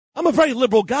 I'm a very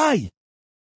liberal guy.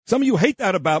 Some of you hate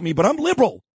that about me, but I'm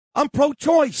liberal. I'm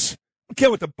pro-choice. I don't care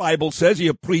what the Bible says or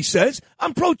your priest says.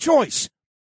 I'm pro-choice.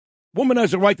 Woman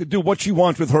has a right to do what she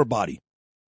wants with her body.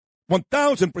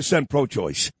 1,000%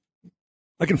 pro-choice.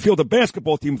 I can field a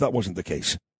basketball team if that wasn't the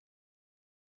case.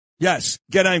 Yes,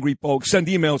 get angry, folks. Send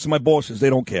emails to my bosses. They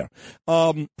don't care.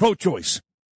 Pro-choice.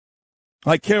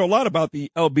 I care a lot about the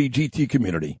LGBT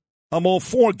community. I'm all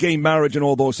for gay marriage and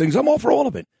all those things. I'm all for all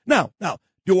of it. Now,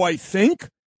 do I think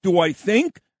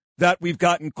that we've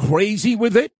gotten crazy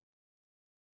with it?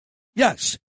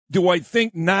 Yes. Do I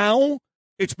think now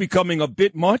it's becoming a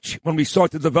bit much when we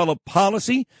start to develop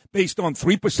policy based on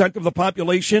 3% of the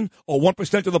population or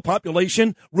 1% of the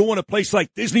population ruin a place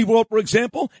like Disney World, for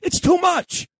example? It's too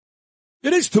much.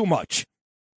 It is too much.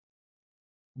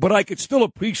 But I could still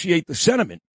appreciate the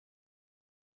sentiment.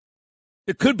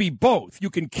 It could be both. You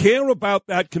can care about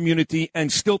that community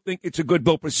and still think it's a good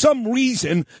bill. For some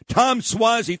reason, Tom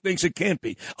Suozzi thinks it can't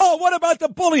be. Oh, what about the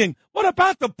bullying? What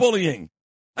about the bullying?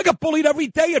 I got bullied every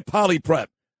day at Poly Prep.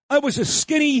 I was a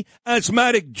skinny,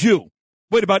 asthmatic Jew.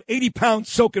 weighed about 80 pounds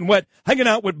soaking wet, hanging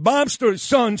out with mobsters'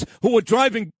 sons who were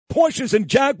driving Porsches and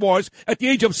Jaguars at the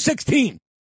age of 16.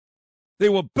 They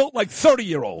were built like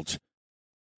 30-year-olds.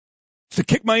 To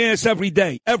kick my ass every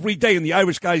day, and the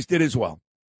Irish guys did as well.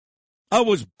 I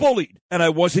was bullied, and I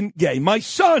wasn't gay. My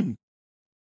son,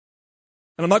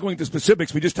 and I'm not going into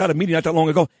specifics, we just had a meeting not that long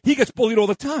ago, he gets bullied all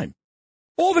the time.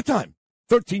 All the time.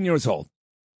 13 years old.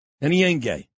 And he ain't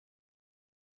gay.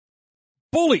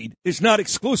 Bullied is not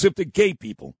exclusive to gay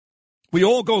people. We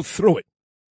all go through it.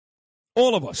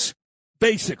 All of us,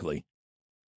 basically.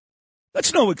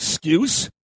 That's no excuse.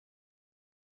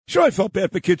 Sure, I felt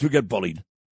bad for kids who get bullied.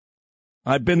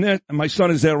 I've been there, and my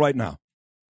son is there right now.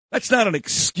 That's not an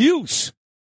excuse.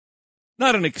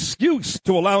 Not an excuse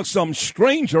to allow some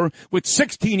stranger with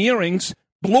 16 earrings,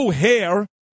 blue hair,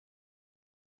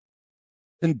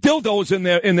 and dildos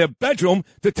in their bedroom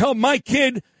to tell my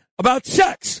kid about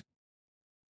sex.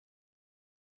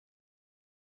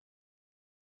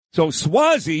 So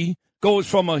Swazi goes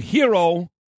from a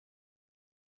hero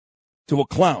to a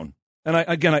clown. And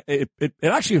it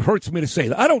actually hurts me to say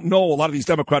that. I don't know a lot of these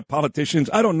Democrat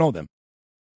politicians. I don't know them.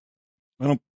 I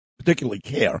don't particularly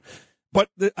care. But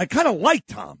I kind of like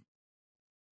Tom.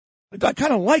 I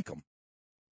kind of like him.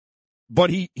 But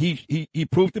he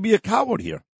proved to be a coward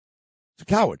here. He's a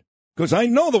coward. Because I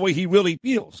know the way he really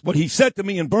feels. What he said to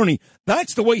me and Bernie,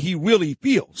 that's the way he really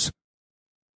feels.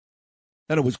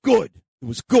 And it was good. It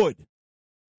was good.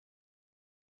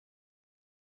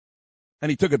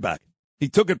 And he took it back. He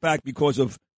took it back because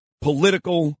of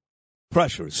political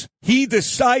pressures. He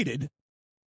decided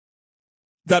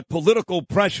that political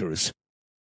pressures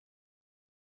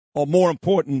are more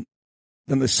important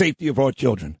than the safety of our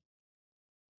children.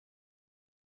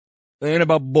 It ain't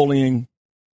about bullying.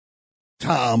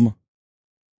 Tom.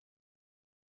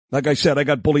 Like I said, I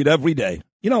got bullied every day.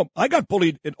 You know, I got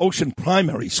bullied at Ocean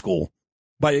Primary School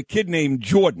by a kid named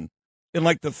Jordan in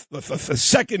like the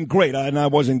second grade, and I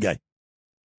wasn't gay.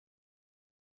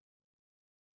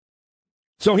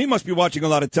 So he must be watching a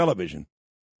lot of television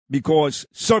because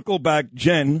Circle Back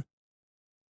Jen,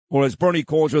 or as Bernie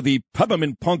calls her, the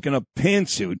peppermint punk in a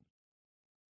pantsuit,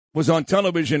 was on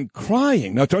television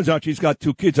crying. Now, it turns out she's got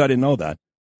 2 kids. I didn't know that.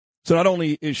 So not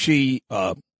only is she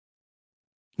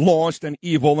lost and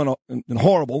evil and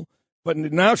horrible, but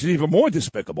now she's even more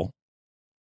despicable.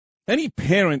 Any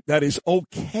parent that is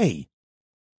okay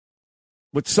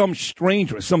with some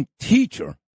stranger, some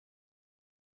teacher,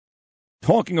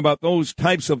 talking about those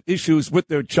types of issues with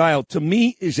their child, to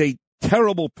me, is a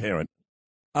terrible parent.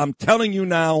 I'm telling you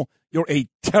now, you're a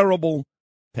terrible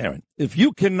parent. If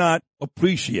you cannot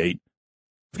appreciate,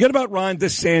 forget about Ron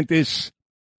DeSantis,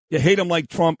 you hate him like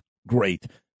Trump, great.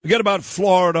 Forget about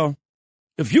Florida.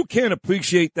 If you can't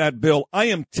appreciate that bill, I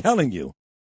am telling you,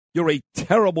 you're a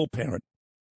terrible parent.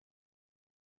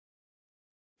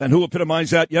 And who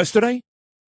epitomized that yesterday?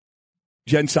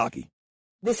 Jen Psaki.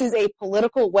 This is a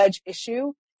political wedge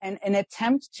issue and an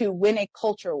attempt to win a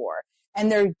culture war.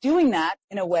 And they're doing that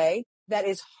in a way that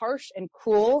is harsh and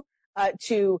cruel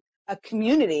to a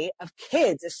community of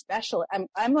kids, especially.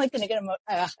 I'm like going to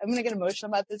get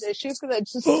emotional about this issue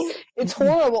because it's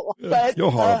horrible. But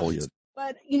you're horrible.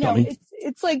 But you know,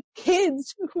 it's like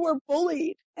kids who are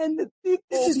bullied, and this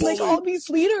is like all these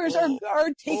leaders are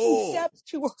taking steps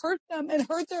to hurt them and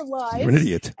hurt their lives. You're an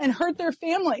idiot. And hurt their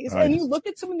families. Right. And you look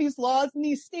at some of these laws in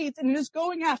these states, and it is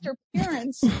going after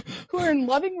parents who are in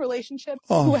loving relationships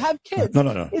who have kids.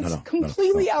 No. It's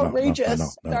completely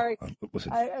outrageous. Sorry,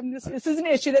 this is an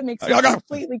issue that makes me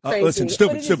completely crazy. Listen,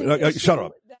 stupid. Shut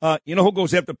up. You know who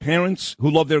goes after parents who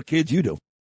love their kids? You do.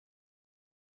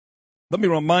 Let me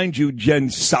remind you, Jen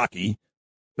Psaki,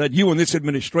 that you and this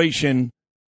administration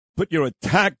put your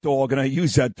attack dog, and I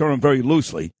use that term very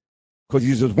loosely, because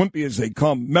he's as wimpy as they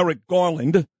come, Merrick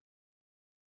Garland,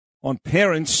 on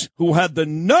parents who had the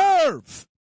nerve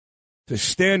to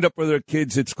stand up for their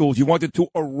kids at schools. You wanted to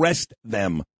arrest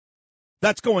them.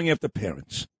 That's going after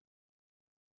parents.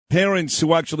 Parents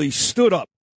who actually stood up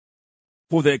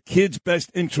for their kids'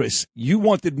 best interests. You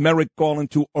wanted Merrick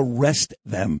Garland to arrest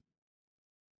them.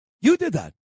 You did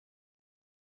that.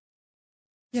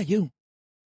 Yeah, you.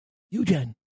 You,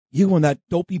 Jen. You and that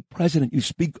dopey president you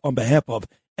speak on behalf of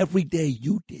every day,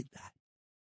 you did that.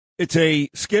 It's a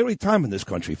scary time in this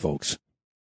country, folks.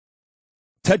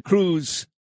 Ted Cruz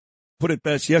put it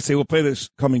best. Yes, they will play this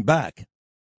coming back.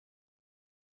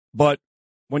 But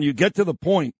when you get to the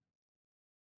point,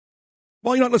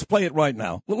 well, you know, let's play it right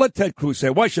now. Let Ted Cruz say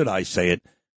it. Why should I say it?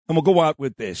 And we'll go out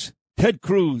with this. Ted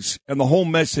Cruz and the whole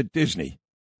mess at Disney,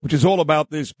 which is all about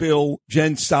this bill,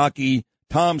 Jen Psaki,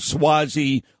 Tom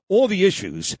Suozzi, all the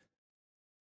issues.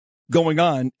 going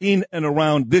on in and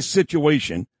around this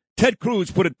situation. Ted Cruz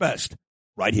put it best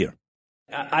right here.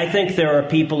 I think there are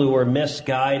people who are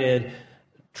misguided,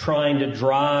 trying to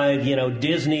drive,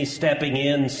 Disney stepping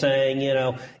in saying,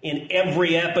 in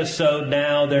every episode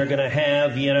now they're going to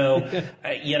have,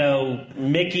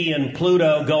 Mickey and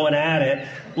Pluto going at it.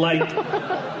 Like,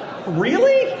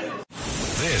 really?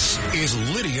 This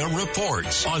is Lydia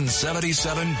Reports on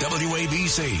 77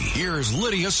 WABC. Here's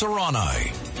Lydia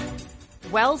Serrani.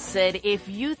 Well, Sid, if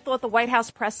you thought the White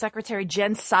House Press Secretary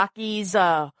Jen Psaki's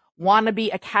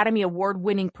wannabe Academy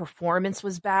Award-winning performance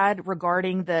was bad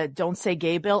regarding the Don't Say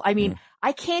Gay bill, I mean,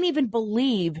 I can't even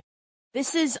believe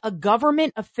this is a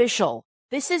government official.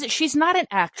 She's not an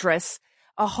actress,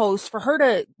 a host, for her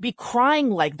to be crying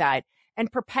like that and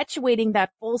perpetuating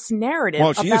that false narrative.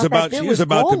 Well, she is about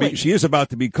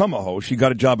to become a host. She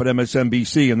got a job at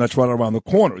MSNBC, and that's right around the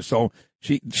corner. So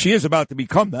she is about to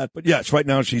become that. But yes, right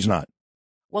now she's not.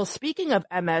 Well, speaking of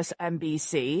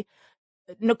MSNBC,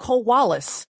 Nicole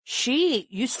Wallace, she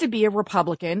used to be a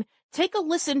Republican. Take a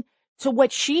listen to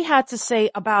what she had to say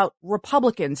about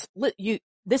Republicans.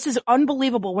 This is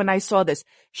unbelievable when I saw this.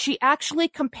 She actually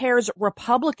compares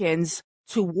Republicans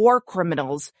to war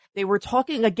criminals. They were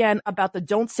talking again about the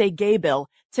Don't Say Gay bill.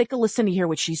 Take a listen to hear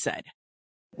what she said.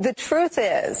 The truth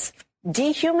is,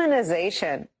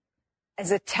 dehumanization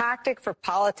as a tactic for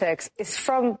politics is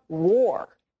from war.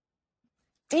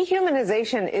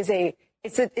 Dehumanization is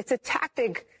a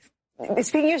tactic.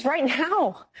 It's being used right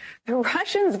now. The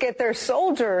Russians get their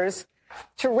soldiers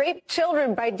to rape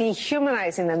children by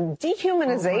dehumanizing them.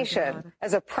 Dehumanization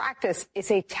as a practice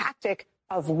is a tactic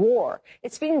of war.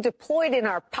 It's being deployed in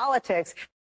our politics.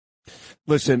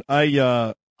 Listen,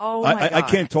 I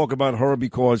can't talk about her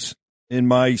because in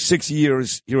my 6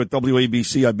 years here at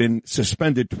WABC, I've been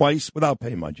suspended twice without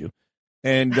pay, mind you.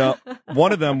 And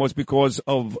one of them was because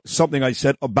of something I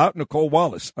said about Nicole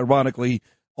Wallace, ironically,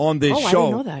 on this show.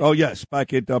 I didn't know that. Oh, yes,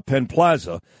 back at Penn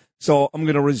Plaza. So I'm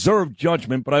going to reserve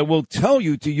judgment, but I will tell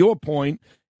you, to your point,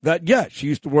 that, yes, she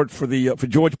used to work for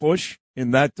George Bush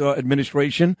in that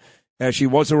administration. She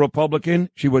was a Republican.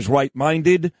 She was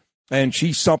right-minded, and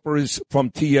she suffers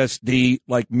from TSD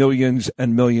like millions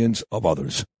and millions of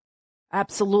others.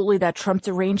 Absolutely. That Trump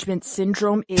derangement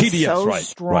syndrome is TDS, so right,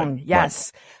 strong. right,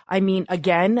 yes. Right. I mean,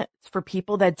 again, for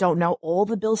people that don't know, all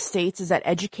the bill states is that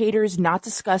educators not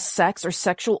discuss sex or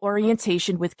sexual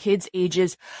orientation with kids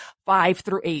ages 5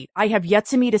 through 8. I have yet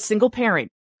to meet a single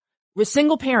parent,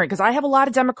 because I have a lot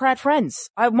of Democrat friends.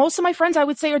 Most of my friends, I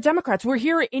would say, are Democrats. We're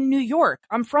here in New York.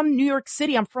 I'm from New York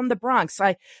City. I'm from the Bronx.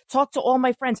 I talk to all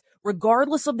my friends,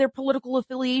 regardless of their political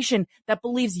affiliation, that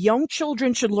believes young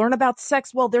children should learn about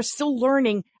sex while they're still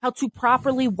learning how to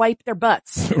properly wipe their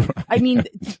butts. I mean,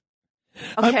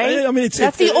 okay? I mean,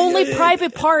 that's the only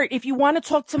private part, if you want to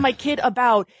talk to my kid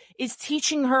about, is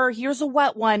teaching her, here's a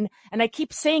wet one. And I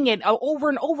keep saying it over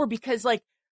and over because,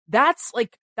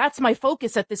 that's my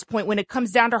focus at this point when it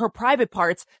comes down to her private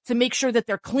parts, to make sure that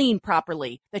they're clean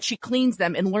properly, that she cleans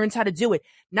them and learns how to do it.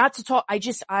 Not to talk.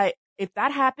 If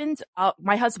that happened,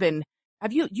 my husband,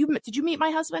 did you meet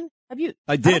my husband? Have you?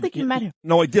 I did. I don't think you met him.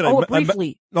 No, I did.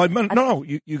 Briefly.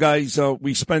 You guys,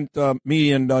 we spent,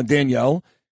 me and Danielle,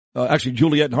 actually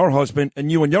Juliet and her husband,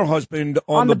 and you and your husband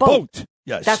on the boat.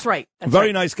 Yes. That's right.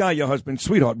 Very nice guy, your husband,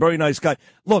 sweetheart. Very nice guy.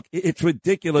 Look, it's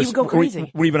ridiculous. He would go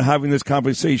crazy. We're even having this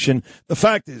conversation. The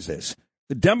fact is this.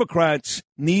 The Democrats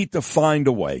need to find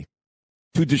a way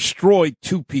to destroy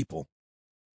two people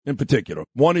in particular.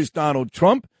 One is Donald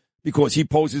Trump, because he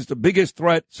poses the biggest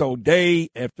threat. So day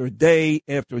after day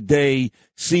after day,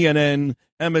 CNN,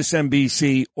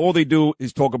 MSNBC, all they do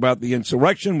is talk about the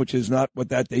insurrection, which is not what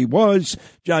that day was,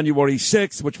 January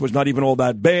 6th, which was not even all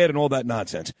that bad, and all that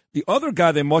nonsense. The other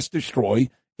guy they must destroy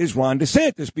is Ron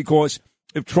DeSantis, because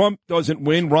if Trump doesn't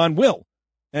win, Ron will.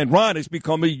 And Ron has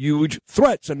become a huge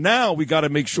threat. So now we got to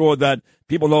make sure that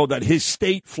people know that his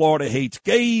state, Florida, hates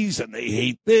gays, and they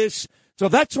hate this. So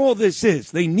that's all this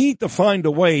is. They need to find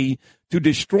a way to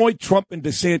destroy Trump and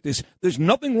DeSantis. There's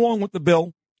nothing wrong with the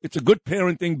bill. It's a good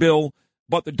parenting bill.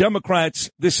 But the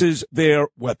Democrats, this is their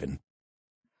weapon.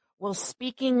 Well,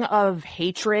 speaking of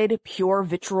hatred, pure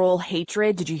vitriol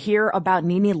hatred, did you hear about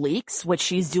Nene Leakes, what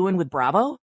she's doing with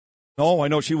Bravo? No, I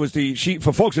know she was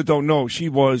for folks that don't know, she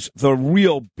was the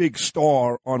real big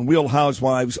star on Real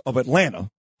Housewives of Atlanta.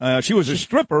 She was a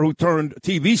stripper who turned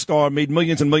TV star, made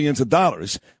millions and millions of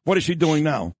dollars. What is she doing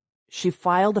now? She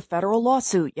filed a federal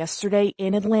lawsuit yesterday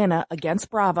in Atlanta against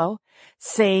Bravo,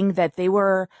 saying that they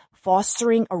were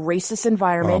fostering a racist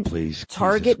environment. Oh, please.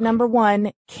 Target number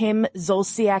one, Kim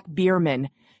Zolciak Bierman.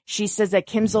 She says that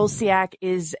Kim Zolciak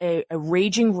is a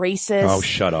raging racist. Oh,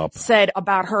 shut up. Said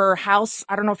about her house,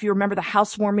 I don't know if you remember the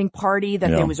housewarming party, that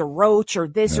Yeah. there was a roach or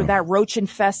this or that, roach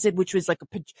infested, which was like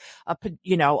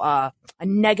a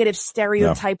negative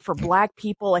stereotype for black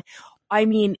people. I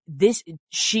mean,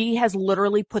 she has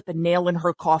literally put the nail in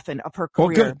her coffin of her Well,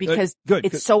 career good. because Good.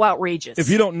 it's so outrageous. If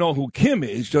you don't know who Kim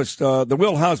is, just the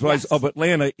Real Housewives of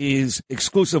Atlanta is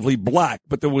exclusively black,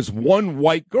 but there was one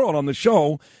white girl on the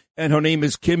show, and her name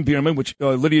is Kim Bierman, which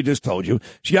Lydia just told you.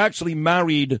 She actually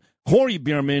married Corey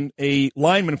Bierman, a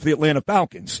lineman for the Atlanta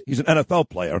Falcons. He's an NFL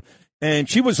player, and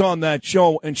she was on that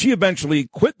show, and she eventually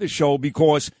quit the show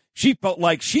because she felt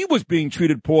like she was being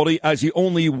treated poorly as the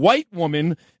only white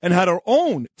woman and had her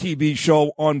own TV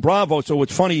show on Bravo. So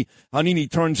it's funny how Nene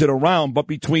turns it around. But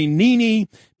between Nene,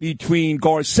 between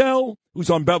Garcelle, who's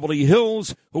on Beverly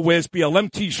Hills, who wears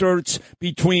BLM T-shirts,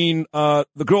 between the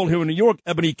girl here in New York,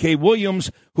 Ebony K.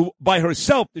 Williams, who by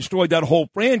herself destroyed that whole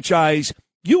franchise,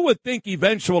 you would think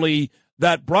eventually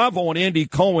that Bravo and Andy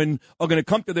Cohen are going to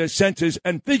come to their senses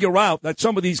and figure out that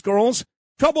some of these girls,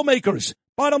 troublemakers,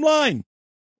 bottom line.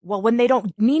 Well, when they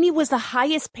don't, Nene was the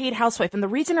highest paid housewife. And the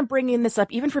reason I'm bringing this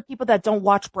up, even for people that don't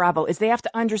watch Bravo, is they have to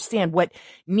understand what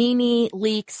Nene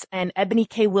Leakes and Ebony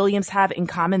K. Williams have in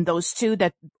common. Those two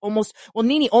that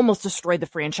Nene almost destroyed the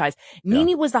franchise. Yeah.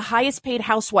 Nene was the highest paid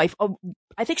housewife.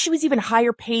 I think she was even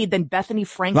higher paid than Bethany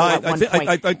Frankel at one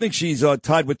point. I think she's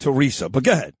tied with Teresa, but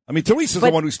go ahead. I mean, Teresa's the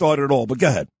one who started it all, but go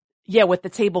ahead. Yeah, with the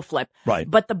table flip. Right.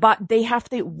 But they have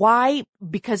to, why?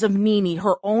 Because of Nene,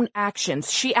 her own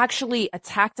actions. She actually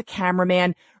attacked a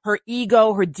cameraman, her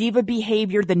ego, her diva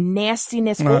behavior, the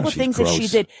nastiness, all the things that she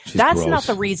did. That's not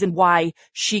the reason why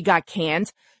she got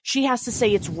canned. She has to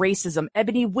say it's racism.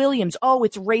 Ebony Williams,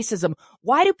 it's racism.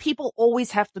 Why do people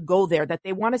always have to go there? That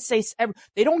they want to say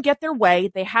they don't get their way.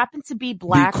 They happen to be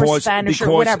black or Spanish or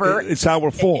whatever. It's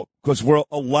our fault because we're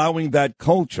allowing that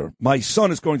culture. My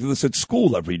son is going through this at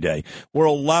school every day. We're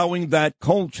allowing that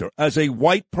culture. As a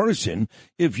white person,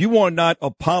 if you are not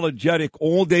apologetic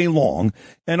all day long,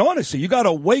 and honestly, you got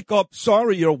to wake up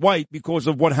sorry you're white because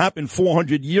of what happened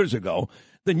 400 years ago,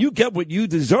 then you get what you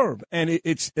deserve. And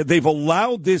they've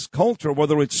allowed this culture,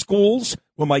 whether it's schools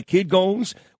where my kid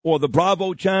goes, or the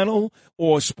Bravo channel,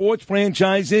 or sports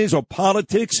franchises, or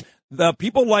politics. The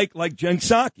people like Jen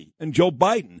Psaki and Joe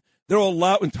Biden, they're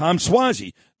allowing Tom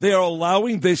Swazi. They are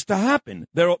allowing this to happen.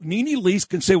 Nene Leakes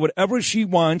can say whatever she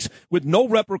wants with no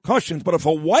repercussions. But if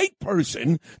a white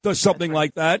person does something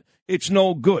like that, it's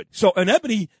no good. So, and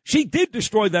Ebony, she did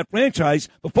destroy that franchise.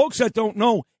 But folks that don't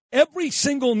know, every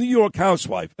single New York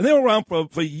housewife, and they were around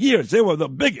for years. They were the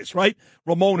biggest, right?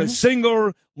 Ramona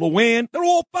Singer, Luann, they're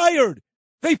all fired.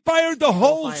 They fired the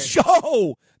whole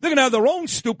show. They're going to have their own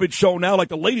stupid show now, like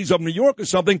the Ladies of New York or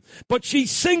something. But she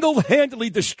single-handedly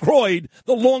destroyed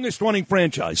the longest-running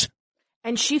franchise.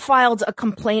 And she filed a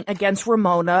complaint against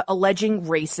Ramona alleging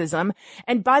racism.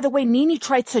 And by the way, Nene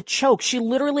tried to choke. She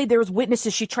literally, there was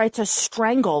witnesses, she tried to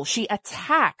strangle. She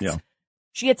attacked. Yeah.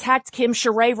 She attacked Kim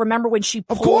Sheree. Remember when she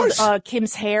pulled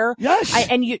Kim's hair? Yes.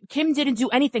 Kim didn't do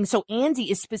anything. So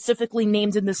Andy is specifically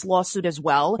named in this lawsuit as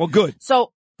well. Well, good.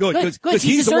 So good.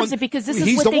 He deserves it because this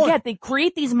is what they get. They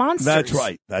create these monsters.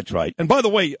 That's right. And by the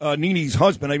way, Nene's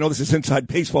husband, I know this is inside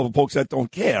baseball for folks that don't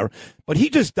care, but he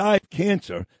just died of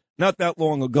cancer not that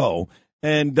long ago.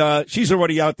 And she's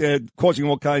already out there causing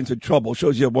all kinds of trouble.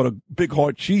 Shows you what a big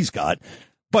heart she's got.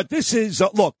 But this is,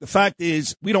 look, the fact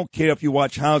is, we don't care if you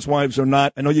watch Housewives or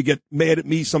not. I know you get mad at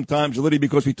me sometimes, literally,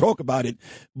 because we talk about it.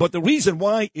 But the reason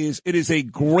why is it is a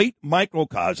great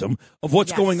microcosm of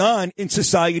what's going on in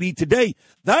society today.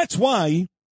 That's why,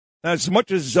 as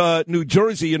much as New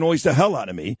Jersey annoys the hell out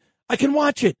of me, I can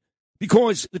watch it.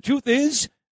 Because the truth is,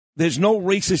 there's no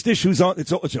racist issues on it.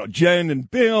 It's Jen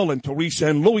and Bill and Teresa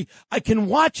and Louie. I can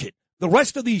watch it. The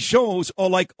rest of these shows are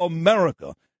like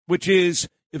America, which is,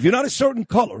 if you're not a certain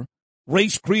color,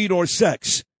 race, creed, or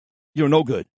sex, you're no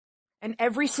good. And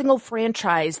every single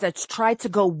franchise that's tried to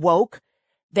go woke,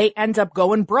 they end up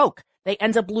going broke. They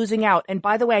end up losing out. And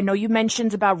by the way, I know you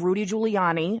mentioned about Rudy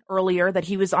Giuliani earlier, that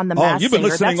he was on The Masked Singer. You've been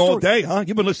listening all day, huh?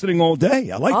 You've been listening all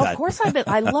day. I like that. Of course I've been.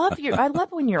 I love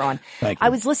when you're on. Thank you. I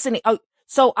was listening.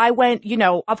 So I went,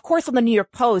 of course on the New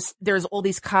York Post, there's all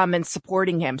these comments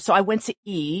supporting him. So I went to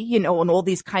and all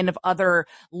these kind of other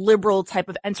liberal type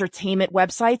of entertainment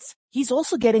websites. he's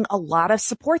also getting a lot of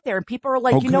support there. And people are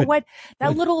like, you know what?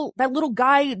 That little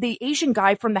guy, the Asian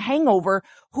guy from The Hangover,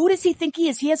 who does he think he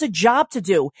is? He has a job to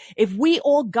do. If we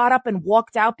all got up and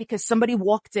walked out because somebody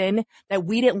walked in that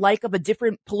we didn't like of a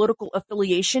different political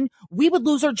affiliation, we would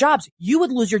lose our jobs. You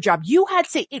would lose your job. You had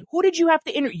to, who did you have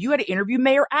to interview? You had to interview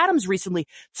Mayor Adams recently.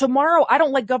 Tomorrow, I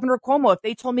don't like Governor Cuomo. If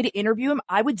they told me to interview him,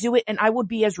 I would do it, and I would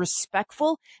be as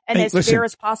respectful and as fair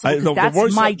as possible, because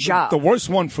that's my job. The worst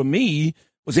one for me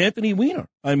was Anthony Weiner.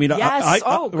 I mean, yes.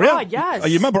 really, yes.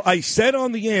 You remember I said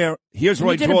on the air, here's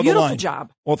where I draw the line. You did a beautiful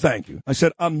job. Well, thank you. I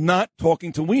said, I'm not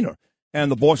talking to Weiner.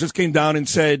 And the bosses came down and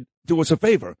said, do us a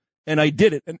favor. And I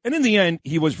did it. And in the end,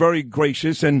 he was very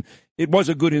gracious, and it was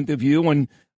a good interview. And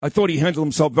I thought he handled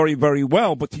himself very, very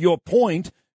well. But to your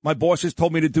point, my bosses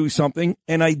told me to do something,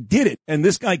 and I did it. And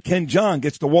this guy, Ken Jeong,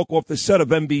 gets to walk off the set of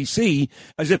NBC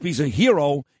as if he's a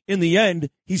hero. In the end,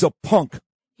 he's a punk.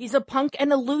 He's a punk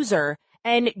and a loser.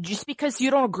 And just because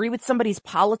you don't agree with somebody's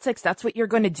politics, that's what you're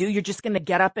going to do. You're just going to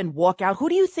get up and walk out. Who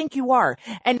do you think you are?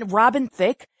 And Robin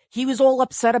Thicke, he was all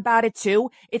upset about it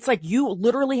too. It's like you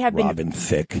literally have been. Robin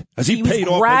Thicke. Has he paid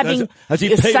off? Has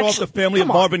he paid off the family of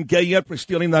Marvin Gaye yet for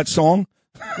stealing that song?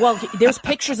 Well, there's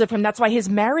pictures of him. That's why his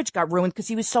marriage got ruined, because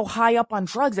he was so high up on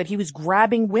drugs that he was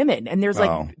grabbing women. And there's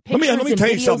like pictures let me and tell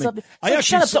you videos something. of. I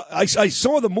actually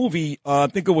saw the movie. I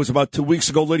think it was about 2 weeks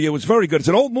ago. Lydia, it was very good. It's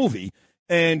an old movie,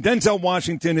 and Denzel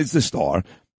Washington is the star,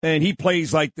 and he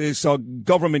plays like this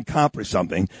government cop or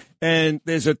something. And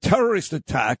there's a terrorist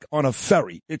attack on a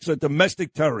ferry. It's a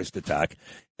domestic terrorist attack,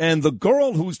 and the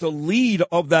girl who's the lead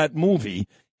of that movie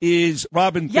is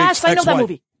Robin Thicke's Yes, I know ex-wife. that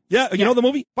movie. Yeah, you know the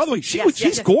movie? By the way,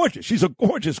 she's gorgeous. She's a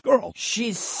gorgeous girl.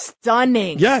 She's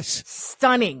stunning. Yes.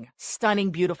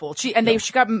 Stunning, beautiful. She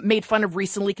got made fun of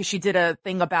recently because she did a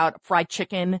thing about fried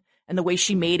chicken and the way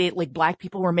she made it. Like, black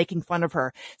people were making fun of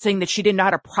her, saying that she didn't know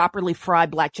how to properly fry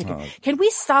black chicken. Can we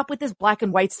stop with this black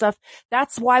and white stuff?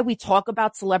 That's why we talk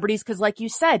about celebrities, because like you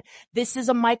said, this is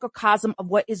a microcosm of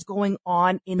what is going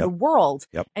on in the world.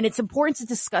 And it's important to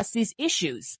discuss these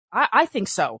issues. I think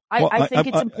so. I think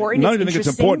it's important. I don't think it's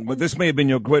important, but this may have been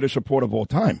your greatest report of all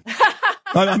time.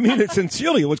 I mean it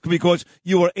sincerely. It was because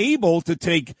you were able to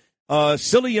take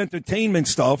silly entertainment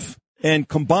stuff and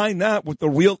combine that with the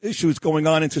real issues going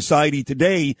on in society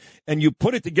today, and you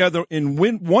put it together in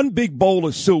one big bowl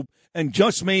of soup and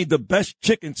just made the best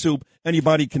chicken soup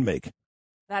anybody can make.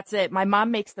 That's it. My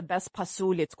mom makes the best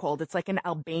pasul, it's called. It's like an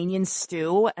Albanian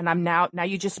stew, and I'm now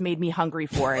you just made me hungry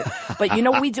for it. But you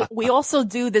know, we also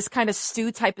do this kind of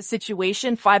stew type of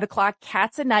situation, 5:00,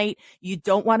 Cats at Night. You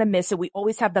don't want to miss it. We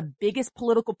always have the biggest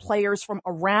political players from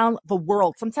around the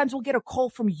world. Sometimes we'll get a call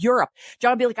from Europe.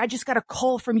 John will be like, I just got a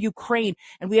call from Ukraine,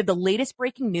 and we have the latest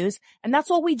breaking news. And that's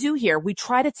all we do here. We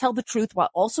try to tell the truth while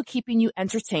also keeping you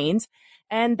entertained.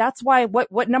 And that's why,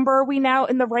 what number are we now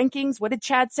in the rankings? What did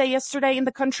Chad say yesterday in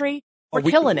the country? We're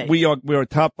killing it. We're a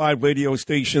top 5 radio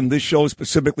station. This show is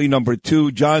specifically number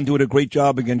 2. John doing a great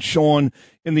job against Sean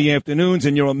in the afternoons,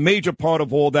 and you're a major part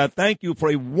of all that. Thank you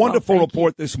for a wonderful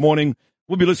report this morning.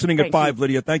 We'll be listening at 5,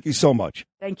 Lydia. Thank you so much.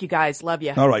 Thank you, guys. Love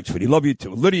you. All right, sweetie. Love you,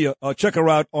 too. Lydia, check her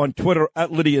out on Twitter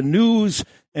at Lydia News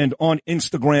and on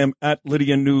Instagram at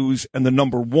Lydia News and the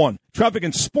number 1. Traffic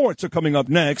and sports are coming up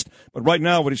next, but right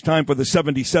now it is time for the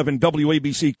 77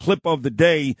 WABC clip of the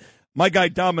day. My guy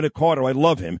Dominic Carter, I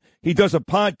love him. He does a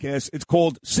podcast. It's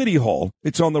called City Hall.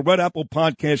 It's on the Red Apple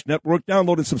Podcast Network.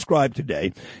 Download and subscribe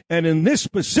today. And in this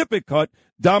specific cut,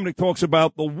 Dominic talks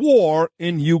about the war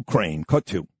in Ukraine. Cut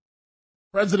 2.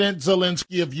 President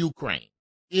Zelensky of Ukraine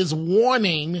is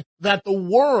warning that the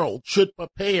world should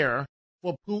prepare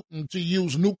for Putin to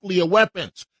use nuclear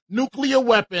weapons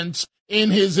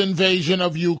in his invasion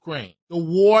of Ukraine. The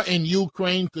war in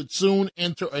Ukraine could soon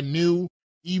enter a new,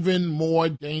 even more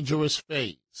dangerous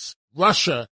phase.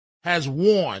 Russia has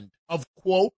warned of,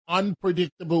 quote,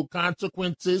 unpredictable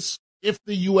consequences if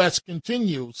the U.S.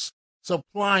 continues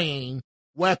supplying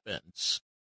weapons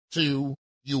to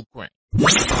Ukraine. Do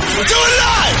it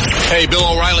live! Hey,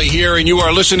 Bill O'Reilly here, and you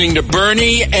are listening to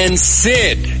Bernie and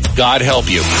Sid. God help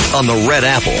you. On the Red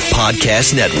Apple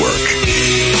Podcast Network.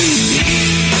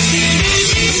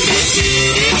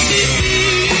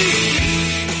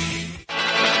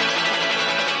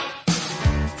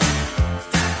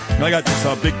 I got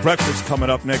this big breakfast coming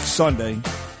up next Sunday.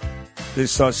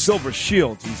 This Silver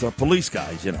Shields, these police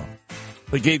guys, you know.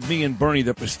 They gave me and Bernie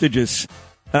the prestigious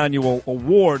annual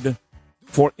award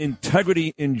for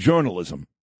integrity in journalism.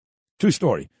 True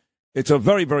story. It's a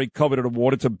very, very coveted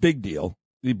award. It's a big deal.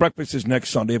 The breakfast is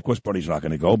next Sunday. Of course, Bernie's not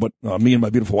going to go, but me and my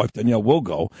beautiful wife, Danielle, will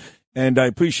go. And I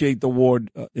appreciate the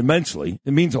award immensely.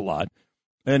 It means a lot.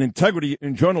 And integrity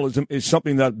in journalism is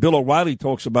something that Bill O'Reilly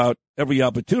talks about every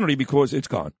opportunity because it's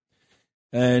gone.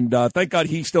 And thank God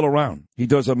he's still around. He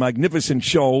does a magnificent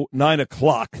show, 9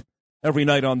 o'clock, every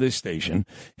night on this station.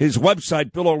 His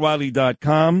website,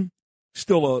 BillO'Reilly.com,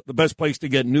 still the best place to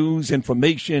get news,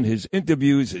 information, his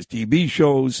interviews, his TV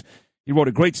shows. He wrote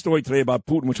a great story today about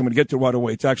Putin, which I'm going to get to right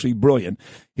away. It's actually brilliant.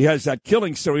 He has that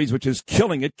Killing series, which is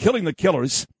Killing It, Killing the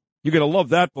Killers. You're going to love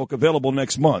that book, available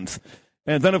next month.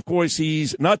 And then, of course,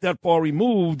 he's not that far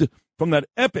removed from that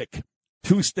epic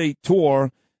 2-state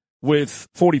tour with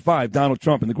 45, Donald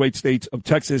Trump, in the great states of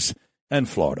Texas and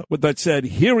Florida. With that said,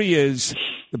 here he is,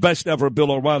 the best ever,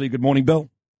 Bill O'Reilly. Good morning,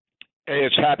 Bill. Hey,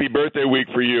 it's happy birthday week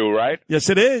for you, right? Yes,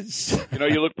 it is. You know,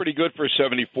 you look pretty good for a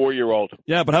 74-year-old.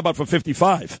 Yeah, but how about for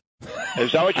 55?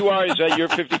 Is that what you are? Is that you're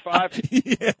 55?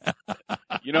 Yeah.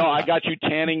 You know, I got you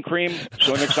tanning cream,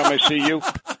 so next time I see you,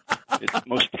 it's the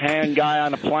most tan guy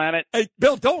on the planet. Hey,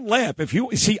 Bill, don't laugh. If you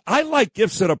see, I like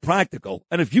gifts that are practical,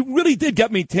 and if you really did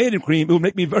get me tanning cream, it would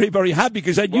make me very, very happy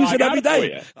because I'd use it every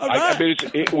day. All right. I mean,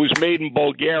 it was made in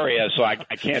Bulgaria, so I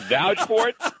can't vouch for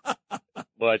it,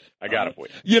 but I got it for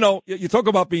you. You know, you talk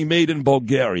about being made in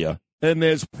Bulgaria, and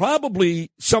there's probably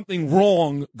something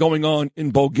wrong going on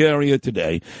in Bulgaria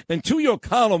today. And to your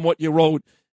column, what you wrote,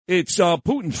 it's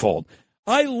Putin's fault.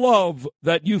 I love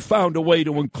that you found a way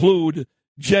to include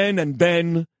Jen and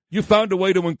Ben. You found a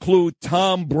way to include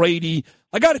Tom Brady.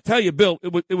 I got to tell you, Bill,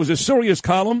 it was a serious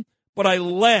column, but I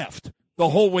laughed the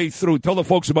whole way through. Tell the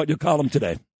folks about your column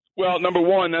today. Well, number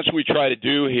one, that's what we try to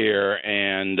do here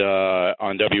and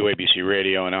on WABC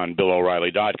Radio and on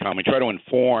BillO'Reilly.com. We try to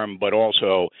inform, but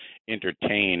also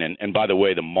entertain. And by the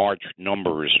way, the March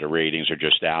numbers, the ratings are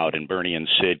just out, and Bernie and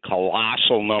Sid,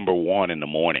 colossal number one in the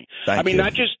morning. Thank you.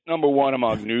 Not just number one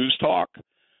among news talk,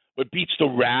 but beats the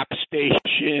rap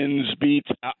stations, beats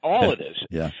all of this.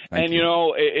 Yeah. And, you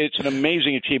know, it's an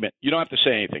amazing achievement. You don't have to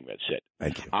say anything, that's it.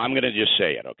 Thank you. I'm going to just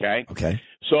say it, okay? Okay.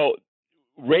 So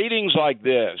ratings like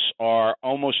this are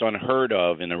almost unheard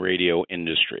of in the radio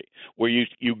industry, where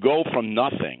you go from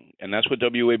nothing, and that's what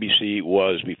WABC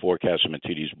was before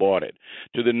Casamatides bought it,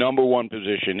 to the number one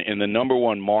position in the number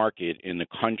one market in the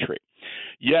country.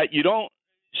 Yet you don't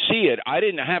see it. I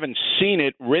haven't seen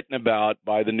it written about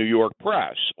by the New York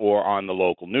press or on the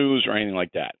local news or anything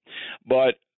like that.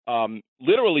 But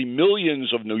literally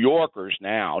millions of New Yorkers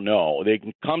now know they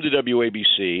can come to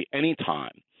WABC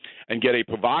anytime and get a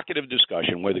provocative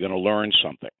discussion where they're going to learn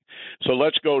something. So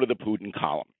let's go to the Putin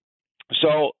column.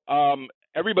 So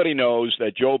everybody knows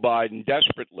that Joe Biden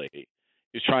desperately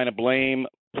is trying to blame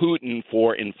Putin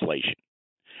for inflation.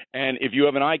 And if you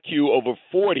have an IQ over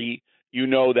 40, you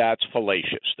know that's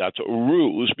fallacious. That's a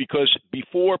ruse, because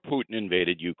before Putin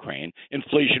invaded Ukraine,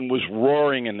 inflation was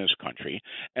roaring in this country,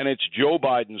 and it's Joe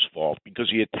Biden's fault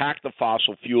because he attacked the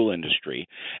fossil fuel industry,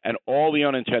 and all the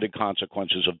unintended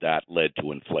consequences of that led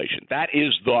to inflation. That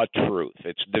is the truth.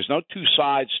 There's no two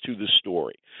sides to the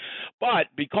story. But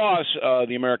because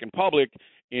the American public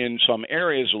in some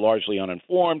areas are largely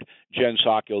uninformed, Jen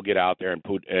Psaki will get out there and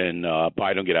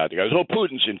Biden will get out there and go,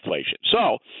 Putin's inflation.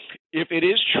 So if it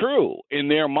is true in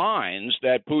their minds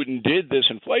that Putin did this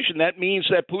inflation, that means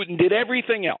that Putin did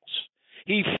everything else.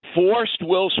 He forced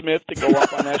Will Smith to go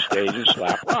up on that stage and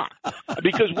slap rock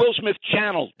because Will Smith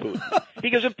channeled Putin.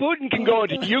 Because if Putin can go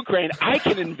into Ukraine, I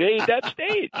can invade that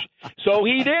stage. So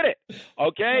he did it,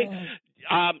 okay?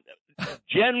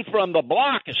 Jen from the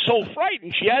block is so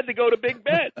frightened she had to go to Big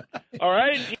Ben. All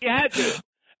right? She had to.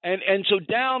 And so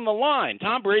down the line,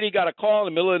 Tom Brady got a call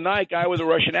in the middle of the night, guy with a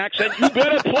Russian accent, you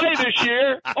better play this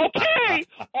year. Okay.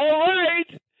 All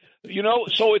right. You know,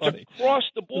 so it's across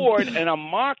the board, and I'm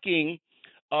mocking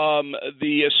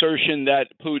the assertion that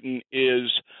Putin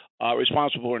is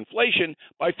responsible for inflation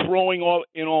by throwing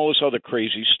in all this other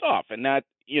crazy stuff. And that,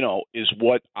 you know, is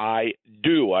what I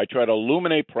do. I try to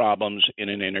illuminate problems in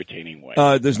an entertaining way.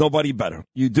 There's nobody better.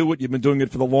 You do it. You've been doing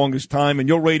it for the longest time, and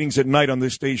your ratings at night on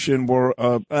this station were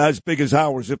as big as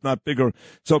ours, if not bigger.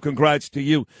 So congrats to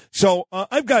you. So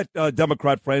I've got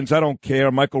Democrat friends. I don't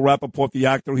care. Michael Rappaport, the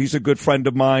actor, he's a good friend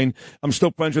of mine. I'm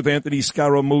still friends with Anthony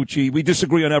Scaramucci. We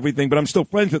disagree on everything, but I'm still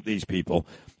friends with these people.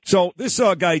 So this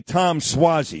guy, Tom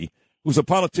Suozzi, who's a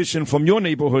politician from your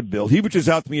neighborhood, Bill, he reaches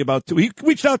out to me he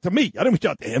reached out to me. I didn't reach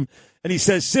out to him. And he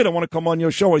says, Sid, I want to come on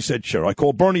your show. I said, sure. I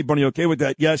called Bernie. Bernie, okay with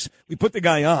that? Yes. We put the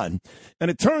guy on.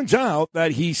 And it turns out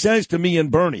that he says to me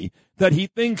and Bernie that he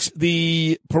thinks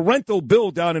the parental bill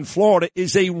down in Florida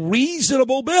is a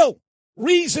reasonable bill.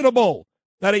 Reasonable.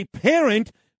 That a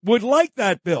parent would like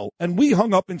that bill. And we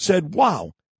hung up and said,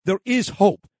 wow, there is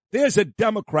hope. There's a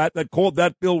Democrat that called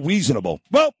that bill reasonable.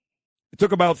 Well, it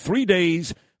took about 3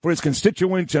 days for his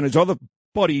constituents and his other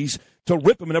buddies to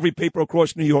rip him in every paper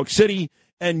across New York City.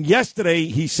 And yesterday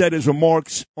he said his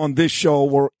remarks on this show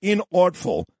were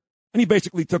inartful, and he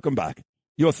basically took them back.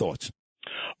 Your thoughts?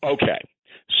 Okay.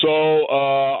 So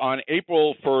on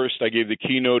April 1st, I gave the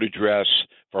keynote address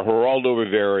for Geraldo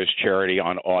Rivera's charity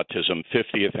on autism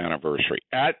 50th anniversary.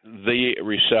 At the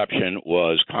reception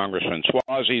was Congressman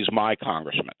Suozzi's, my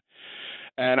congressman.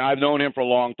 And I've known him for a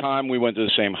long time. We went to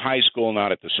the same high school,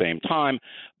 not at the same time,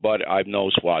 but I've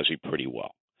known Suozzi pretty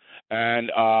well. And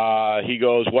he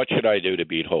goes, what should I do to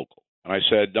beat Hochul? And I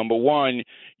said, number one,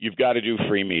 you've got to do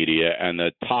free media, and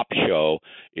the top show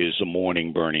is The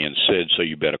Morning, Bernie and Sid, so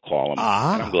you better call him.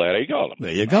 And I'm glad he called him.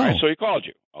 There you go. All right, so he called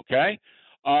you, okay?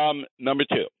 Number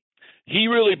two, he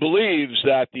really believes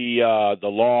that the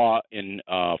law in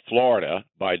Florida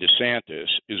by DeSantis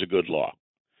is a good law,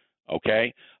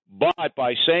 okay? But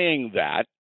by saying that,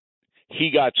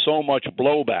 he got so much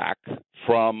blowback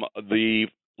from the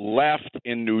left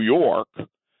in New York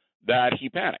that he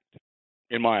panicked,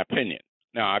 in my opinion.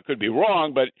 Now, I could be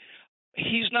wrong, but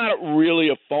he's not really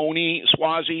a phony,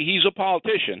 Suozzi. He's a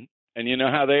politician, and you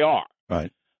know how they are.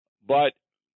 Right. But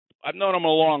I've known him a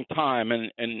long time,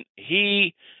 and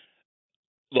he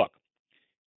 – look,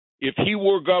 if he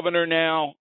were governor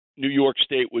now, New York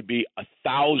State would be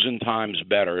 1,000 times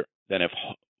better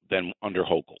than under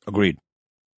Hochul. Agreed.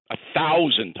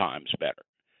 1,000 times better.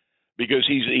 Because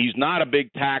he's not a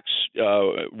big tax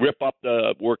rip up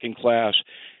the working class.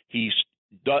 He's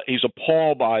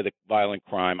appalled by the violent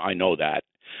crime. I know that,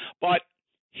 but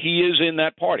he is in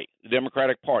that party, the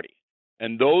Democratic Party,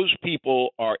 and those people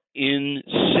are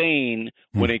insane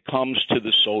when it comes to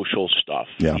the social stuff,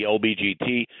 the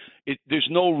LBGT. There's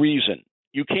no reason.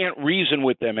 You can't reason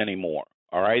with them anymore.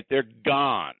 All right, they're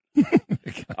gone.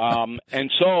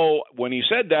 And so when he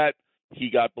said that, he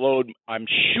got blowed. I'm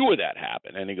sure that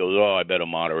happened. And he goes, I better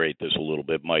moderate this a little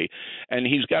bit, Mike. And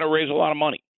he's got to raise a lot of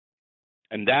money.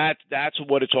 And that's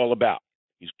what it's all about.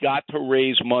 He's got to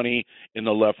raise money in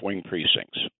the left-wing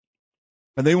precincts.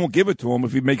 And they won't give it to him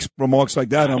if he makes remarks like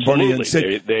that on Bernie and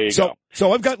Sid. There you go.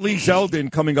 So I've got Lee Zeldin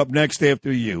coming up next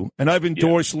after you, and I've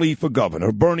endorsed Lee for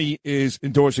governor. Bernie is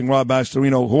endorsing Rob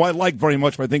Astorino, who I like very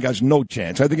much, but I think has no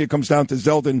chance. I think it comes down to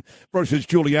Zeldin versus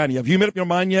Giuliani. Have you made up your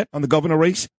mind yet on the governor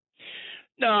race?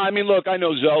 No, I mean, look, I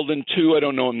know Zeldin, too. I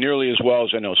don't know him nearly as well as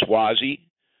I know Suozzi.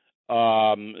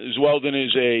 Zeldin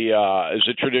is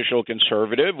a traditional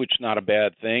conservative, which is not a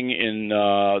bad thing in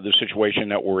the situation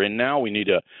that we're in now. We need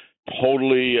to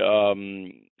totally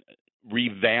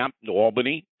revamp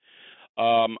Albany.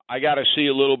 I got to see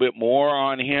a little bit more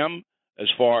on him as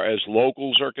far as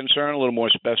locals are concerned, a little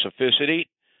more specificity.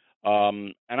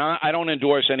 And I don't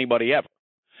endorse anybody ever.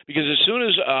 Because as soon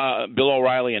as Bill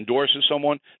O'Reilly endorses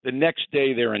someone, the next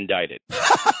day they're indicted.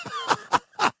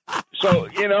 So,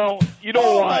 you don't want...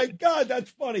 Oh, my God,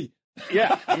 that's funny.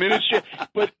 Yeah, I mean, it's just...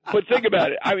 But think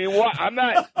about it. I mean, what? I'm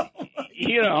not...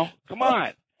 come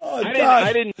on. Oh,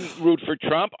 I didn't root for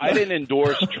Trump. I didn't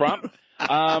endorse Trump.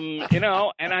 And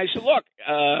I said, look,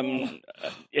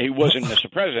 he wasn't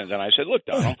Mr. President. And I said, look,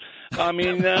 Donald, I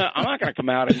mean, I'm not going to come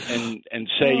out and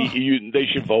say they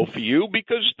should vote for you,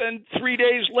 because then 3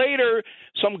 days later,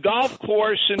 some golf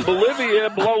course in Bolivia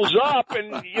blows up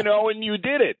and you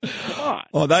did it. Come on.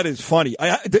 Oh, that is funny.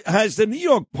 Has the New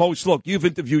York Post, look, you've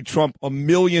interviewed Trump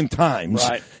 1,000,000 times,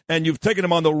 right, and you've taken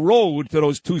him on the road to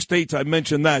those two states. I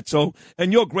mentioned that. So,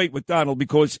 and you're great with Donald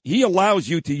because he allows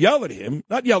you to yell at him,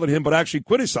 not yell at him, but actually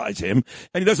criticize him,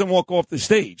 and he doesn't walk off the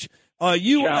stage.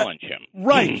 You challenge him,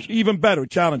 right? Even better,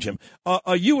 challenge him.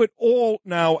 Are you at all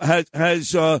now?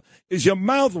 Is your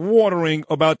mouth watering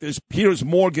about this Piers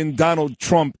Morgan Donald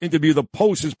Trump interview the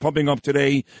Post is pumping up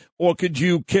today, or could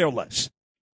you care less?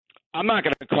 I'm not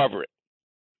going to cover it.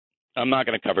 I'm not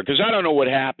going to cover it because I don't know what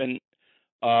happened.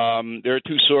 There are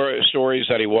two stories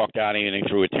that he walked out and he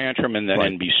threw a tantrum, and then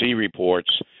right. NBC reports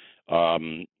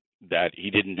that he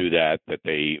didn't do that, that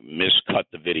they miscut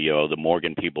the video. The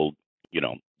Morgan people,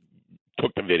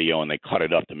 took the video and they cut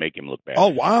it up to make him look bad. Oh,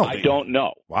 wow. I don't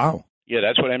know. Wow. Yeah,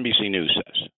 that's what NBC News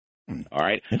says. All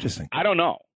right? Interesting. I don't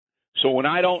know. So when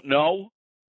I don't know,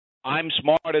 I'm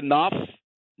smart enough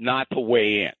not to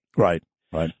weigh in. Right,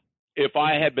 right. If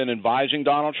I had been advising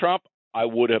Donald Trump, I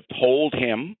would have told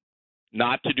him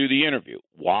not to do the interview.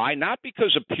 Why? Not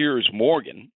because of Piers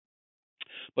Morgan,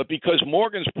 but because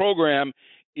Morgan's program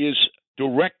is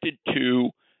directed to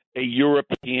a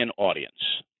European audience.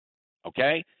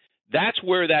 Okay? That's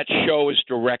where that show is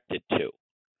directed to.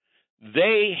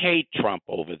 They hate Trump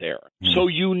over there. So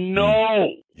you're not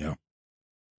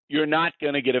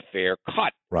going to get a fair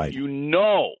cut. Right.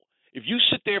 If you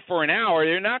sit there for an hour,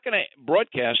 they're not going to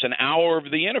broadcast an hour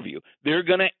of the interview. They're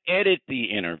going to edit the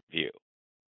interview.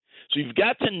 So you've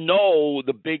got to know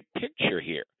the big picture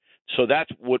here. So that's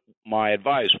what my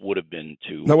advice would have been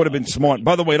to. That would have been smart.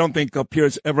 By the way, I don't think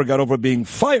Pierce ever got over being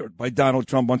fired by Donald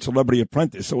Trump on Celebrity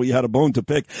Apprentice, so he had a bone to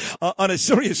pick. On a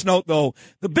serious note, though,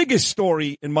 the biggest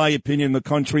story, in my opinion, in the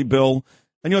country, Bill,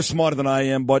 and you're smarter than I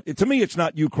am, but to me, it's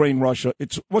not Ukraine, Russia.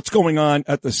 It's what's going on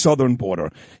at the southern border.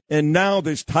 And now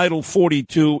this Title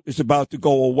 42 is about to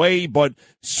go away, but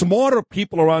smarter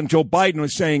people around Joe Biden are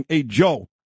saying, hey, Joe,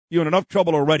 you're in enough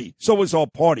trouble already. So is our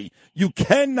party. You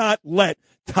cannot let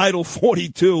Title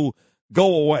 42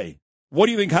 go away. What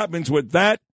do you think happens with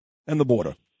that and the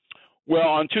border? Well,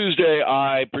 on Tuesday,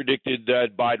 I predicted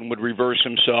that Biden would reverse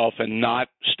himself and not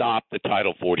stop the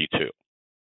Title 42.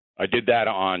 I did that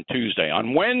on Tuesday.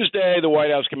 On Wednesday, the White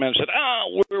House came out and said,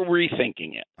 we're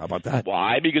rethinking it. How about that?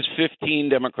 Why? Because 15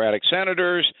 Democratic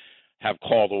senators have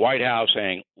called the White House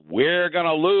saying, we're going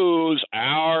to lose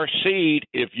our seat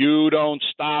if you don't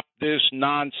stop this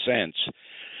nonsense.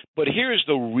 But here's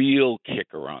the real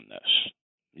kicker on this.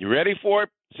 You ready for it,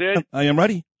 Sid? I am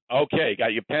ready. Okay,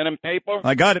 got your pen and paper?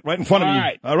 I got it right in front of me.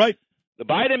 Right. All right. The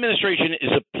Biden administration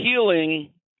is appealing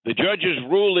the judge's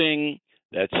ruling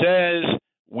that says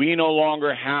we no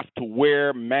longer have to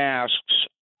wear masks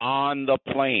on the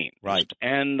planes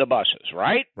and the buses,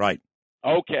 right? Right.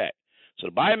 Okay. So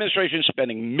the Biden administration is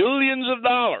spending millions of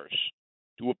dollars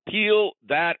to appeal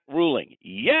that ruling.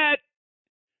 Yet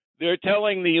they're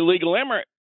telling the illegal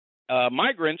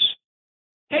migrants,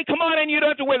 hey, come on in, you don't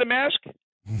have to wear the mask.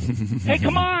 Hey,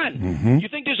 come on. Mm-hmm. You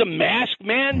think there's a mask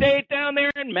mandate down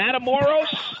there in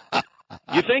Matamoros?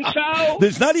 You think so?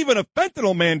 There's not even a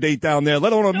fentanyl mandate down there,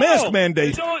 let alone a mask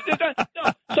mandate. No.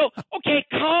 So, okay,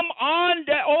 come on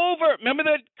over. Remember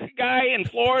that guy in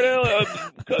Florida?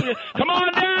 Come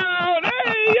on down.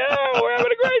 Hey, yeah, we're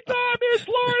having a great time here in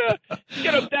Florida.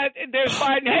 You know, there's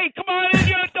Biden. Hey, come on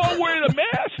in. Don't wear the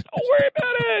mask. Don't worry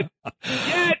about it.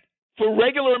 Yet, for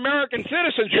regular American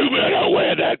citizens, you better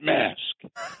wear that mask.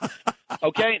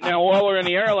 Okay, now while we're in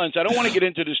the airlines, I don't want to get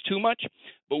into this too much,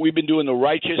 but we've been doing the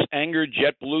righteous anger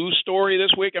JetBlue story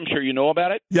this week. I'm sure you know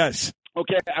about it. Yes.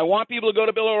 Okay, I want people to go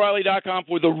to BillO'Reilly.com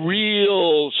for the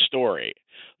real story.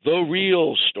 The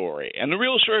real story. And the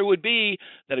real story would be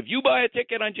that if you buy a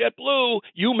ticket on JetBlue,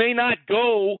 you may not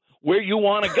go where you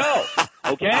want to go.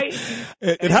 Okay?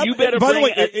 It happened, by the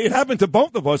way, it happened to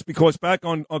both of us because back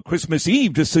on Christmas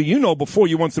Eve, just so you know, before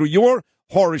you went through your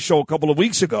horror show a couple of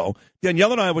weeks ago,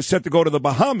 Danielle and I were set to go to the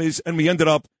Bahamas, and we ended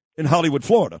up in Hollywood,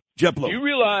 Florida. JetBlue.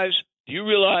 Do you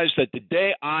realize that the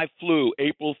day I flew,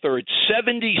 April 3rd,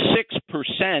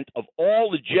 76% of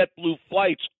all the JetBlue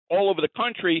flights all over the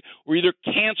country were either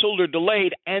canceled or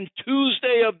delayed, and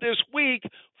Tuesday of this week,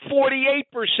 48%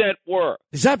 were.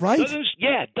 Is that right?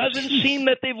 Doesn't seem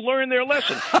that they've learned their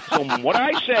lesson. So what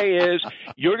I say is,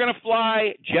 you're going to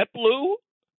fly JetBlue,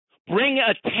 bring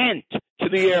a tent to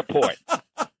the airport.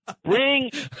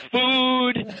 Bring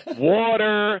food,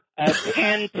 water, a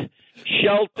tent,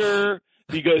 shelter,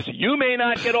 because you may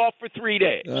not get off for 3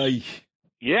 days.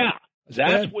 Yeah.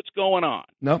 That's what's going on.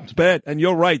 No, it's bad. And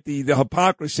you're right. The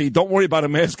hypocrisy. Don't worry about a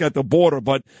mask at the border,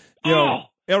 but, you know,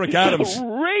 Eric Adams.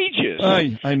 Outrageous.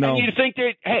 I know. And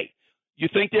you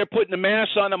think they're putting the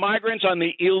masks on the migrants on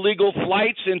the illegal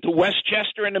flights into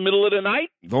Westchester in the middle of the night?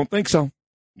 Don't think so.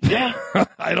 Yeah.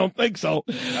 I don't think so. All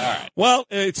right. Well,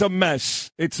 it's a mess.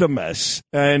 It's a mess.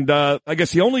 And I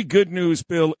guess the only good news,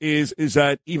 Bill, is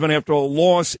that even after a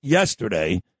loss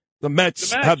yesterday, the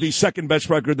Mets have the second best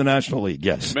record in the National League.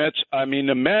 Yes. The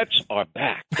Mets are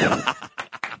back.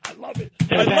 I love it.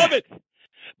 I love it.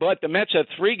 But the Mets have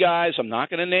three guys, I'm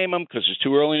not going to name them because it's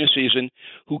too early in the season,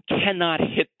 who cannot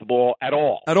hit the ball at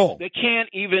all. At all. They can't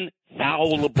even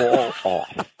foul the ball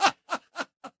off.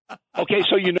 Okay,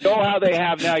 so you know how they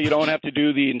have now. You don't have to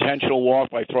do the intentional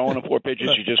walk by throwing the 4 pitches.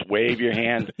 You just wave your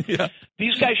hand. Yeah.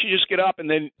 These guys should just get up, and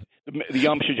then the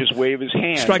ump should just wave his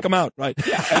hand. Strike them out, right?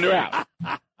 Yeah, and they're out.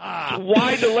 So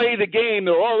why delay the game?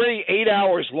 They're already 8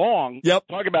 hours long. Yep.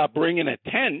 Talk about bringing a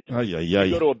tent to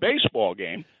go to a baseball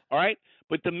game, all right?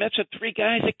 But the Mets have three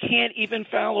guys that can't even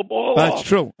foul a ball That's off.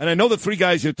 true. And I know the three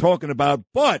guys you're talking about,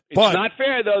 but It's not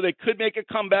fair, though. They could make a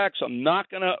comeback, so I'm not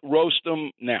going to roast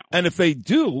them now. And if they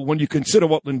do, when you consider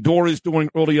what Lindor is doing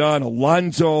early on,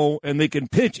 Alonso, and they can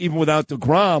pitch even without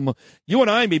DeGrom, you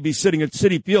and I may be sitting at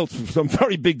Citi Field for some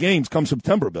very big games come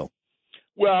September, Bill.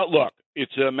 Well, look,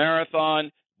 it's a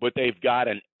marathon, but they've got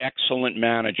an excellent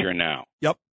manager now.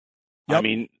 Yep. I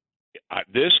mean,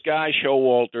 this guy,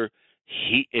 Showalter,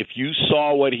 if you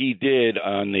saw what he did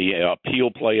on the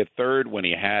appeal play at third when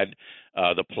he had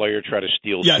the player try to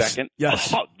steal second,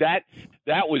 yes,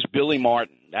 that was Billy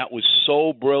Martin. That was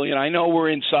so brilliant. I know we're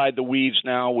inside the weeds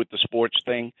now with the sports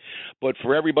thing, but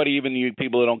for everybody, even you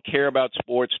people that don't care about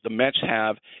sports, the Mets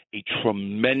have a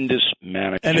tremendous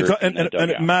manager. And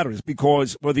it matters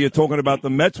because whether you're talking about the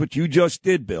Mets, which you just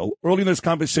did, Bill, early in this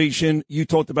conversation, you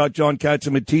talked about John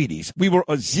Catsimatidis. We were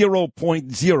a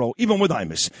 0.0, even with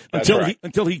Imus,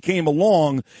 until he came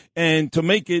along. And to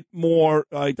make it more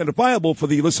identifiable for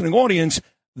the listening audience,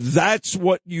 that's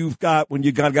what you've got when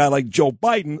you got a guy like Joe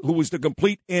Biden, who was the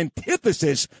complete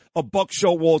antithesis of Buck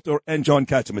Showalter and John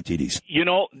Catsimatidis. You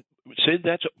know, Sid,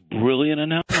 that's a brilliant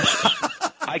analysis.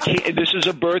 I can't. This is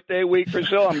a birthday week for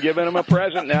Sil. I'm giving him a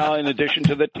present now, in addition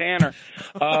to the Tanner.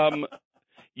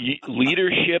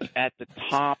 Leadership at the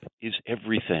top is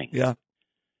everything. Yeah,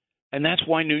 and that's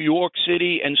why New York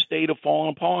City and state have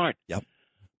fallen apart. Yep.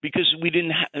 Because we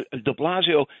didn't have De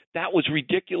Blasio. That was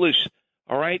ridiculous.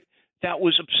 All right. That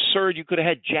was absurd. You could have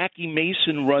had Jackie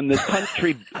Mason run the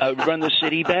country, run the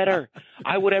city better.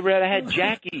 I would have rather had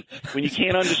Jackie when you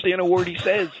can't understand a word he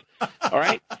says. All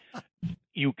right?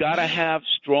 You got to have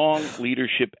strong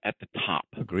leadership at the top.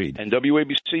 Agreed. And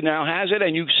WABC now has it,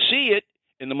 and you see it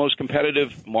in the most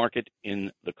competitive market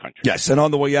in the country. Yes, and on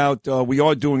the way out, we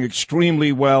are doing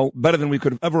extremely well, better than we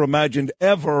could have ever imagined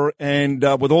ever. And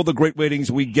with all the great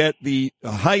ratings, we get the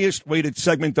highest rated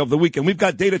segment of the week. And we've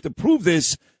got data to prove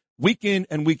this. Week in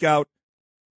and week out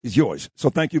is yours. So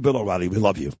thank you, Bill O'Reilly. We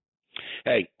love you.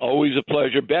 Hey, always a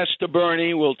pleasure. Best to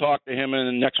Bernie. We'll talk to him in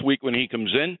the next week when he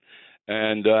comes in.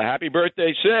 And happy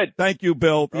birthday, Sid. Thank you,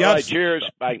 Bill. All right, cheers.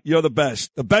 Bye. You're the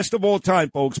best. The best of all time,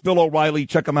 folks. Bill O'Reilly.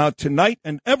 Check him out tonight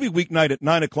and every weeknight at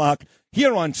 9 o'clock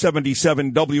here on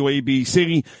 77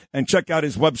 WABC. And check out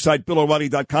his website,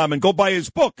 BillO'Reilly.com, and go buy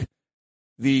his book,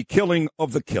 The Killing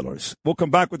of the Killers. We'll come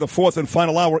back with the fourth and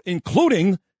final hour,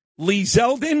 including Lee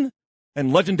Zeldin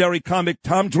and legendary comic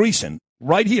Tom Dreesen,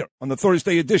 right here on the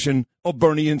Thursday edition of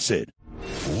Bernie and Sid.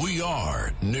 We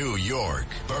are New York.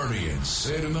 Bernie and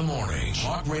Sid in the morning.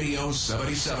 Talk Radio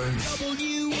 77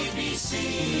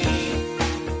 WABC.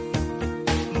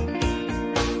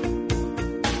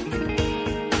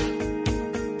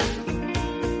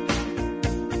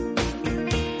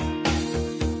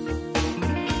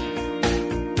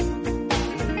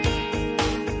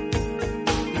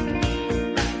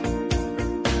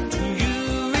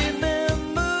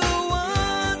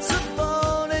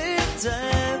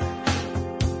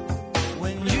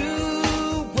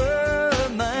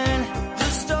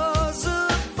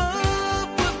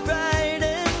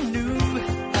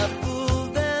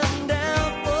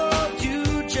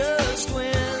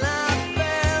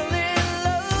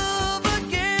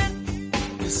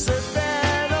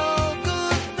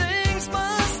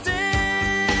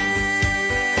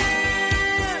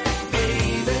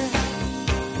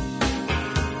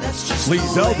 Lee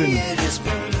Zeldin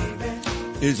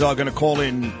is going to call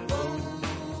in,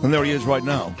 and there he is right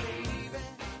now.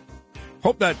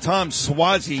 Hope that Tom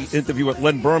Swazi interview with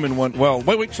Len Berman went well.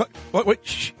 Wait,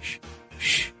 shh.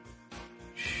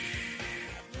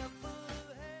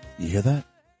 You hear that?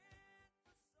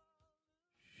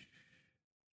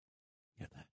 Hear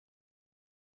that?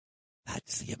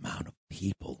 That's the amount of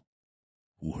people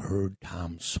who heard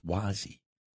Tom Swazi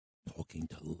talking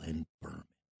to Len Berman.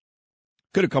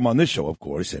 Could have come on this show, of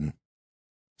course, and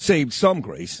saved some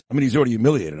grace. I mean, he's already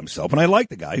humiliated himself, and I like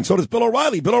the guy, and so does Bill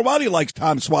O'Reilly. Bill O'Reilly likes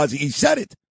Tom Swazi. He said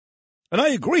it. And I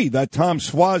agree that Tom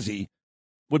Swazi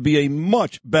would be a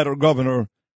much better governor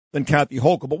than Kathy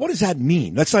Hochul. But what does that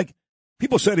mean? That's like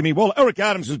people say to me, well, Eric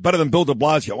Adams is better than Bill de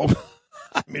Blasio.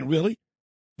 I mean, really?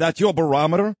 That's your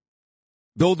barometer?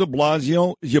 Bill de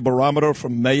Blasio is your barometer for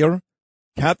mayor?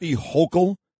 Kathy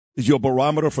Hochul is your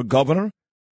barometer for governor?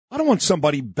 I don't want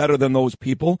somebody better than those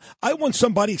people. I want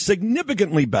somebody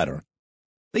significantly better.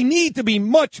 They need to be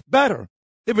much better.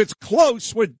 If it's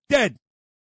close, we're dead.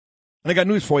 And I got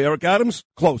news for you, Eric Adams,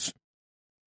 close.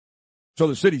 So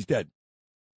the city's dead.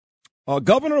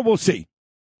 Governor, we'll see.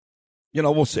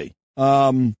 We'll see.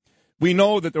 We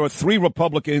know that there are 3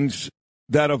 Republicans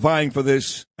that are vying for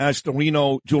this: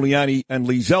 Astorino, Giuliani, and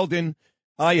Lee Zeldin.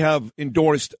 I have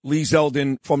endorsed Lee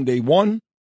Zeldin from day one,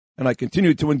 and I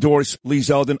continue to endorse Lee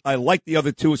Zeldin. I like the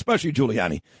other 2, especially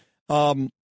Giuliani.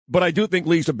 But I do think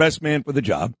Lee's the best man for the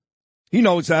job. He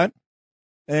knows that,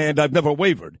 and I've never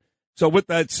wavered. So with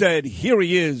that said, here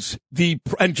he is.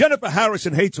 And Jennifer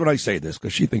Harrison hates when I say this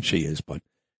because she thinks she is, but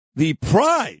the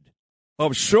pride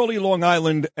of Shirley, Long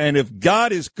Island, and if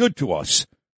God is good to us,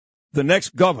 the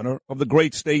next governor of the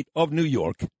great state of New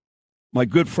York, my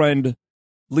good friend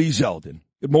Lee Zeldin.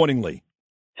 Good morning, Lee.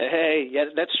 Hey, yeah,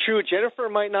 that's true. Jennifer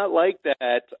might not like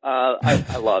that.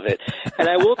 I love it. And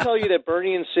I will tell you that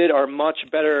Bernie and Sid are much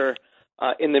better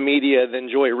in the media than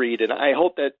Joy Reid, and I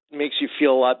hope that makes you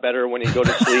feel a lot better when you go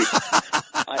to sleep.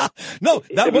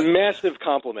 It's a massive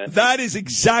compliment. That is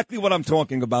exactly what I'm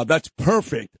talking about. That's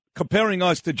perfect. Comparing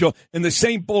us to Joy in the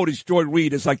same boat as Joy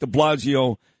Reid is like de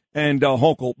Blasio and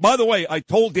Hochul. By the way, I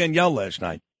told Danielle last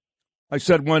night. I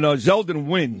said when Zeldin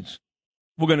wins,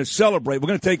 we're going to celebrate. We're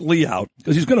going to take Lee out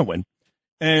because he's going to win,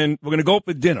 and we're going to go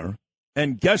for dinner.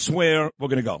 And guess where we're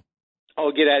going to go?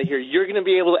 Oh, get out of here. You're going to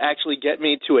be able to actually get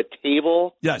me to a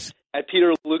table Yes. at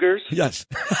Peter Luger's? Yes.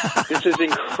 This is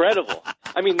incredible.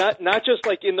 I mean, not just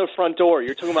like in the front door.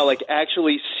 You're talking about like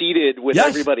actually seated with Yes.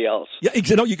 everybody else. Yeah,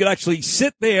 you could actually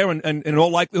sit there and in all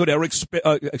likelihood, Eric Spitz.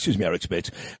 What's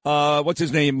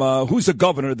his name? Who's the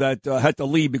governor that had to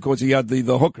leave because he had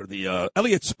the hooker,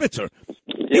 Elliot Spitzer.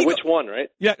 Yeah, which one, right?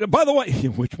 Yeah, by the way,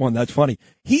 which one? That's funny.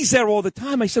 He's there all the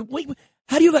time. I said, wait,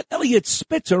 how do you let Elliot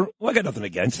Spitzer, who I got nothing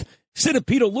against, sit at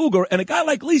Peter Luger, and a guy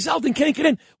like Lee Zeldin can't get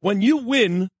in? When you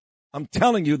win, I'm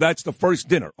telling you, that's the first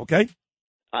dinner, okay?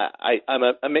 I'm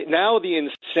now the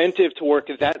incentive to work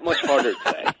is that much harder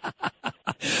today.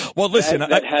 Well, listen,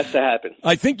 that has to happen.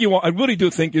 I think you are. I really do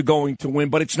think you're going to win,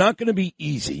 but it's not going to be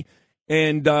easy.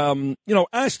 And,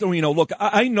 Astorino, look,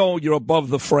 I know you're above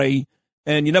the fray,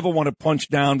 and you never want to punch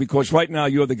down because right now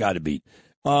you're the guy to beat.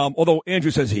 Although Andrew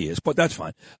says he is, but that's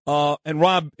fine. And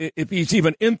Rob, if he's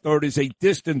even in third, is a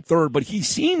distant third, but he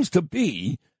seems to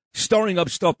be stirring up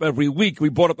stuff every week. We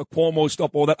brought up the Cuomo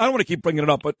stuff, all that. I don't want to keep bringing it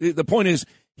up, but the point is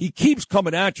he keeps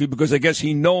coming at you because I guess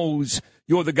he knows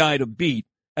you're the guy to beat.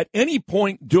 At any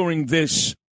point during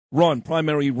this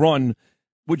primary run,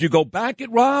 would you go back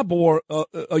at Rob, or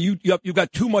are you've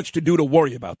got too much to do to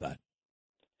worry about that?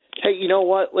 Hey, you know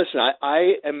what? Listen,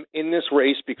 I am in this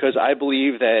race because I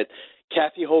believe that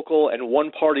Kathy Hochul and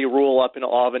one-party rule up in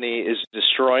Albany is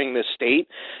destroying the state.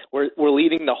 We're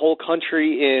leading the whole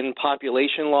country in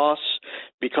population loss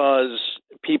because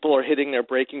people are hitting their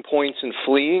breaking points and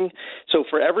fleeing. So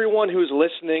for everyone who's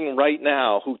listening right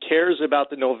now who cares about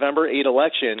the November 8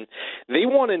 election, they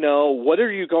want to know, what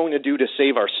are you going to do to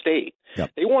save our state?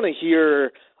 Yep. They want to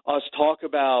hear us talk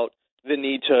about the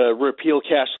need to repeal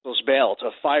cashless bail,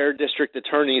 to fire district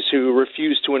attorneys who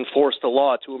refuse to enforce the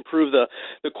law, to improve the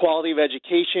quality of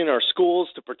education in our schools,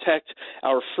 to protect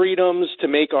our freedoms, to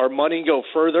make our money go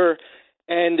further.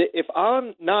 And if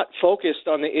I'm not focused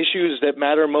on the issues that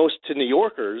matter most to New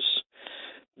Yorkers,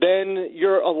 then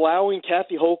you're allowing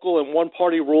Kathy Hochul and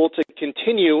one-party rule to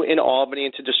continue in Albany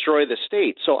and to destroy the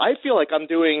state. So I feel like I'm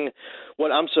doing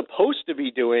what I'm supposed to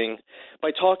be doing by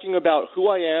talking about who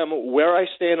I am, where I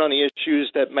stand on the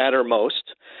issues that matter most,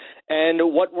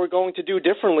 and what we're going to do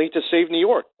differently to save New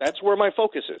York. That's where my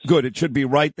focus is. Good. It should be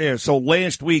right there. So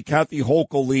last week, Kathy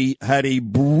Hochul had a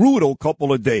brutal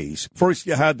couple of days. First,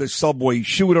 you had the subway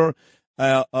shooter.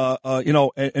 And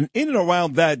in and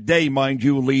around that day, mind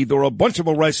you, Lee, there were a bunch of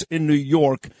arrests in New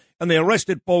York, and the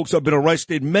arrested folks have been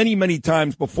arrested many, many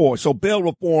times before. So bail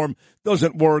reform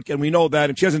doesn't work, and we know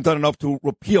that, and she hasn't done enough to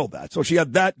repeal that. So she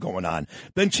had that going on.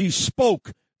 Then she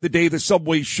spoke the day the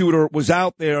subway shooter was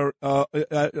out there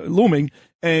looming,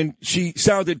 and she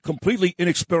sounded completely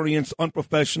inexperienced,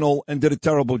 unprofessional, and did a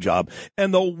terrible job.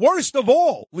 And the worst of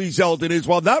all, Lee Zeldin, is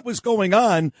while that was going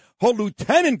on, her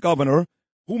lieutenant governor,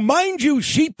 who, mind you,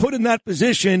 she put in that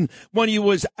position when he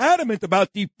was adamant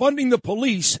about defunding the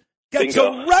police, gets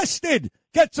arrested.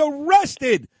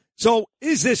 So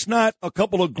is this not a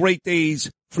couple of great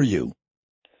days for you?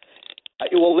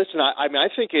 Well, listen, I mean, I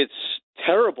think it's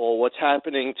terrible what's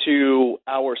happening to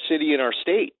our city and our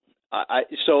state.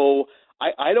 So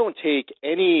I don't take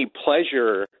any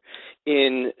pleasure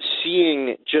in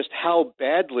seeing just how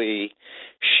badly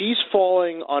she's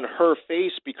falling on her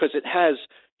face because it has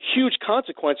huge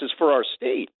consequences for our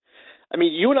state. I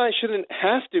mean, you and I shouldn't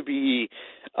have to be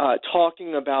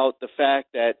talking about the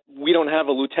fact that we don't have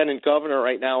a lieutenant governor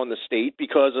right now in the state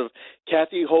because of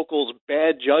Kathy Hochul's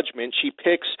bad judgment. She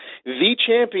picks the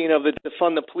champion of the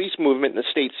defund the police movement in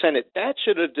the state Senate. That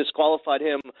should have disqualified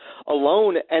him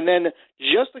alone. And then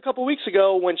just a couple weeks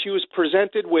ago, when she was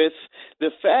presented with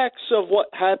the facts of what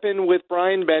happened with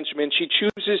Brian Benjamin, she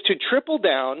chooses to triple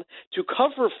down, to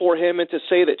cover for him, and to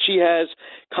say that she has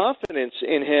confidence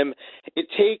in him. It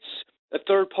takes a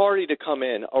third party to come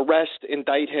in, arrest,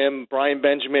 indict him. Brian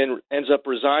Benjamin ends up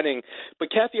resigning.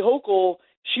 But Kathy Hochul,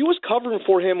 she was covering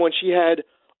for him when she had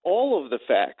all of the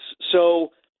facts.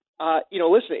 So,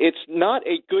 listen, it's not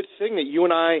a good thing that you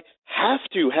and I have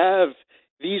to have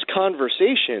these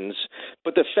conversations,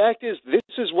 but the fact is this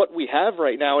is what we have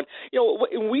right now. And,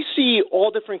 we see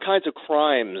all different kinds of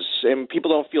crimes, and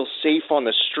people don't feel safe on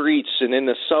the streets and in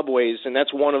the subways, and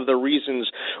that's one of the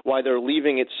reasons why they're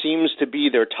leaving. It seems to be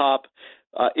their top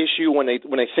issue when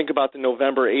they think about the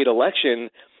November 8 election.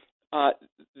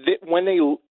 When they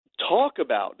talk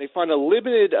about, they find a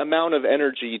limited amount of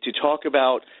energy to talk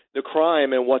about the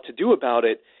crime and what to do about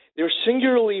it. They're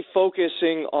singularly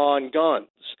focusing on guns.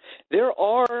 There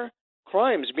are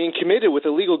crimes being committed with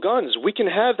illegal guns. We can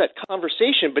have that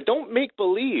conversation, but don't make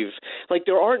believe like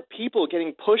there aren't people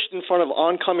getting pushed in front of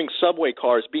oncoming subway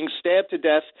cars, being stabbed to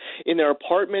death in their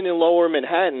apartment in Lower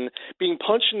Manhattan, being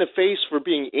punched in the face for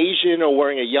being Asian or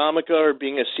wearing a yarmulke or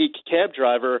being a Sikh cab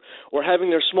driver or having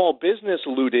their small business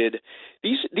looted.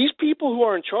 These people who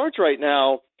are in charge right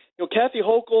now, Kathy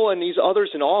Hochul and these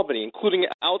others in Albany, including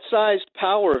outsized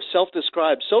power of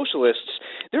self-described socialists,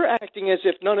 they're acting as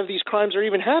if none of these crimes are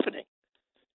even happening.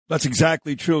 That's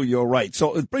exactly true. You're right.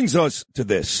 So it brings us to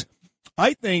this.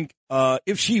 I think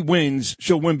if she wins,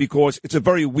 she'll win because it's a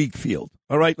very weak field.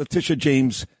 All right. Letitia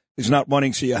James is not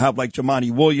running, so you have like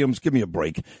Jumaane Williams. Give me a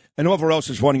break. And whoever else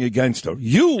is running against her.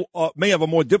 You may have a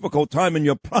more difficult time in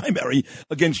your primary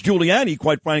against Giuliani,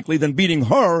 quite frankly, than beating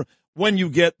her when you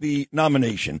get the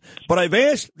nomination. But I've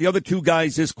asked the other two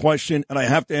guys this question, and I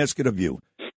have to ask it of you.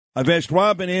 I've asked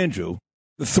Rob and Andrew.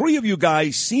 The three of you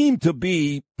guys seem to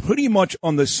be pretty much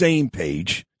on the same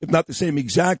page, if not the same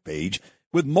exact page,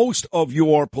 with most of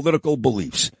your political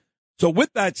beliefs. So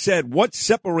with that said, what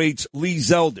separates Lee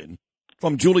Zeldin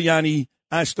from Giuliani,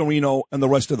 Astorino, and the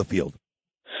rest of the field?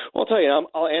 Well, I'll tell you,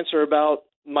 I'll answer about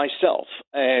myself.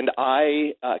 And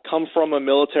I come from a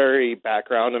military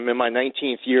background. I'm in my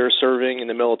 19th year serving in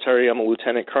the military. I'm a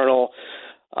lieutenant colonel,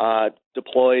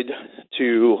 deployed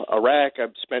to Iraq.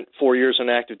 I've spent 4 years on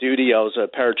active duty. I was a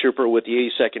paratrooper with the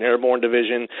 82nd Airborne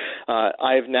Division.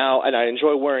 I've now, and I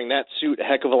enjoy wearing that suit a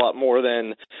heck of a lot more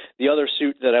than the other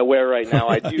suit that I wear right now.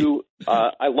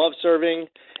 I love serving.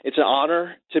 It's an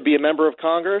honor to be a member of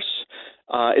Congress.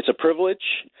 It's a privilege.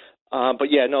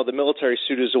 But yeah, no, the military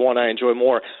suit is the one I enjoy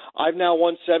more. I've now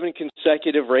won 7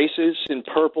 consecutive races in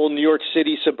purple New York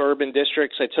City suburban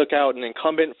districts. I took out an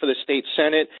incumbent for the state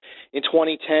Senate in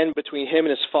 2010. Between him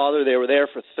and his father, they were there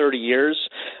for 30 years.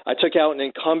 I took out an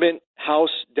incumbent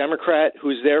House Democrat who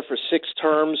was there for 6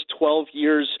 terms, 12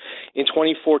 years in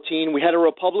 2014. We had a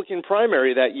Republican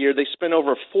primary that year. They spent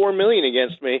over $4 million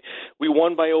against me. We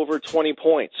won by over 20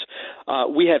 points.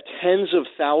 We have tens of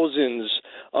thousands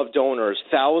of donors,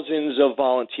 thousands of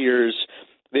volunteers.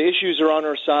 The issues are on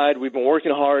our side. We've been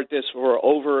working hard at this for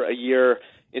over a year,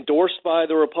 endorsed by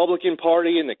the Republican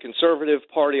Party and the Conservative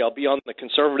Party. I'll be on the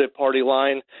Conservative Party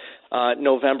line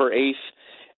November 8th.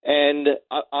 And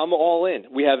I'm all in.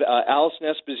 We have Allison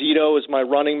Esposito as my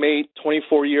running mate,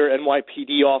 24-year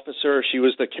NYPD officer. She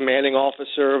was the commanding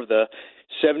officer of the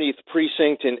 70th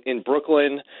Precinct in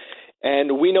Brooklyn.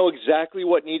 And we know exactly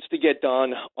what needs to get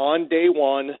done on day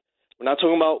one. We're not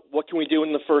talking about what can we do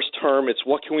in the first term. It's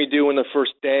what can we do in the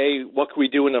first day, what can we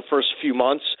do in the first few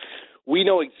months. We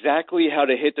know exactly how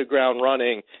to hit the ground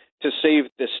running to save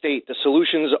the state. The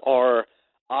solutions are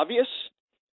obvious.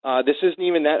 This isn't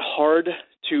even that hard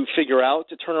to figure out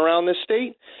to turn around this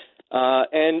state,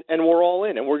 and we're all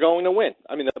in, and we're going to win.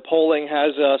 I mean, the polling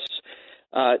has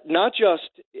us not just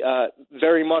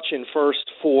very much in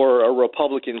first for a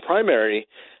Republican primary,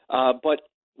 but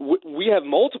we have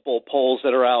multiple polls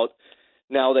that are out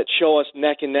now that show us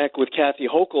neck and neck with Kathy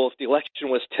Hochul if the election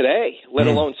was today, let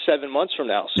alone 7 months from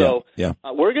now. So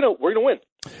we're gonna win.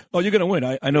 Oh, you're going to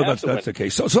win. I know that's the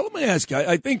case. So let me ask you,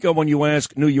 I think when you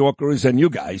ask New Yorkers and you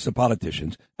guys, the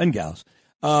politicians and gals,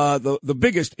 the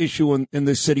biggest issue in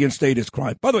this city and state is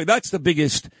crime. By the way, that's the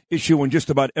biggest issue in just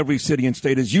about every city and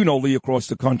state, as you know, Lee, across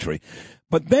the country.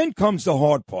 But then comes the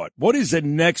hard part. What is the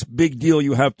next big deal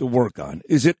you have to work on?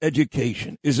 Is it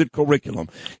education? Is it curriculum?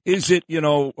 Is it,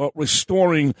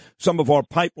 restoring some of our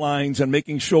pipelines and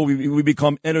making sure we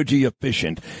become energy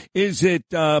efficient? Is it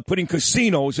putting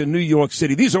casinos in New York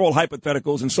City? These are all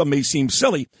hypotheticals, and some may seem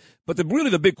silly. But really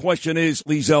the big question is,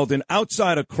 Lee Zeldin,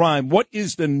 outside of crime, what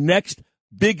is the next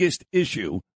biggest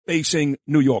issue facing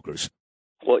New Yorkers?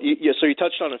 Well, so you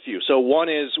touched on a few. So one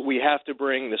is we have to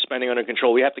bring the spending under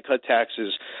control. We have to cut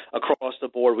taxes across the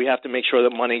board. We have to make sure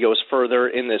that money goes further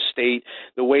in this state.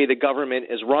 The way the government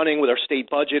is running with our state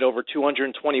budget, over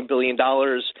 $220 billion,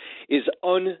 is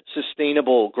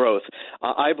unsustainable growth.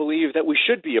 I believe that we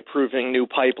should be approving new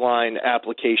pipeline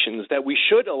applications, that we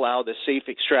should allow the safe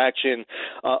extraction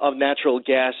of natural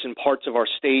gas in parts of our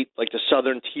state, like the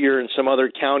Southern Tier and some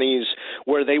other counties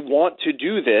where they want to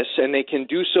do this, and they can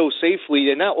do so safely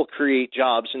and that will create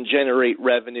jobs and generate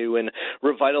revenue and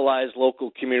revitalize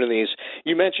local communities.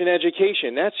 You mentioned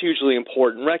education. That's hugely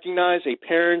important. Recognize a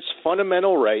parent's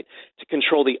fundamental right to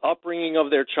control the upbringing of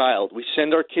their child. We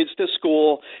send our kids to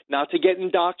school not to get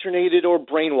indoctrinated or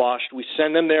brainwashed. We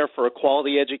send them there for a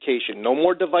quality education. No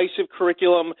more divisive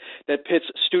curriculum that pits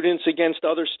students against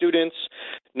other students.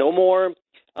 No more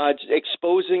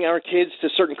exposing our kids to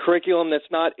certain curriculum that's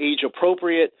not age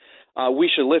appropriate. We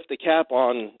should lift the cap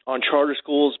on charter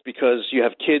schools because you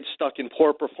have kids stuck in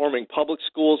poor performing public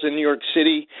schools in New York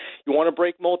City. You want to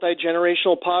break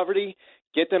multi-generational poverty?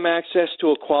 Get them access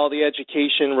to a quality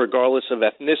education regardless of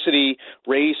ethnicity,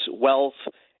 race, wealth,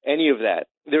 any of that.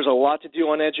 There's a lot to do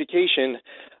on education.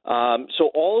 So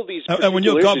all of these and when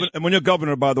you're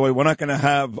governor, by the way, we're not going to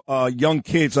have young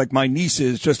kids like my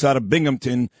nieces just out of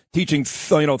Binghamton teaching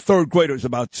third graders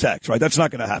about sex, right? That's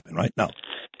not going to happen, right?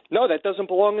 No, that doesn't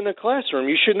belong in the classroom.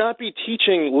 You should not be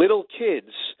teaching little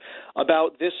kids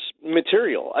about this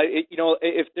material.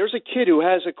 If there's a kid who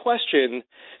has a question,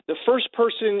 the first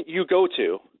person you go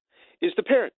to is the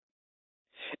parent.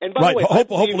 And by the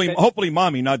way, hopefully,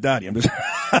 mommy, not daddy. I'm just.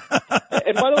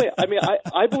 And by the way,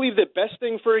 I believe the best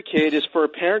thing for a kid is for a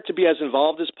parent to be as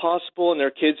involved as possible in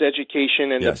their kid's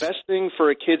education, and Yes. the best thing for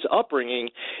a kid's upbringing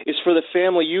is for the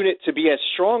family unit to be as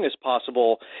strong as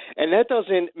possible. And that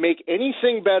doesn't make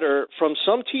anything better from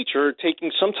some teacher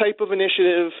taking some type of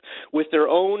initiative with their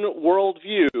own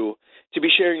worldview to be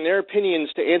sharing their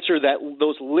opinions to answer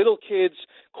those little kids'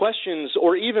 questions,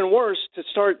 or even worse, to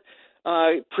start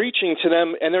preaching to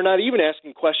them, and they're not even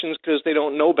asking questions because they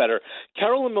don't know better.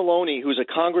 Carolyn Maloney, who's a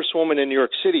congresswoman in New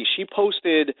York City, she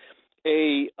posted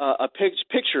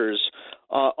pictures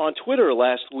on Twitter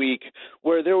last week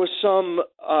where there was some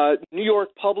New York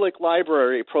Public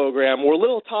Library program where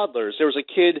little toddlers, there was a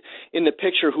kid in the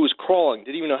picture who was crawling,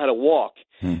 didn't even know how to walk,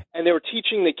 and they were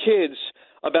teaching the kids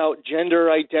about gender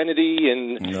identity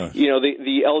and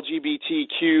the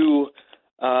LGBTQ.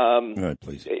 Right,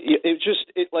 please.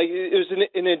 It was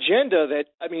an agenda that,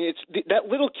 it's that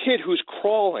little kid who's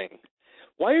crawling.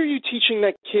 Why are you teaching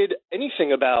that kid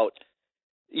anything about,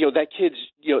 that kid's,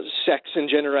 sex and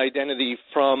gender identity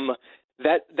from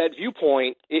that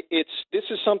viewpoint? This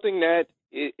is something that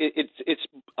it's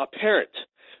a parent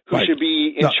who should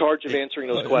be in charge of answering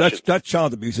those questions. That's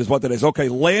child abuse is what that is. Okay,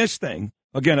 last thing.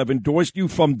 Again, I've endorsed you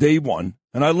from day one,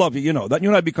 and I love you. You know that. You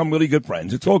and I become really good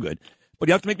friends. It's all good. But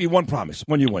you have to make me one promise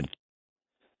when you win.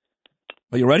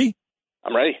 Are you ready?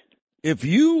 I'm ready.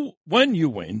 When you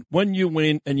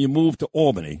win and you move to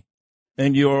Albany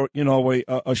and you're,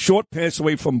 a short pass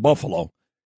away from Buffalo,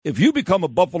 if you become a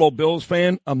Buffalo Bills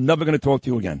fan, I'm never going to talk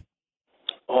to you again.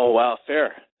 Oh, wow.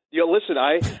 Fair. Listen,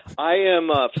 I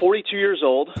am 42 years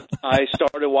old. I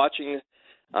started watching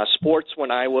sports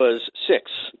when I was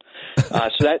 6. So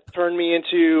that turned me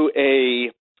into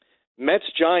a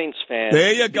Mets-Giants fan.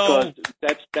 There you go.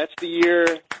 That's the year,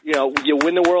 you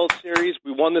win the World Series.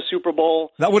 We won the Super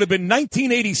Bowl. That would have been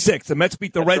 1986. The Mets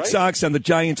beat the Red Sox and the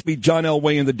Giants beat John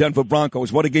Elway and the Denver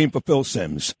Broncos. What a game for Phil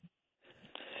Simms.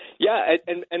 Yeah,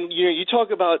 and you talk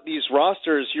about these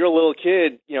rosters. You're a little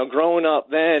kid, growing up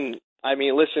then.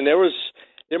 Listen,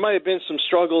 there might have been some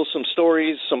struggles, some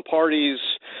stories, some parties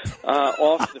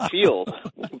off the field.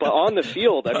 But on the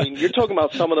field, you're talking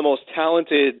about some of the most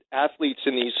talented athletes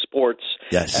in these sports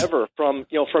ever, from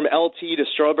LT to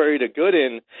Strawberry to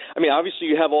Gooden. Obviously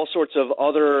you have all sorts of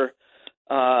other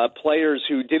players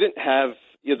who didn't have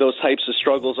those types of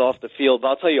struggles off the field. But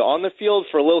I'll tell you, on the field,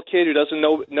 for a little kid who doesn't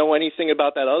know anything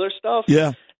about that other stuff,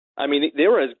 they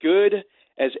were as good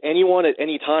as anyone at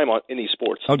any time in these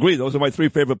sports. Agree. Those are my 3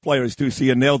 favorite players, too. So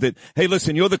you nailed it. Hey,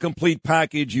 listen, you're the complete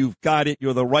package. You've got it.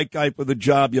 You're the right guy for the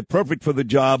job. You're perfect for the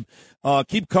job.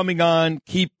 Keep coming on.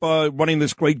 Keep running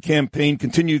this great campaign.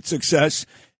 Continued success.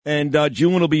 And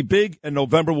June will be big, and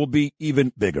November will be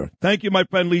even bigger. Thank you, my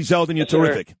friend Lee Zeldin. You're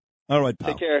terrific. Sir. All right, pal.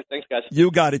 Take care. Thanks, guys. You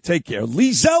got it. Take care.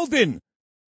 Lee Zeldin,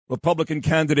 Republican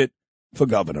candidate for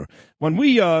governor. When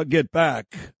we get back,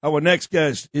 our next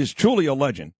guest is truly a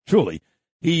legend. Truly.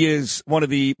 He is one of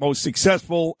the most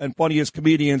successful and funniest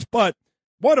comedians, but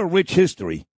what a rich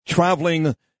history,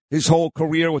 traveling his whole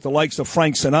career with the likes of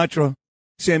Frank Sinatra,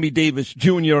 Sammy Davis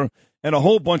Jr., and a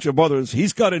whole bunch of others.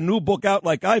 He's got a new book out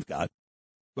like I've got,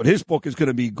 but his book is going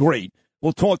to be great.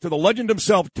 We'll talk to the legend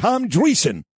himself, Tom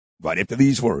Dreesen, right after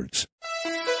these words.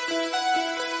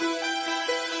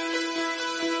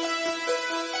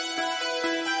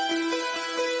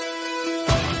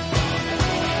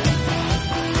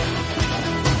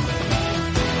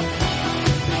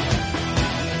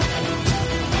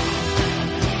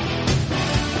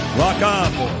 Rock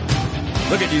on,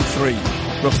 boys. Look at you 3.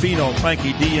 Ruffino,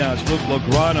 Frankie Diaz, Luke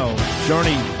Lograno,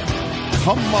 Journey.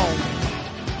 Come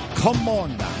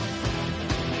on now.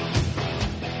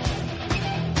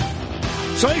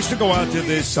 So I used to go out to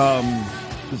this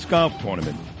golf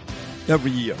tournament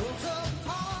every year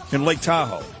in Lake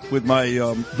Tahoe with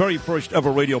my very first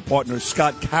ever radio partner,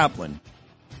 Scott Kaplan,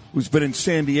 who's been in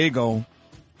San Diego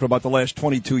for about the last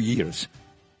 22 years.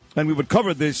 And we would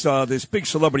cover this big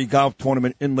celebrity golf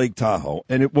tournament in Lake Tahoe,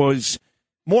 and it was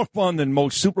more fun than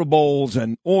most Super Bowls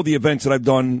and all the events that I've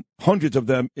done, hundreds of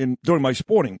them during my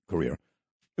sporting career.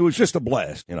 It was just a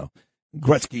blast, you know.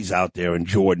 Gretzky's out there and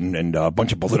Jordan and a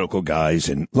bunch of political guys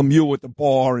and Lemieux at the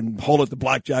bar and Hull at the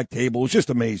blackjack table. It was just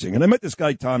amazing. And I met this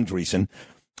guy, Tom Dreesen,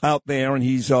 out there, and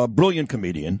he's a brilliant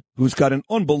comedian who's got an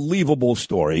unbelievable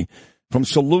story from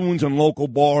saloons and local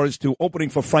bars to opening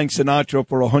for Frank Sinatra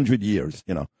for 100 years,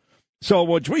 you know. So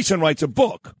Dreesen writes a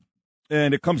book,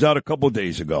 and it comes out a couple of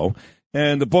days ago.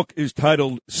 And the book is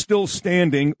titled Still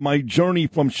Standing, My Journey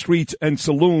from Streets and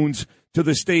Saloons to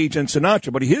the Stage and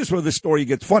Sinatra. But here's where the story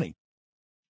gets funny.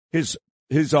 His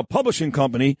publishing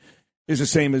company is the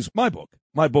same as my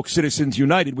book, Citizens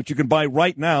United, which you can buy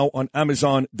right now on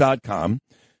Amazon.com.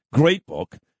 Great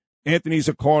book. Anthony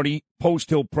Zaccardi, Post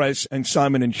Hill Press, and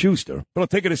Simon & Schuster. But I'll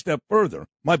take it a step further.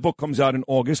 My book comes out in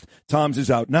August. Tom's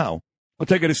is out now. I'll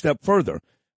take it a step further.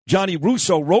 Johnny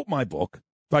Russo wrote my book.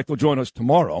 In fact, he'll join us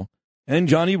tomorrow. And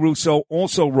Johnny Russo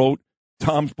also wrote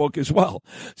Tom's book as well.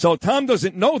 So Tom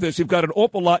doesn't know this. We've got an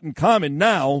awful lot in common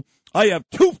now. I have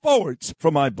two forwards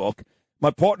for my book,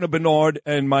 my partner Bernard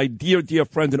and my dear, dear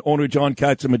friend and owner John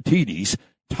Catsimatidis.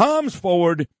 Tom's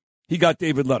forward, he got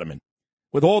David Letterman.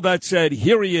 With all that said,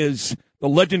 here he is, the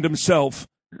legend himself,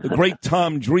 the great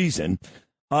Tom Dreesen.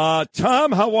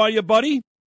 Tom, how are you, buddy?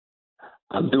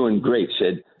 I'm doing great,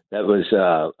 Sid. That was,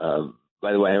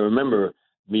 by the way, I remember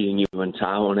meeting you in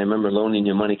Tahoe, and I remember loaning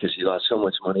you money because you lost so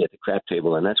much money at the crap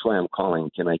table, and that's why I'm calling.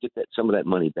 Can I get some of that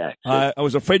money back? I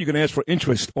was afraid you're going to ask for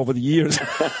interest over the years.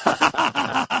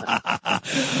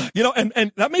 You know,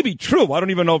 and that may be true. I don't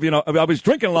even know if, you know, I was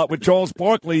drinking a lot with Charles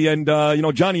Barkley and,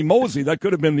 Johnny Mosley. That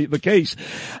could have been the case.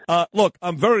 Look,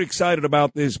 I'm very excited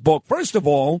about this book. First of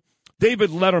all,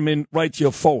 David Letterman writes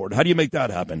you forward. How do you make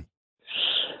that happen?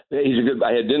 He's a good.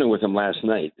 I had dinner with him last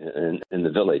night in the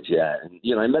Village. Yeah,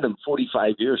 and I met him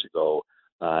 45 years ago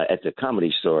at the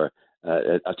Comedy Store.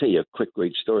 I'll tell you a quick,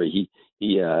 great story.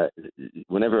 He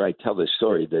whenever I tell this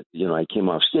story that I came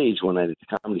off stage one night at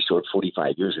the Comedy Store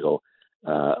 45 years ago.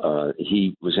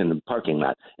 He was in the parking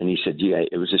lot, and he said, "Yeah,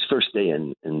 it was his first day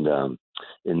in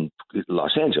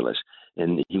Los Angeles."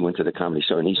 And he went to the Comedy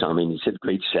Store, and he saw me, and he said,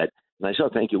 "Great set." And I said, "Oh,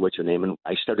 thank you. What's your name?" And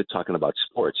I started talking about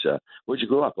sports. Where'd you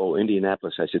grow up? "Oh,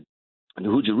 Indianapolis." I said, "And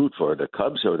who'd you root for? The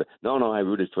Cubs or the?" No, I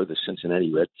rooted for the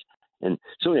Cincinnati Reds. And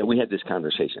so we had this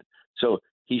conversation. So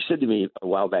he said to me a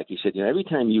while back, he said, every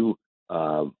time you,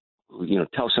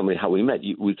 tell somebody how we met,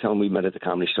 we tell them we met at the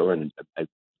Comedy Store, and I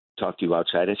talked to you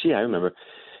outside. I said, "Yeah, I remember."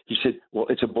 He said, "Well,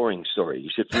 it's a boring story."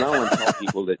 He said, "From now on, tell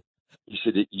people that." He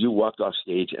said that you walked off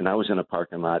stage, and I was in a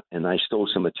parking lot, and I stole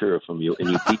some material from you,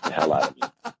 and you beat the hell out of me.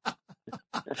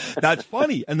 That's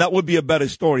funny, and that would be a better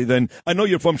story than, I know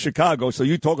you're from Chicago, so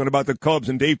you talking about the Cubs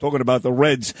and Dave talking about the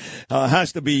Reds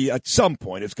has to be, at some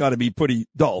point, it's got to be pretty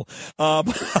dull.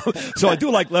 So I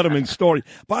do like Letterman's story.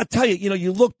 But I tell you,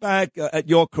 you look back at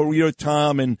your career,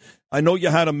 Tom, and I know you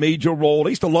had a major role. I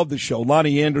used to love the show.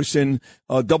 Lonnie Anderson,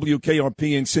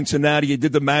 WKRP in Cincinnati. You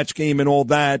did the Match Game and all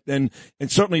that, and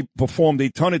certainly performed a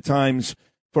ton of times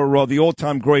for the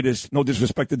all-time greatest, no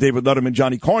disrespect to David Letterman,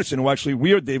 Johnny Carson, who actually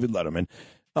reared David Letterman.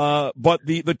 But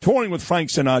the touring with Frank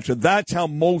Sinatra, that's how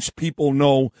most people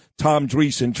know Tom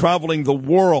Dreesen, traveling the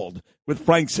world with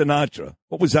Frank Sinatra.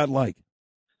 What was that like?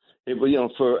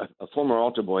 For a former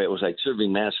altar boy, it was like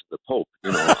serving Mass to the Pope.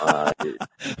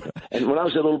 And when I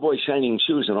was a little boy shining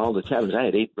shoes in all the taverns, I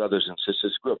had 8 brothers and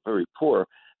sisters, grew up very poor.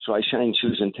 So I shined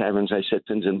shoes in taverns. I set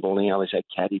pins in bowling alleys. I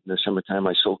caddied in the summertime.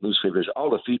 I sold newspapers,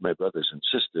 all to feed my brothers and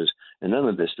sisters. And none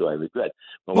of this do I regret.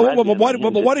 But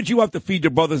why did you have to feed your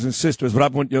brothers and sisters? What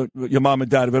happened with your mom and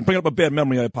dad? If I'm bringing up a bad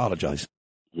memory, I apologize.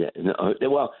 Yeah.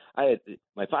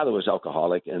 My father was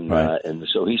alcoholic, and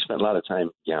so he spent a lot of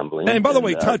time gambling. And by the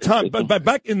way, Tom, but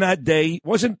back in that day,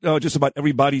 wasn't just about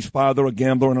everybody's father a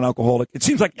gambler and an alcoholic? It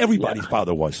seems like everybody's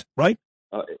father was, right?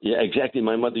 Yeah, exactly.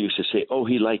 My mother used to say, "Oh,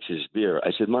 he likes his beer."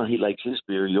 I said, "Mom, he likes his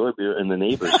beer, your beer, and the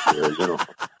neighbor's beer."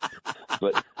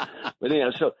 But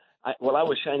anyhow, so while I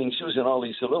was shining shoes in all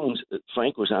these saloons,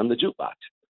 Frank was on the jukebox.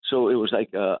 So it was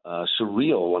like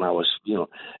surreal when I was,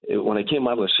 when I came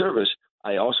out of the service.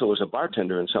 I also was a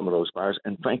bartender in some of those bars,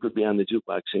 and Frank would be on the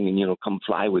jukebox singing, "Come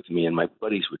Fly With Me," and my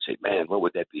buddies would say, "Man, what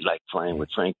would that be like flying with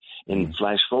Frank?" And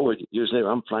flash forward years later,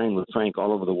 I'm flying with Frank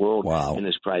all over the world in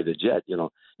his private jet,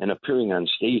 and appearing on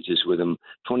stages with him,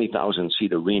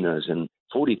 20,000-seat arenas and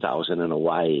 40,000 in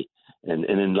Hawaii and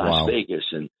in Las Vegas,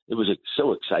 and it was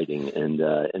so exciting,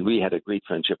 and we had a great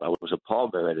friendship. I was a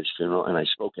pallbearer at his funeral, and I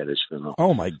spoke at his funeral.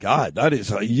 Oh, my God, that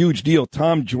is a huge deal.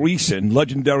 Tom Dreesen,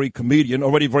 legendary comedian,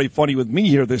 already very funny with me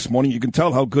here this morning. You can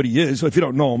tell how good he is. If you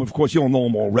don't know him, of course, you'll know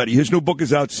him already. His new book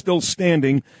is out, Still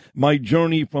Standing, My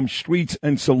Journey from Streets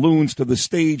and Saloons to the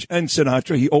Stage and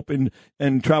Sinatra. He opened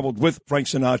and traveled with Frank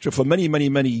Sinatra for many, many,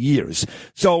 many years.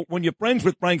 So when you're friends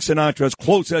with Frank Sinatra, as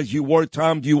close as you were,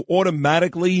 Tom, do you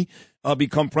automatically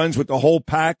become friends with the whole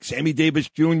pack, Sammy Davis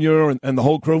Jr. and the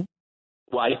whole crew?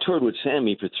 Well, I toured with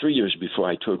Sammy for 3 years before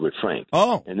I toured with Frank.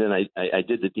 Oh. And then I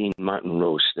did the Dean Martin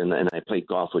roast, and I played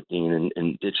golf with Dean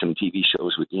and did some TV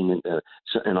shows with Dean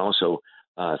and also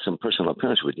some personal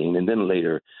appearance with Dean. And then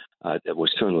later it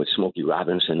was touring with Smokey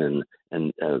Robinson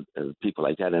and people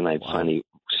like that. And I finally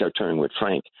started touring with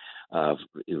Frank. I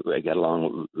got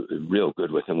along real good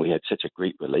with him. We had such a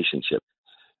great relationship.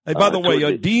 Hey, by the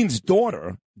way, Dean's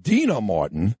daughter, Dina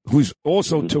Martin, who's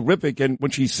also terrific, and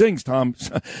when she sings, Tom,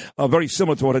 very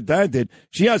similar to what her dad did,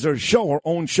 she has her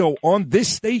own show on this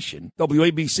station,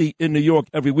 WABC in New York,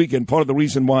 every weekend. Part of the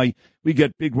reason why we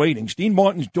get big ratings. Dean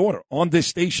Martin's daughter on this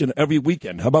station every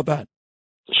weekend. How about that?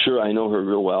 Sure, I know her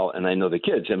real well, and I know the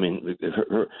kids. I mean,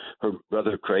 her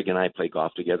brother Craig and I play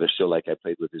golf together, still like I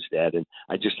played with his dad. And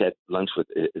I just had lunch with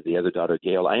the other daughter,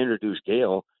 Gail. I introduced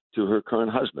Gail to her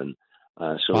current husband.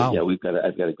 Yeah,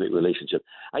 I've got a great relationship.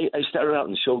 I started out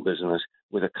in show business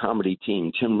with a comedy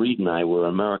team. Tim Reed and I were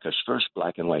America's first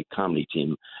black and white comedy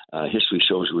team. History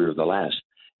shows we were the last,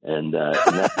 and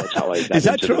that's how I got is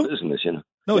that into true? the business.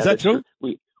 No, is that true?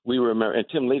 We were and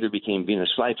Tim later became Venus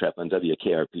Flytrap on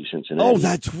WKRP Cincinnati. Oh,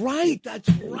 that's right. That's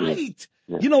right.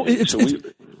 Yeah. The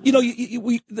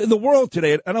world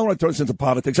today, and I don't want to turn this into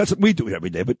politics. That's what we do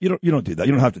every day, but you don't do that.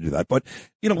 You don't have to do that. But,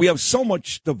 we have so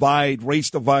much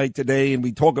race divide today, and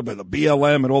we talk about the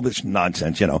BLM and all this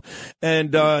nonsense,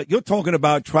 And you're talking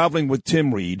about traveling with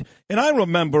Tim Reed. And I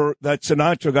remember that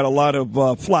Sinatra got a lot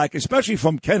of flack, especially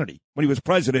from Kennedy when he was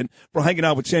president, for hanging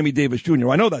out with Sammy Davis Jr.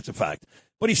 I know that's a fact.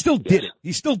 But he still did it.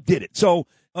 He still did it. So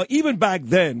even back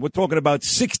then, we're talking about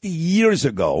 60 years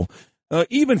ago,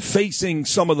 even facing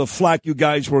some of the flack you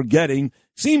guys were getting,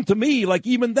 seemed to me like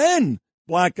even then,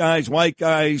 black guys, white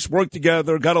guys worked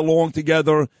together, got along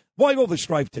together. Why all the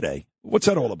strife today? What's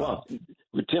that all about?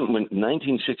 With Tim, when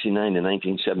 1969 to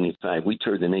 1975, we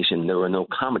toured the nation. There were no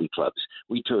comedy clubs.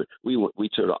 We did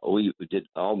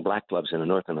all black clubs in the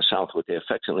North and the South, what they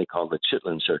affectionately called the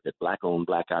Chitlin Circuit, black-owned,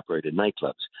 black-operated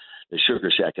nightclubs. The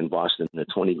Sugar Shack in Boston, the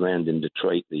 20 Grand in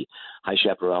Detroit, the High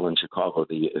Chaparral in Chicago,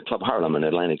 the Club Harlem in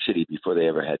Atlantic City before they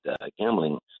ever had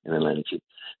gambling in Atlantic City.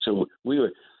 So we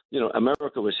were,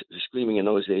 America was screaming in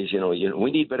those days,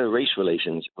 we need better race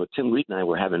relations. But Tim Reed and I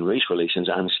were having race relations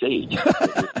on stage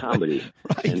with comedy.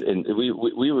 Right. And we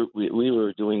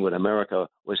were doing what America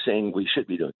was saying we should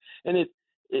be doing. And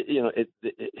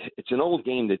it's an old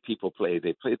game that people play.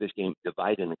 They play this game,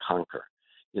 divide and conquer.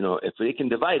 If they can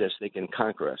divide us, they can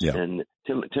conquer us. Yeah. And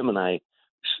Tim and I,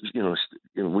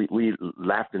 we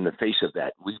laughed in the face of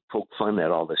that. We poked fun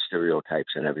at all the stereotypes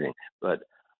and everything. But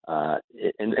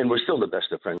and we're still the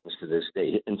best of friends to this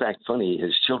day. In fact, funny,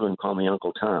 his children call me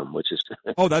Uncle Tom, which is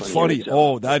oh, that's funny.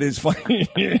 Oh, that is funny.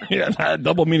 Yeah,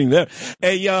 double meaning there.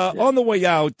 Hey, on the way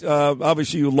out,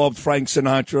 obviously you loved Frank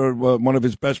Sinatra, one of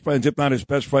his best friends, if not his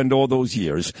best friend, all those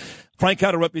years. Frank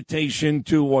had a reputation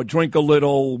to drink a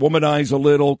little, womanize a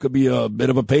little, could be a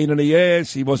bit of a pain in the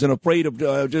ass. He wasn't afraid of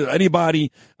just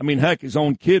anybody. I mean, heck, his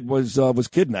own kid was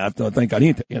kidnapped. Thank God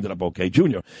he ended up okay,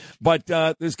 Junior. But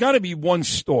there's got to be one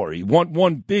story,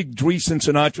 one big Dreesen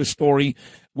Sinatra story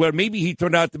where maybe he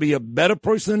turned out to be a better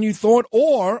person than you thought,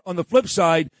 or on the flip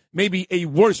side, maybe a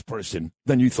worse person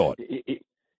than you thought.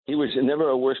 He was never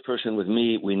a worse person with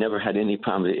me. We never had any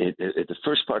problem. At the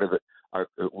first part of it,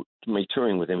 my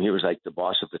touring with him, he was like the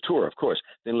boss of the tour, of course.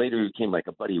 Then later he became like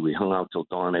a buddy. We hung out till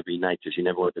dawn every night because he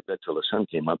never went to bed till the sun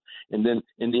came up. And then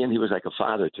in the end, he was like a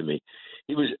father to me.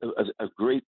 He was a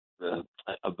great,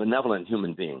 a benevolent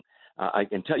human being. I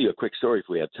can tell you a quick story if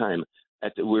we have time.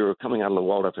 We were coming out of the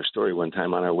Waldorf Astoria one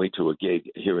time on our way to a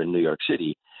gig here in New York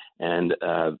City, and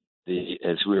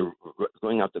as we were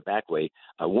going out the back way,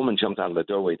 a woman jumped out of the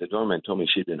doorway. The doorman told me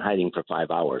she'd been hiding for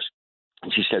 5 hours.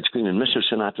 And she started screaming, "Mr.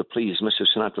 Sinatra, please, Mr.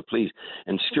 Sinatra, please."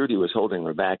 And security was holding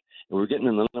her back. And we were getting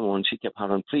in the limo, and she kept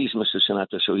hollering, "Please, Mr.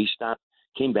 Sinatra." So he stopped,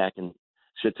 came back, and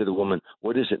said to the woman,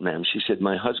 "What is it, ma'am?" She said,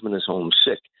 "My husband is home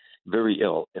sick, very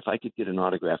ill. If I could get an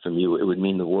autograph from you, it would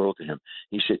mean the world to him."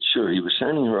 He said, "Sure." He was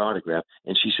signing her autograph,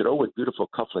 and she said, "Oh, what beautiful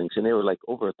cufflinks." And they were like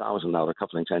over $1,000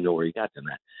 cufflinks. I know where he got them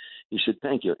at. He said,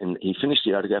 "Thank you." And he finished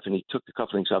the autograph, and he took the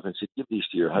cufflinks off and said, "Give these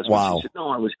to your husband." Wow. She said, "No,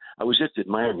 I was just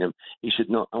admiring him." He said,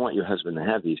 "No, I want your husband to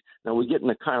have these." Now, we get in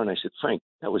the car, and I said, "Frank,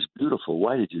 that was beautiful.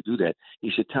 Why did you do that?"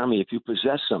 He said, "Tommy, if you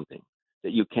possess something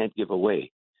that you can't give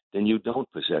away, then you don't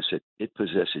possess it. It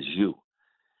possesses you."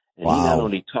 And he not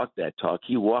only talked that talk,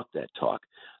 he walked that talk.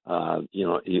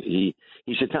 He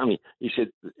said, "Tommy," he said,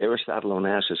 "Aristotle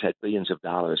Onassis had billions of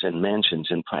dollars and mansions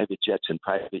and private jets and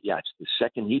private yachts. The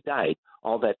second he died,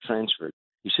 all that transferred."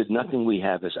 He said, "Nothing we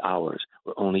have is ours.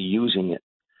 We're only using it."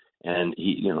 And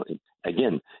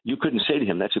again, you couldn't say to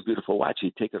him, "That's a beautiful watch."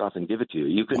 He'd take it off and give it to you.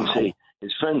 You couldn't say,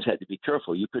 his friends had to be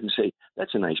careful. You couldn't say,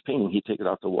 "That's a nice painting." He'd take it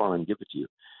off the wall and give it to you.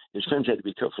 His friends had to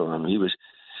be careful around him. He was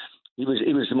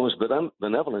the most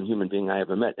benevolent human being I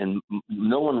ever met, and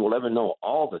no one will ever know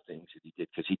all the things that he did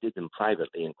because he did them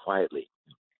privately and quietly.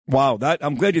 Wow,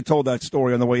 I'm glad you told that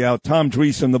story on the way out. Tom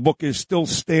Dreesen, the book is still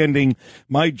standing.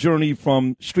 My Journey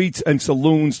from Streets and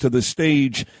Saloons to the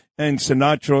Stage and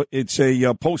Sinatra. It's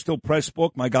a Postal Press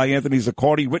book. My guy Anthony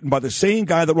Zaccardi, written by the same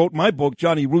guy that wrote my book,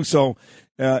 Johnny Russo.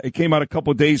 It came out a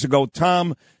couple of days ago.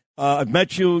 Tom, I've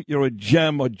met you. You're a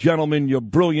gem, a gentleman. You're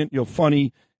brilliant. You're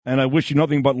funny. And I wish you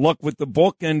nothing but luck with the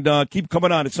book. And keep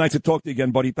coming on. It's nice to talk to you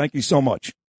again, buddy. Thank you so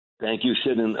much. Thank you,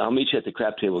 Sid. And I'll meet you at the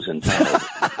crap tables in town.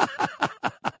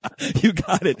 You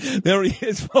got it. There he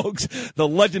is, folks. The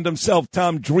legend himself,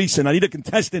 Tom Dreesen. I need a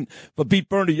contestant for Beat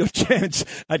Bernie. Your chance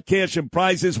at cash and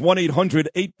prizes.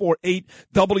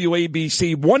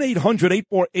 1-800-848-WABC.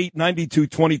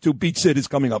 1-800-848-9222. Beat Sid is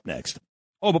coming up next.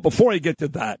 Oh, but before I get to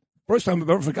that, first time I've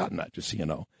ever forgotten that, just so you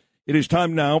know. It is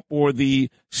time now for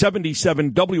the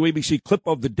 77 WABC clip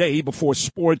of the day before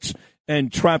sports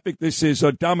and traffic. This is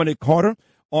Dominic Carter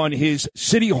on his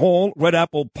City Hall Red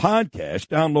Apple podcast.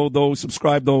 Download those,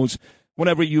 subscribe those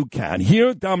whenever you can.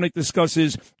 Here, Dominic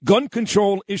discusses gun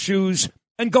control issues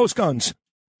and ghost guns.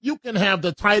 You can have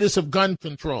the tightest of gun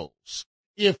controls.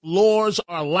 If laws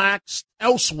are laxed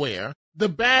elsewhere, the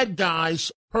bad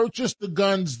guys purchase the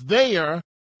guns there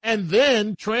and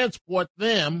then transport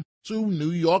them to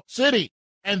New York City.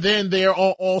 And then there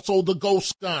are also the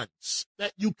ghost guns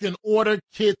that you can order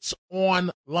kits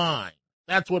online.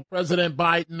 That's what President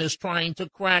Biden is trying to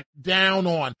crack down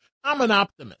on. I'm an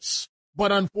optimist,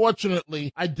 but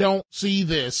unfortunately, I don't see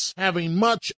this having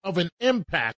much of an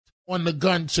impact on the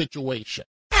gun situation.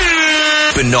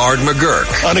 Bernard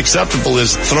McGurk. Unacceptable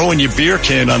is throwing your beer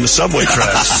can on the subway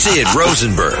tracks. Sid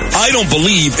Rosenberg. I don't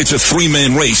believe it's a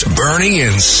three-man race. Bernie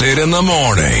and Sid in the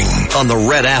morning. On the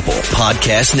Red Apple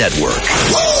Podcast Network.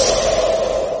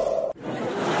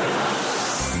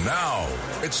 Now,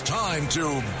 it's time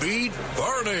to Beat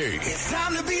Bernie. It's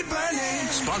time to beat Bernie.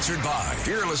 Sponsored by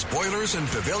Fearless Boilers and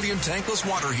Pavilion Tankless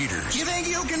Water Heaters. You think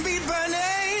you can beat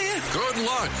Bernie? Good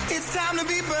luck. It's time to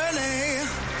beat Bernie.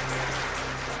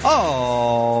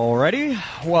 Alrighty,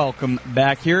 welcome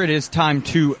back here. It is time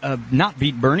to not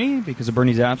beat Bernie because of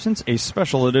Bernie's absence. A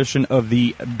special edition of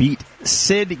the Beat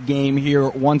Sid game here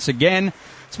once again.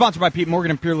 Sponsored by Pete Morgan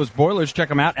and Peerless Boilers. Check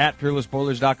them out at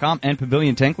peerlessboilers.com and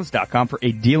paviliontankless.com for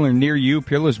a dealer near you.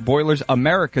 Peerless Boilers,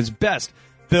 America's best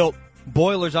built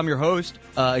boilers. I'm your host,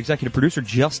 executive producer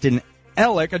Justin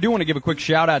Ellick. I do want to give a quick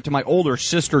shout out to my older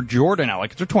sister Jordan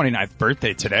Ellick. It's her 29th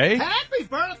birthday today. Happy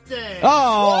birthday!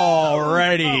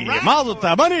 Alrighty. Mazel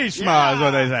tov. Manishma is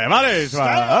what they say.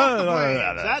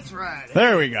 Manishma. That's right.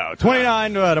 There we go.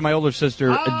 29 to my older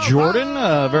sister Jordan.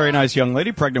 A very nice young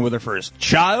lady, pregnant with her first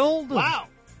child. Wow.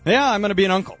 Yeah, I'm going to be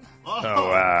an uncle. Oh, So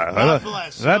God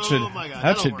bless. that should Oh, my God.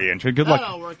 that should be interesting. Good luck.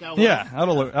 That'll work out well. Yeah,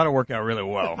 that'll work out really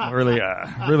well. Really.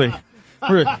 Can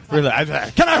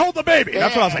I hold the baby?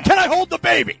 That's what I'll say. Can I hold the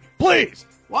baby, please?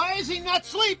 Why is he not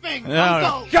sleeping?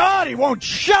 No. God, he won't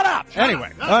shut up.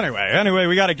 Anyway,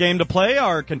 we got a game to play.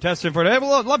 Our contestant for today.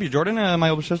 Well, love you, Jordan, my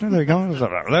older sister. There you go.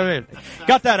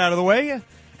 Got that out of the way.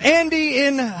 Andy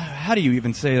in, how do you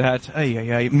even say that?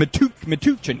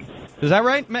 Metuchen. Is that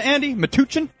right, Andy?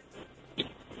 Metuchen?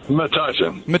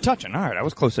 Metuchen. All right, I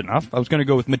was close enough. I was going to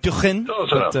go with Metuchen.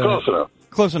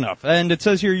 Close enough. And it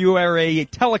says here you are a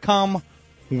telecom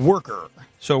worker.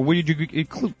 So would you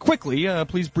quickly,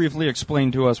 please briefly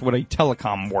explain to us what a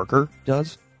telecom worker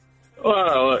does?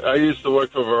 Well, I used to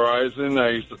work for Verizon. I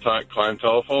used to climb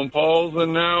telephone poles,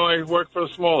 and now I work for a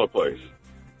smaller place.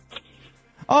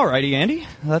 All righty, Andy.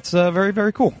 That's very,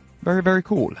 very cool. Very, very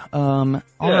cool. All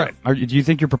right. Do you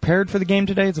think you're prepared for the game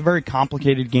today? It's a very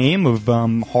complicated game of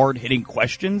hard-hitting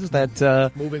questions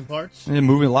that moving parts. A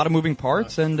lot of moving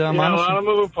parts, and a lot of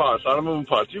moving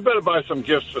parts. You better buy some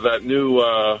gifts for that new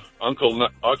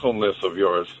uncleness of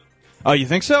yours. Oh, you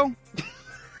think so?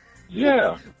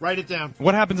 Yeah. Write it down.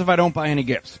 What happens if I don't buy any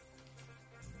gifts?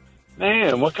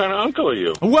 Man, what kind of uncle are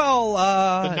you? Well,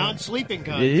 the non-sleeping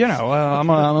kind.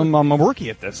 I'm a rookie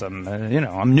at this. I'm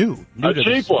new. A to cheap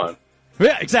this. one.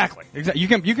 Yeah, exactly. You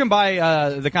can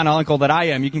buy the kind of uncle that I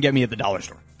am. You can get me at the dollar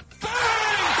store.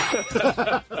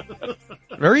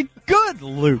 Very good,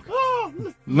 Luke.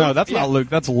 No, that's not Luke.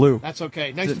 That's Lou. That's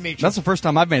okay. Nice to meet you. That's the first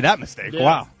time I've made that mistake. Yeah,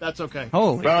 wow. That's okay.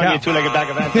 Holy cow. You two-legged back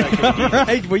of that. All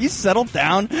right, will you settle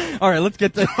down? All right, let's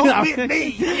get to... Don't hit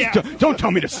me. Yeah. Don't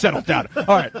tell me to settle down. All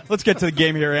right, let's get to the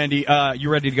game here, Andy. You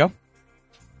ready to go?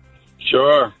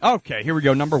 Sure. Okay, here we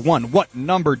go. Number one. What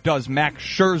number does Max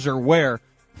Scherzer wear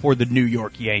for the New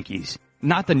York Yankees?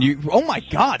 Not the New... Oh, my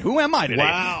God. Who am I today?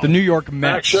 Wow. The New York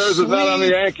Mets. Max Scherzer's not on the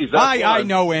Yankees. I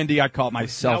know, Andy. I caught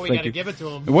myself. Now we Thank gotta you. give it to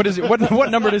him. What is it? What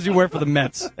number does he wear for the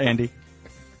Mets, Andy?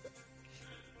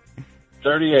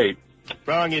 38.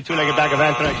 Wrong, you two-legged back of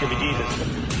that. Should be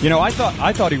Jesus. You know, I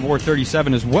thought he wore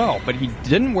 37 as well, but he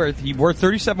didn't wear. He wore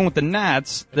 37 with the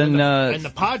Nats. Then and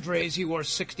the Padres, he wore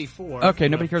 64. Okay,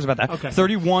 nobody cares about that. Okay.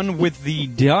 31 with the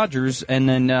Dodgers,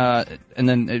 and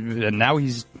now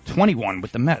he's 21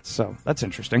 with the Mets. So that's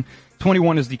interesting.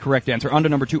 21 is the correct answer. On to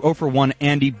number 2, 0 for 1.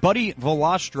 Andy, Buddy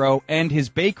Valastro and his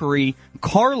bakery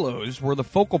Carlos were the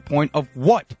focal point of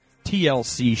what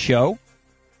TLC show?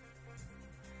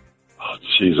 Oh,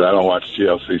 jeez, I don't watch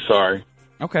TLC. Sorry.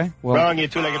 Okay, well, Wrong, you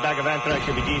two-legged back of that.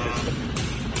 Should be Jesus.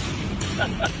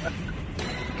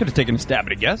 could have taken a stab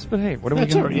at a guess, but hey, what are we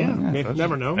That's going to all right, yeah.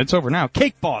 Never know. It's over now.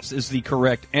 Cake Boss is the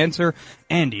correct answer.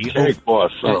 Andy. Cake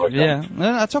Boss. Yeah,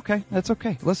 that's okay. That's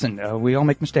okay. Listen, we all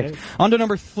make mistakes. On to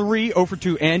number 3, 0 for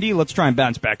 2. Andy, let's try and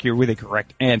bounce back here with a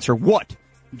correct answer. What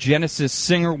Genesis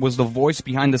singer was the voice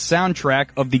behind the soundtrack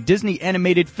of the Disney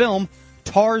animated film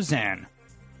Tarzan?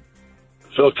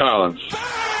 Phil Collins.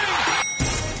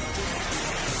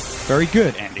 Very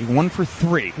good, Andy. 1 for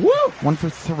 3. Woo! 1 for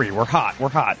 3. We're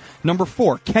hot. Number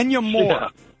 4, Kenya Moore. Yeah.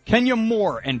 Kenya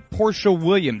Moore and Portia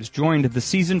Williams joined the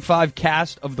season 5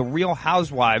 cast of The Real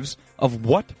Housewives of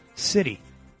what city?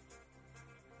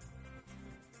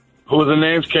 Who are the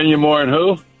names? Kenya Moore and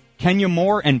who? Kenya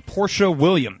Moore and Portia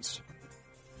Williams.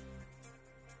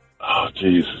 Oh,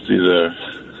 jeez. See there.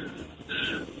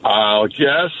 I'll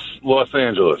guess Los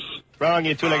Angeles. Wrong,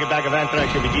 you two-legged back of that.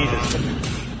 Should be Jesus.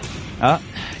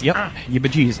 Yep. You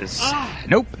bejesus.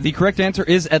 Nope. The correct answer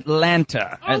is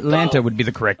Atlanta. Atlanta would be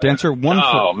the correct answer. Man.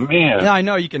 Yeah, I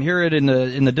know. You can hear it in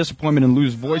the disappointment in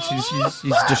Lou's voice. He's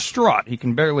distraught. He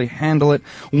can barely handle it.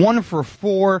 1 for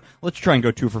 4. Let's try and go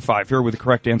 2 for 5 here with the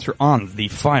correct answer on the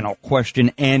final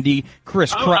question. Andy,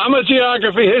 Chris. I'm a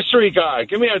geography history guy.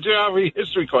 Give me a geography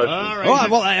history question. All right.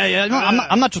 Well,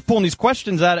 I'm not just pulling these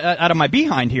questions out of my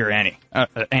behind here, Andy.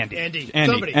 Andy.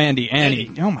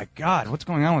 Oh my God, what's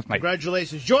going on with my?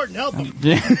 Congratulations, Jordan. Help him.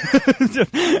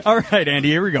 All right, Andy.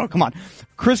 Here we go. Come on.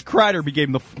 Chris Kreider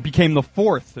became the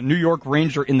 4th New York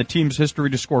Ranger in the team's history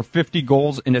to score 50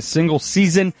 goals in a single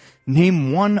season.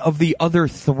 Name one of the other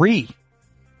 3.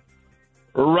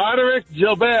 Roderick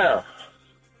Gilbert.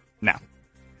 No.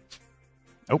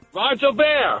 Nope. Rod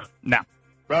Gilbert. No.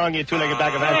 Wrong, you two-legged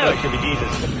back of that. Should be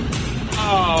Jesus.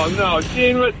 Oh, no.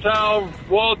 Gene Rattel,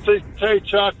 Walter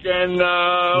Taychuk, and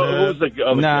who's the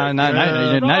other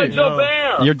guy? Rod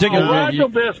Gilbert. You're digging. Rod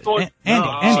Gilbert scored. Andy.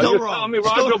 Still wrong. Telling me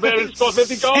Rod Gilbert didn't score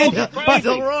 50 goals?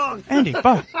 Still wrong. Andy,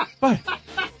 but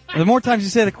the more times you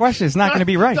say the question, it's not going to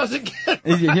be right. Doesn't get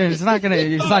It's not going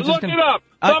to. It's not just Look going it up.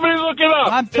 Somebody look it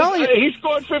up. I'm telling you. He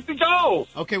scored 50 goals.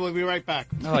 Okay, we'll be right back.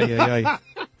 Oh, yeah.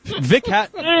 Vic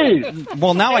had. Jeez.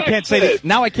 Well, now I can't say that.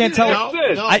 Now I can't tell.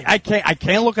 No. I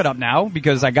can't look it up now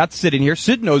because I got Sid in here.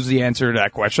 Sid knows the answer to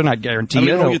that question. I guarantee you. I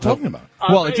don't know what you're talking about.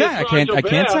 Well, exactly. I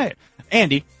can't say it.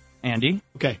 Andy.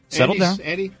 Okay. Settle down.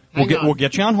 Andy, We'll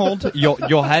get you on hold.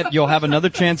 You'll have another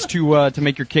chance to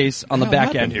make your case on the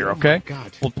back end here. Okay. Oh, my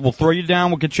God. We'll throw you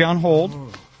down. We'll get you on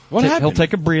hold. What happened? He'll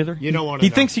take a breather. You don't want to He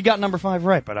know. thinks he got number 5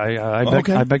 right, but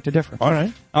I beg to differ. All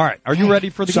right. Are you ready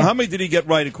for the So game? how many did he get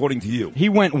right according to you? He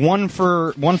went 1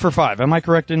 for 5. Am I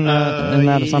correct in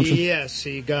that assumption? Yes,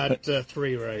 he got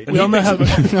 3 right. We don't have,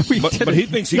 but he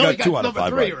thinks he got 2 out of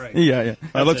 5 3 right. Yeah. All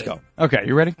right, let's go. Okay,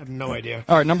 you ready? I have no idea.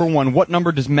 All right, number 1. What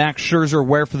number does Max Scherzer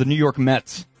wear for the New York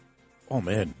Mets? Oh,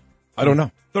 man. I don't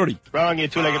know. 30. Wrong, you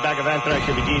two-legged back of that.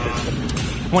 Should be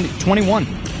Jesus. 21.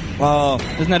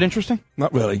 Isn't that interesting?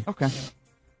 Not really. Okay.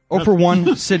 0 for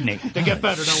 1, Sydney. They get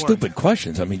better, don't worry. Stupid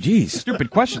questions. I mean, geez. Stupid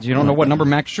questions. You don't know what number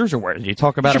Max Scherzer wears. You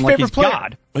talk about him like he's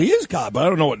God. Well, he is God, but I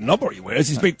don't know what number he wears.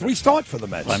 He's made 3 starts for the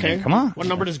Mets. I mean, come on. What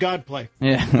number does God play?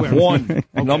 Yeah. 1.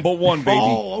 Number 1, baby.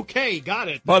 Oh, okay. Got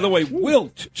it. By the way,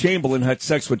 Wilt Chamberlain had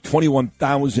sex with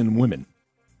 21,000 women.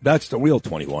 That's the real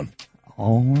 21.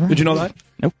 All right. Did you know that?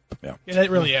 Nope. Yeah. Yeah, that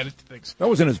really added to things. That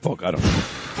was in his book. I don't know.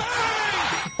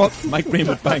 Oh, Mike Green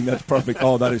with bang. That's perfect.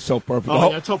 Oh, that is so perfect.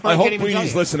 Oh, that's so perfect. I hope Can't even Greeny's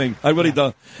tell you. listening. I really do.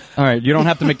 All right, you don't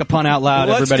have to make the pun out loud.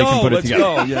 Let's Everybody go, can put it let's together.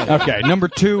 go, yeah. Okay, number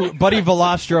 2, Buddy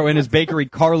Velastro and his bakery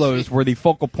Carlos were the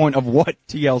focal point of what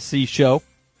TLC show?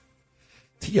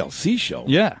 TLC show?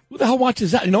 Yeah. Who the hell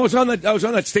watches that? You know, I was on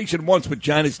that station once with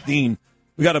Janice Dean.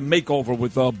 We got a makeover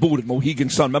with Boot at Mohegan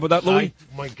Sun. Remember that, Louis?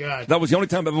 Oh, my God. That was the only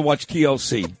time I ever watched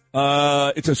TLC.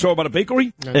 It's a show about a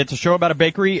bakery? It's a show about a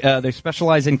bakery. They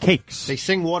specialize in cakes. They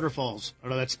sing waterfalls. Oh,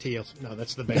 no, that's TLC. No,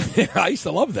 that's the band. I used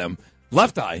to love them.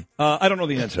 Left Eye. I don't know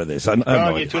the answer to this. I have no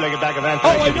idea. two-legged bag of ants. Oh,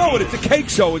 I know it. It's a cake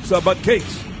show. It's about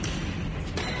cakes.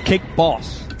 Cake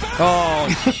Boss.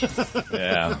 Oh,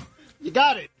 yeah. You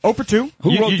got it. 0 for 2.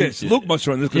 Who wrote this? Luke must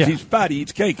have written this because he's fat. He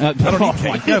eats cake. I don't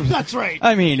eat cake. That's right.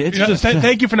 I mean, it's just...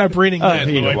 Thank you for not breeding that.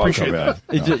 you know, I appreciate that.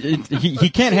 He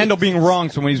can't handle being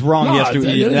wrong, so when he's wrong, he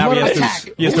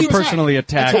has to personally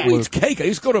attack Who Luke. eats cake? I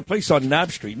used to go to a place on Knapp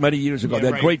Street many years ago.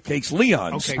 They had great cakes.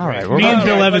 Leon's. Okay, All right, Me and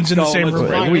Bill Evans in the go, same let's room.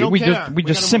 go. Right? We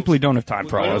just simply don't have time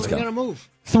for all We this. gotta move.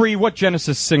 3, what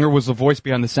Genesis singer was the voice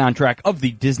behind the soundtrack of the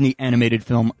Disney animated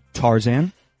film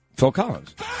Tarzan? Phil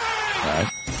Collins. All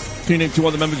right. Can you name 2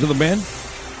 other members of the band?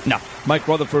 No. Mike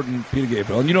Rutherford and Peter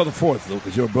Gabriel. And you know the 4th, Luke,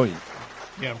 because you're brilliant.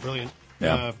 Yeah, brilliant.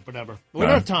 Yeah. Whatever. We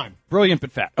don't have time. Brilliant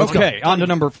but fat. Let's Okay, go. on to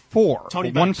number 4. Tony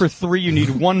 1 Banks. for 3. You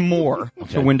need 1 more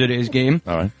to win today's game.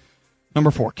 All right. Number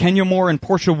 4. Kenya Moore and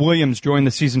Portia Williams joined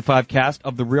the season 5 cast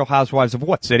of The Real Housewives of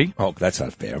what city? Oh, that's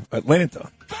not fair. Atlanta.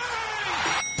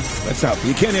 That's not fair.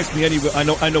 You can't ask me any. I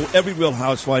know every Real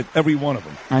Housewife, every one of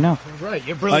them. I know. Right,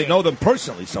 you're brilliant. I know them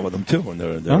personally, some of them too, and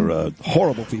they're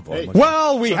horrible people.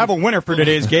 Well, we have a winner for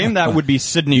today's game. That would be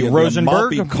Sydney The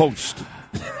Rosenberg. Amalfi Coast.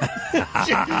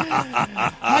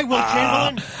 Hi, Will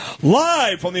Chamberlain.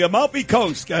 Live from the Amalfi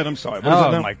Coast. God, I'm sorry. What is it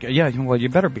Oh, now? my God. Yeah, well, you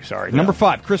better be sorry. Number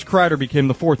 5, Chris Kreider became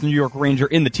the 4th New York Ranger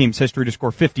in the team's history to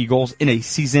score 50 goals in a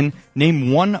season.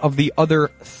 Name one of the other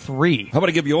 3. How about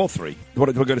I give you all 3? Do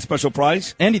we get a special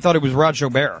prize? And he thought it was Rod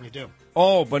Jobert. You do.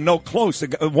 Oh, but no, close.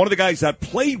 One of the guys that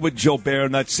played with Jobert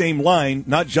in that same line,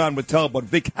 not John Mattel, but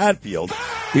Vic Hadfield.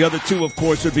 The other 2, of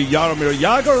course, would be Jaromir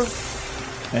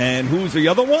Jagr. And who's the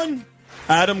other one?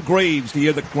 Adam Graves, the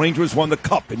year the Rangers won the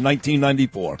Cup in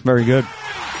 1994. Very good.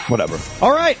 Whatever.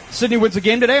 All right, Sydney wins the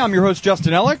game today. I'm your host,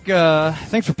 Justin Ellick.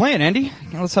 Thanks for playing, Andy.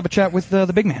 Now let's have a chat with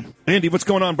the big man. Andy, what's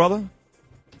going on, brother?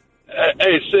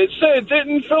 Hey, Sid,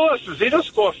 didn't Phil Esposito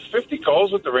score 50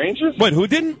 goals with the Rangers? Wait, who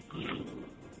didn't?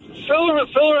 Phil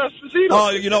Esposito. Oh,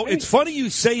 you know, it's funny you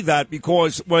say that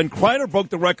because when Kreider broke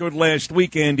the record last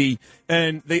week, Andy,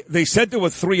 and they said there were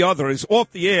 3 others,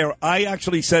 off the air, I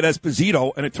actually said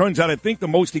Esposito, and it turns out I think the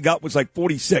most he got was like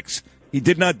 46. He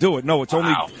did not do it. No, it's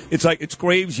only, it's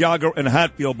Graves, Jagr, and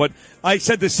Hatfield. But I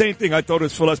said the same thing. I thought it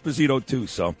was Phil Esposito, too,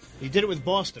 so. He did it with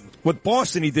Boston. With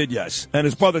Boston, he did, yes. And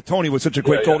his brother Tony was such a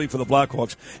great goalie for the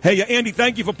Blackhawks. Hey, Andy,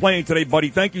 thank you for playing today, buddy.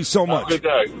 Thank you so much. Good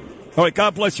day. All right,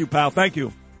 God bless you, pal. Thank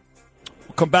you.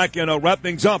 We'll come back and wrap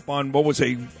things up on what was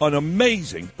an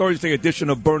amazing Thursday edition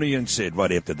of Bernie and Sid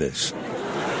right after this.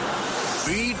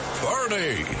 Beat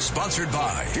Bernie. Sponsored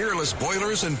by Fearless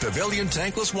Boilers and Pavilion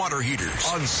Tankless Water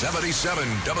Heaters on 77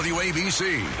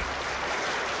 WABC.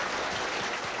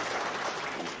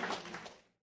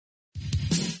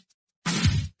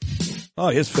 Oh,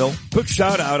 here's Phil. Quick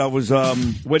shout out. I was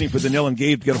waiting for Danielle and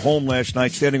Gabe to get home last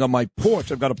night, standing on my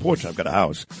porch. I've got a porch. I've got a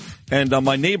house. And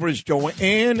my neighbors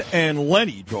Joanne and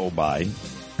Lenny drove by.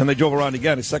 And they drove around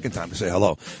again a second time to say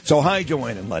hello. So, hi,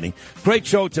 Joanne and Lenny. Great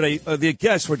show today. The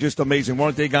guests were just amazing,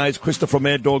 weren't they, guys? Christopher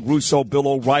Mad Dog Russo, Bill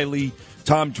O'Reilly,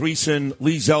 Tom Dreesen,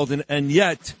 Lee Zeldin. And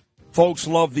yet, folks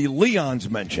love the Leon's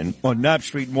mention on Knapp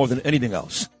Street more than anything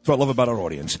else. That's what I love about our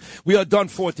audience. We are done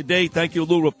for today. Thank you,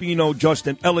 Lou Rapino,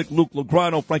 Justin Ellick, Luke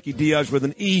Lograno, Frankie Diaz with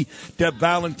an E, Deb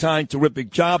Valentine. Terrific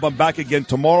job. I'm back again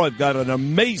tomorrow. I've got an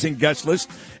amazing guest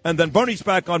list. And then Bernie's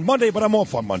back on Monday, but I'm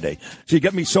off on Monday. So you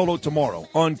get me solo tomorrow.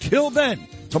 Until then,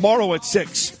 tomorrow at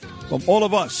 6, from all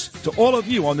of us to all of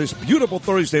you on this beautiful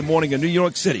Thursday morning in New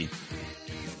York City.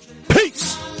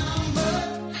 Peace!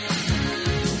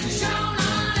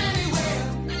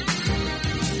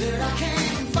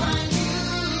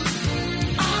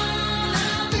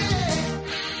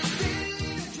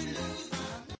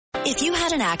 If you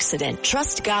had an accident,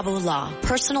 trust Gabo Law,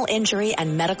 personal injury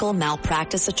and medical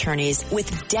malpractice attorneys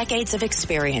with decades of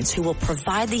experience who will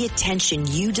provide the attention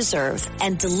you deserve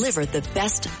and deliver the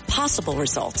best possible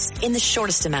results in the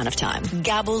shortest amount of time.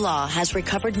 Gabo Law has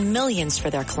recovered millions for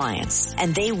their clients,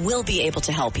 and they will be able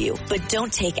to help you. But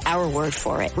don't take our word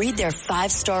for it. Read their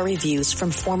 5-star reviews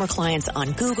from former clients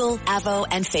on Google, Avo,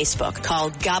 and Facebook.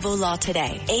 Call Gabo Law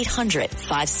today,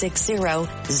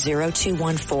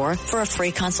 800-560-0214 for a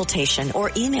free consultation, or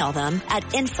email them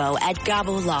at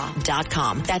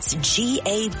info@gabolaw.com. That's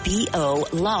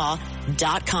GABO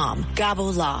law.com.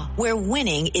 Gabo Law, where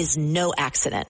winning is no accident.